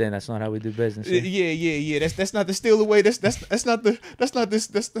 You're saying that's not how we do business. Huh? Yeah. That's not the steal away. That's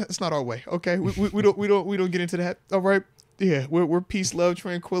not our way. Okay. We don't get into that. All right. Yeah. We're peace, love,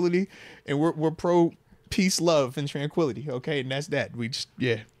 tranquility, and we're pro peace, love, and tranquility. Okay, and that's that.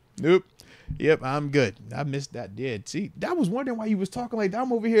 Nope. Yep, I'm good. I missed that. Did see that was wondering why you was talking like that.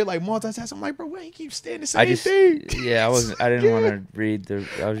 I'm over here like multitasking. I'm like, bro, why you keep saying the same thing? Yeah, I didn't want to read the.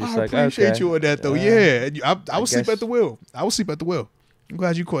 I was just like, okay. I appreciate you on that though. Yeah, I will sleep at the wheel. I'm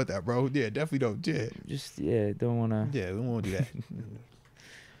glad you caught that, bro. Yeah, definitely don't. Yeah, don't want to. Yeah, we won't do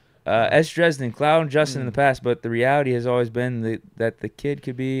that. S. Dresden, Cloud and Justin in the past, but the reality has always been that the kid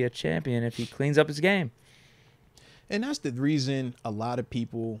could be a champion if he cleans up his game. And that's the reason a lot of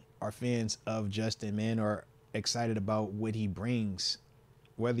people are fans of Justin, man, are excited about what he brings.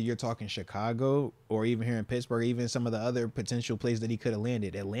 Whether you're talking Chicago or even here in Pittsburgh, even some of the other potential places that he could have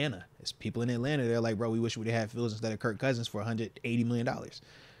landed. Atlanta. It's people in Atlanta. They're like, bro, we wish we would have had Fields instead of Kirk Cousins for $180 million.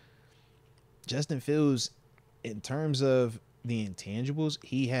 Justin Fields, in terms of the intangibles,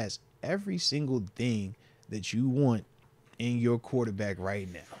 he has every single thing that you want in your quarterback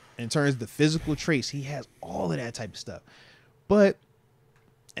right now. In terms of the physical traits, he has all of that type of stuff. But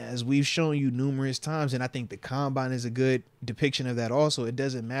as we've shown you numerous times, and I think the combine is a good depiction of that also, it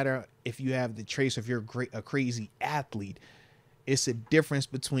doesn't matter if you have the traits, if you're a crazy athlete. It's a difference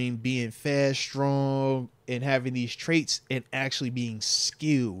between being fast, strong, and having these traits and actually being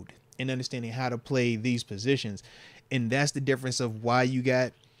skilled and understanding how to play these positions. And that's the difference of why you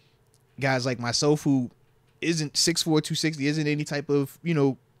got guys like myself who isn't 6'4", 260, isn't any type of,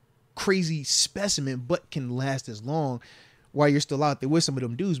 crazy specimen, but can last as long while you're still out there with some of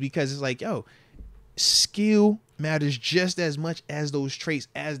them dudes, because it's like, skill matters just as much as those traits,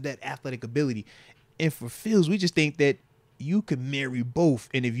 as that athletic ability. And for Fields, we just think that you can marry both.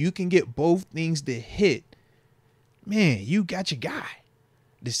 And if you can get both things to hit, man, you got your guy.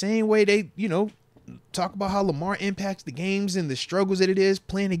 The same way they, talk about how Lamar impacts the games and the struggles that it is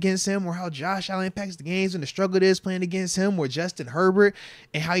playing against him, or how Josh Allen impacts the games and the struggle it is playing against him, or Justin Herbert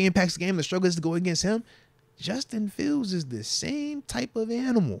and how he impacts the game and the struggle is to go against him. Justin Fields is the same type of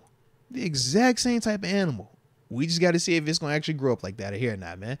animal. The exact same type of animal. We just got to see if it's going to actually grow up like that here or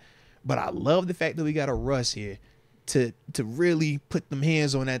not, man. But I love the fact that we got a Russ here to really put them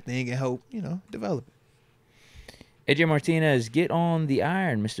hands on that thing and help, develop it. AJ Martinez, get on the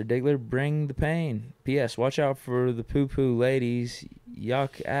iron, Mr. Diggler. Bring the pain. P.S. Watch out for the poo-poo ladies.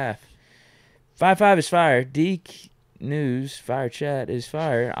 Yuck af. 5-5 is fire. Deke news. Fire chat is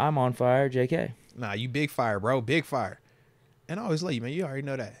fire. I'm on fire. JK. Nah, you big fire, bro. Big fire. And I always love you, man. You already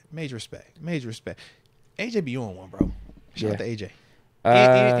know that. Major respect. Major respect. AJ be on one, bro. Shout out to AJ.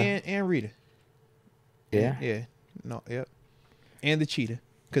 And Rita. Yeah. Yeah. No, yep. And the cheetah.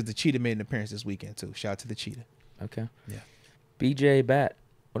 Because the cheetah made an appearance this weekend, too. Shout out to the cheetah. Okay. Yeah. BJ Bat.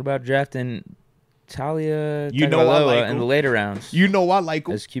 What about drafting Talia Tagovailoa in the later rounds? You know I like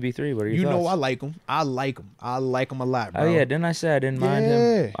him. As QB3. What are your thoughts? You know I like him. I like him a lot, bro. Oh, yeah. Didn't I say I didn't mind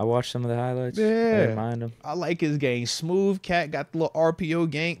him? I watched some of the highlights. Yeah. I didn't mind him. I like his game. Smooth cat. Got the little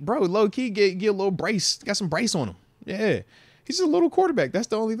RPO game. Bro, low-key get a little brace. Got some brace on him. Yeah. He's a little quarterback. That's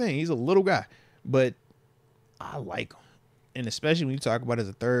the only thing. He's a little guy. But I like him. And especially when you talk about as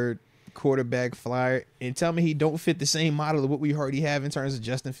a third quarterback flyer, and tell me he don't fit the same model of what we already have in terms of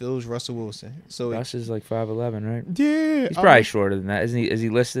Justin Fields, Russell Wilson. So Russ is like 5'11", right? Yeah. He's probably shorter than that. Isn't he? Is he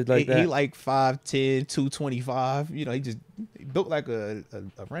listed like that? He like 5'10", 225. He built like a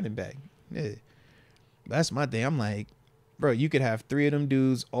running back. Yeah. That's my thing. I'm like, bro, you could have three of them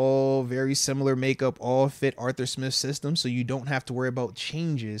dudes, all very similar makeup, all fit Arthur Smith's system, so you don't have to worry about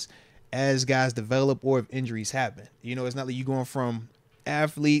changes as guys develop or if injuries happen. It's not like you going from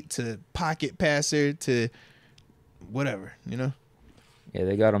athlete to pocket passer to whatever, Yeah,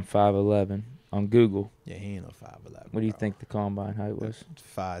 they got him 5'11" on Google. Yeah, he ain't no 5'11". What do you think the combine height was?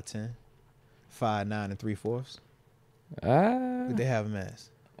 5'10", 5'9 3/4. What they have him as?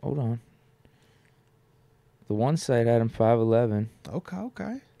 Hold on. The one site had him 5'11".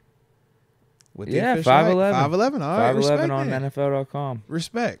 Okay. Yeah, 5'11". 5'11". All right, 5'11" on NFL.com.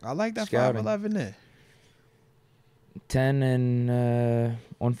 Respect. I like that. Scouting. 5'11" there. 10 and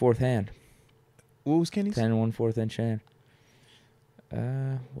 1/4 hand. What was Kenny's? 10 and 1/4 inch hand.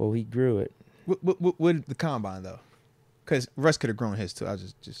 Well, he grew it. What the combine though? Because Russ could have grown his too. I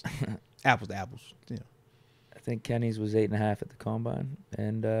was just apples to apples. I think Kenny's was 8.5 at the combine,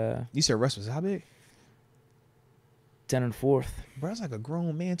 and you said Russ was how big? 10 and 4. Bro, that's like a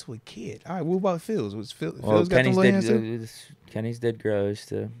grown man to a kid. All right, what about Fields? Was Fields got them little hands too? Kenny's did grow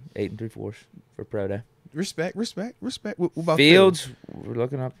to 8 3/4 for pro day. Respect. What about Fields? We're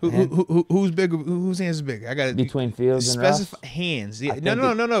looking up. Who's bigger? Whose hands is bigger? I got between Fields and Russ. Hands. Yeah.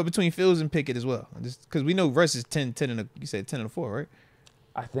 No. Between Fields and Pickett as well. Just because we know Russ is 10 and you said 10 and 4, right?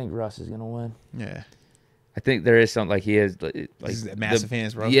 I think Russ is gonna win. Yeah. I think there is something like he has like massive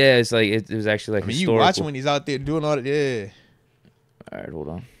hands, bro. Yeah, it's like it was actually like. You watch when he's out there doing all that. Yeah. All right, hold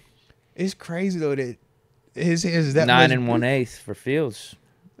on. It's crazy though that his hands is that 9 and 1/8 for Fields.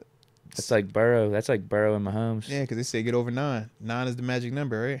 That's like Burrow. That's like Burrow and Mahomes. Yeah, because they say get over 9. 9 is the magic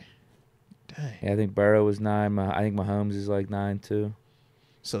number, right? Dang. Yeah, I think Burrow was 9. I think Mahomes is like 9 too.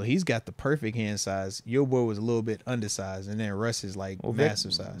 So he's got the perfect hand size. Your boy was a little bit undersized, and then Russ is like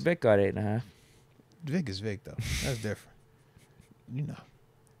massive size. Vic got 8.5. Vic is Vic though. That's different.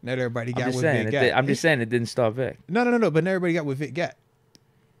 Not everybody got what Vic got. I'm just saying it didn't stop Vic. No. But not everybody got what Vic got.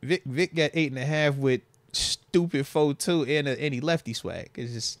 Vic got 8.5 with stupid 4.2 and any lefty swag.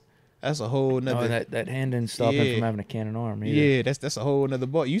 It's just. That's a whole nother. No, that hand didn't stop him from having a cannon arm either. Yeah, that's a whole nother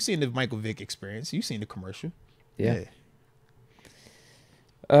ball. You seen the Michael Vick experience. You seen the commercial. Yeah.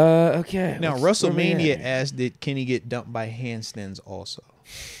 Okay. Now WrestleMania asked, did Kenny get dumped by handstands also?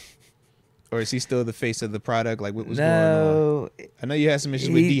 Or is he still the face of the product? Like what was going on? I know you had some issues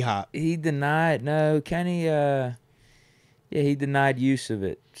with D-Hop. He denied. No, Kenny. He denied use of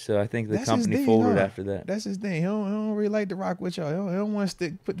it. So I think the company folded after that. That's his thing. He don't really like to rock with y'all. He don't want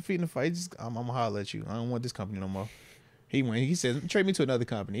to put the feet in the fight. I'm gonna holler at you. I don't want this company no more. He went. He said, trade me to another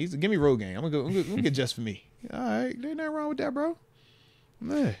company. He said, give me Rogaine. I'm gonna get just for me. All right, there's nothing wrong with that, bro.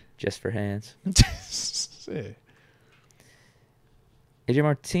 Yeah. Just for hands. Yeah. AJ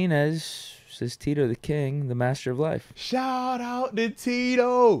Martinez says Tito the King, the master of life. Shout out to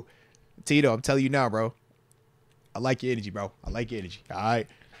Tito. Tito, I'm telling you now, bro. I like your energy, bro. I like your energy. All right.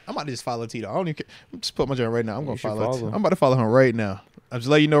 I'm about to just follow Tito. I don't even care. I'm just put my joint right now. I'm going to follow him. I'm about to follow him right now. I'm just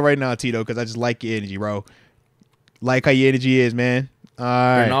letting you know right now, Tito, because I just like your energy, bro. Like how your energy is, man. All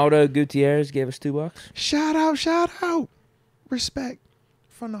right. Ronaldo Gutierrez gave us $2. Shout out. Respect.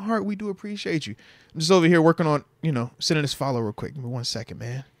 from the heart. We do appreciate you. I'm just over here working on, sending this follow real quick. Give me 1 second,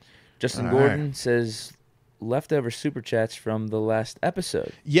 man. Justin Gordon says leftover super chats from the last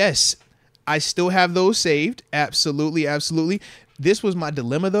episode. Yes, I still have those saved. Absolutely, absolutely. This was my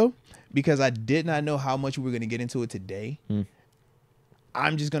dilemma, though, because I did not know how much we were going to get into it today.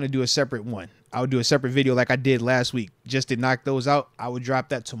 I'm just going to do a separate one. I would do a separate video like I did last week just to knock those out. I would drop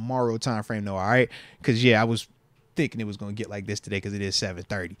that tomorrow time frame, though, all right? Because, I was thinking it was going to get like this today because it is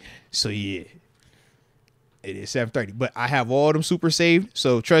 7:30. So, yeah. It is 7:30. But I have all them super saved.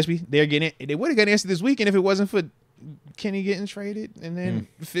 So, trust me, they're getting it. They would have got answered this weekend if it wasn't for Kenny getting traded. And then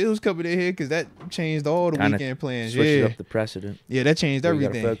Phil's coming in here because that changed all the weekend plans. Switched up the precedent. Yeah, that changed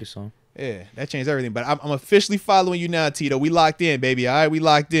everything. You got to focus on. Yeah, that changed everything. But I'm officially following you now, Tito. We locked in, baby. All right, we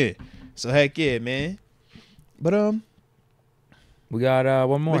locked in. So, heck yeah, man. But, we got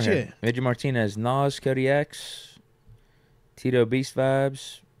one more here. Major Martinez, Nas, Cody X, Tito Beast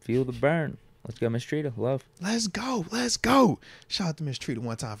Vibes, Feel the Burn. Let's go, Miss Trita. Love. Let's go. Let's go. Shout out to Miss Trita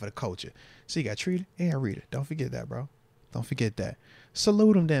one time for the culture. So you got Trita and Rita. Don't forget that, bro. Don't forget that.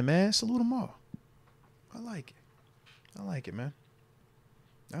 Salute them then, man. Salute them all. I like it. I like it, man.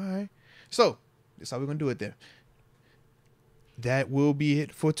 All right. So, that's how we're going to do it then. That will be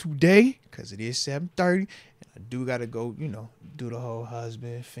it for today because it is 7:30. And I do got to go, do the whole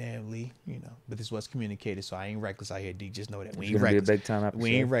husband, family, But this was communicated, so I ain't reckless out here, Deke. Just know that. We ain't reckless. Be a big time episode.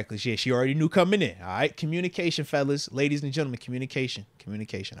 We ain't reckless. Yeah, she already knew coming in. All right. Communication, fellas. Ladies and gentlemen, communication.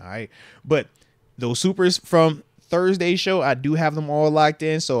 Communication. All right. But those supers from Thursday's show, I do have them all locked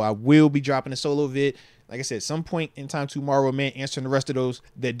in. So I will be dropping a solo vid. Like I said, some point in time tomorrow, man, answering the rest of those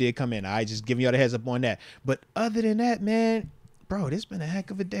that did come in. I just giving y'all the heads up on that. But other than that, man, bro, this been a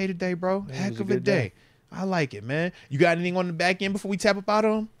heck of a day today, bro. Heck of a day. I like it, man. You got anything on the back end before we tap up out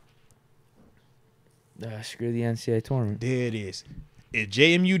on them? Screw the NCAA tournament. There it is. If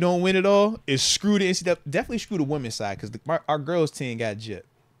JMU don't win it all, it's screw the NCAA. Definitely screw the women's side because our girls' team got gypped.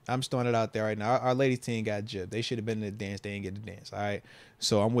 I'm just throwing it out there right now. Our ladies' team got gypped. They should have been in the dance. They didn't get the dance. All right.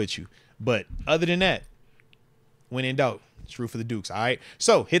 So I'm with you. But other than that, when in doubt, true for the Dukes. All right.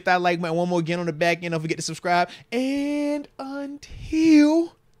 So hit that like button one more again on the back end. Don't forget to subscribe. And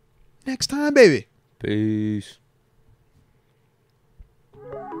until next time, baby. Peace.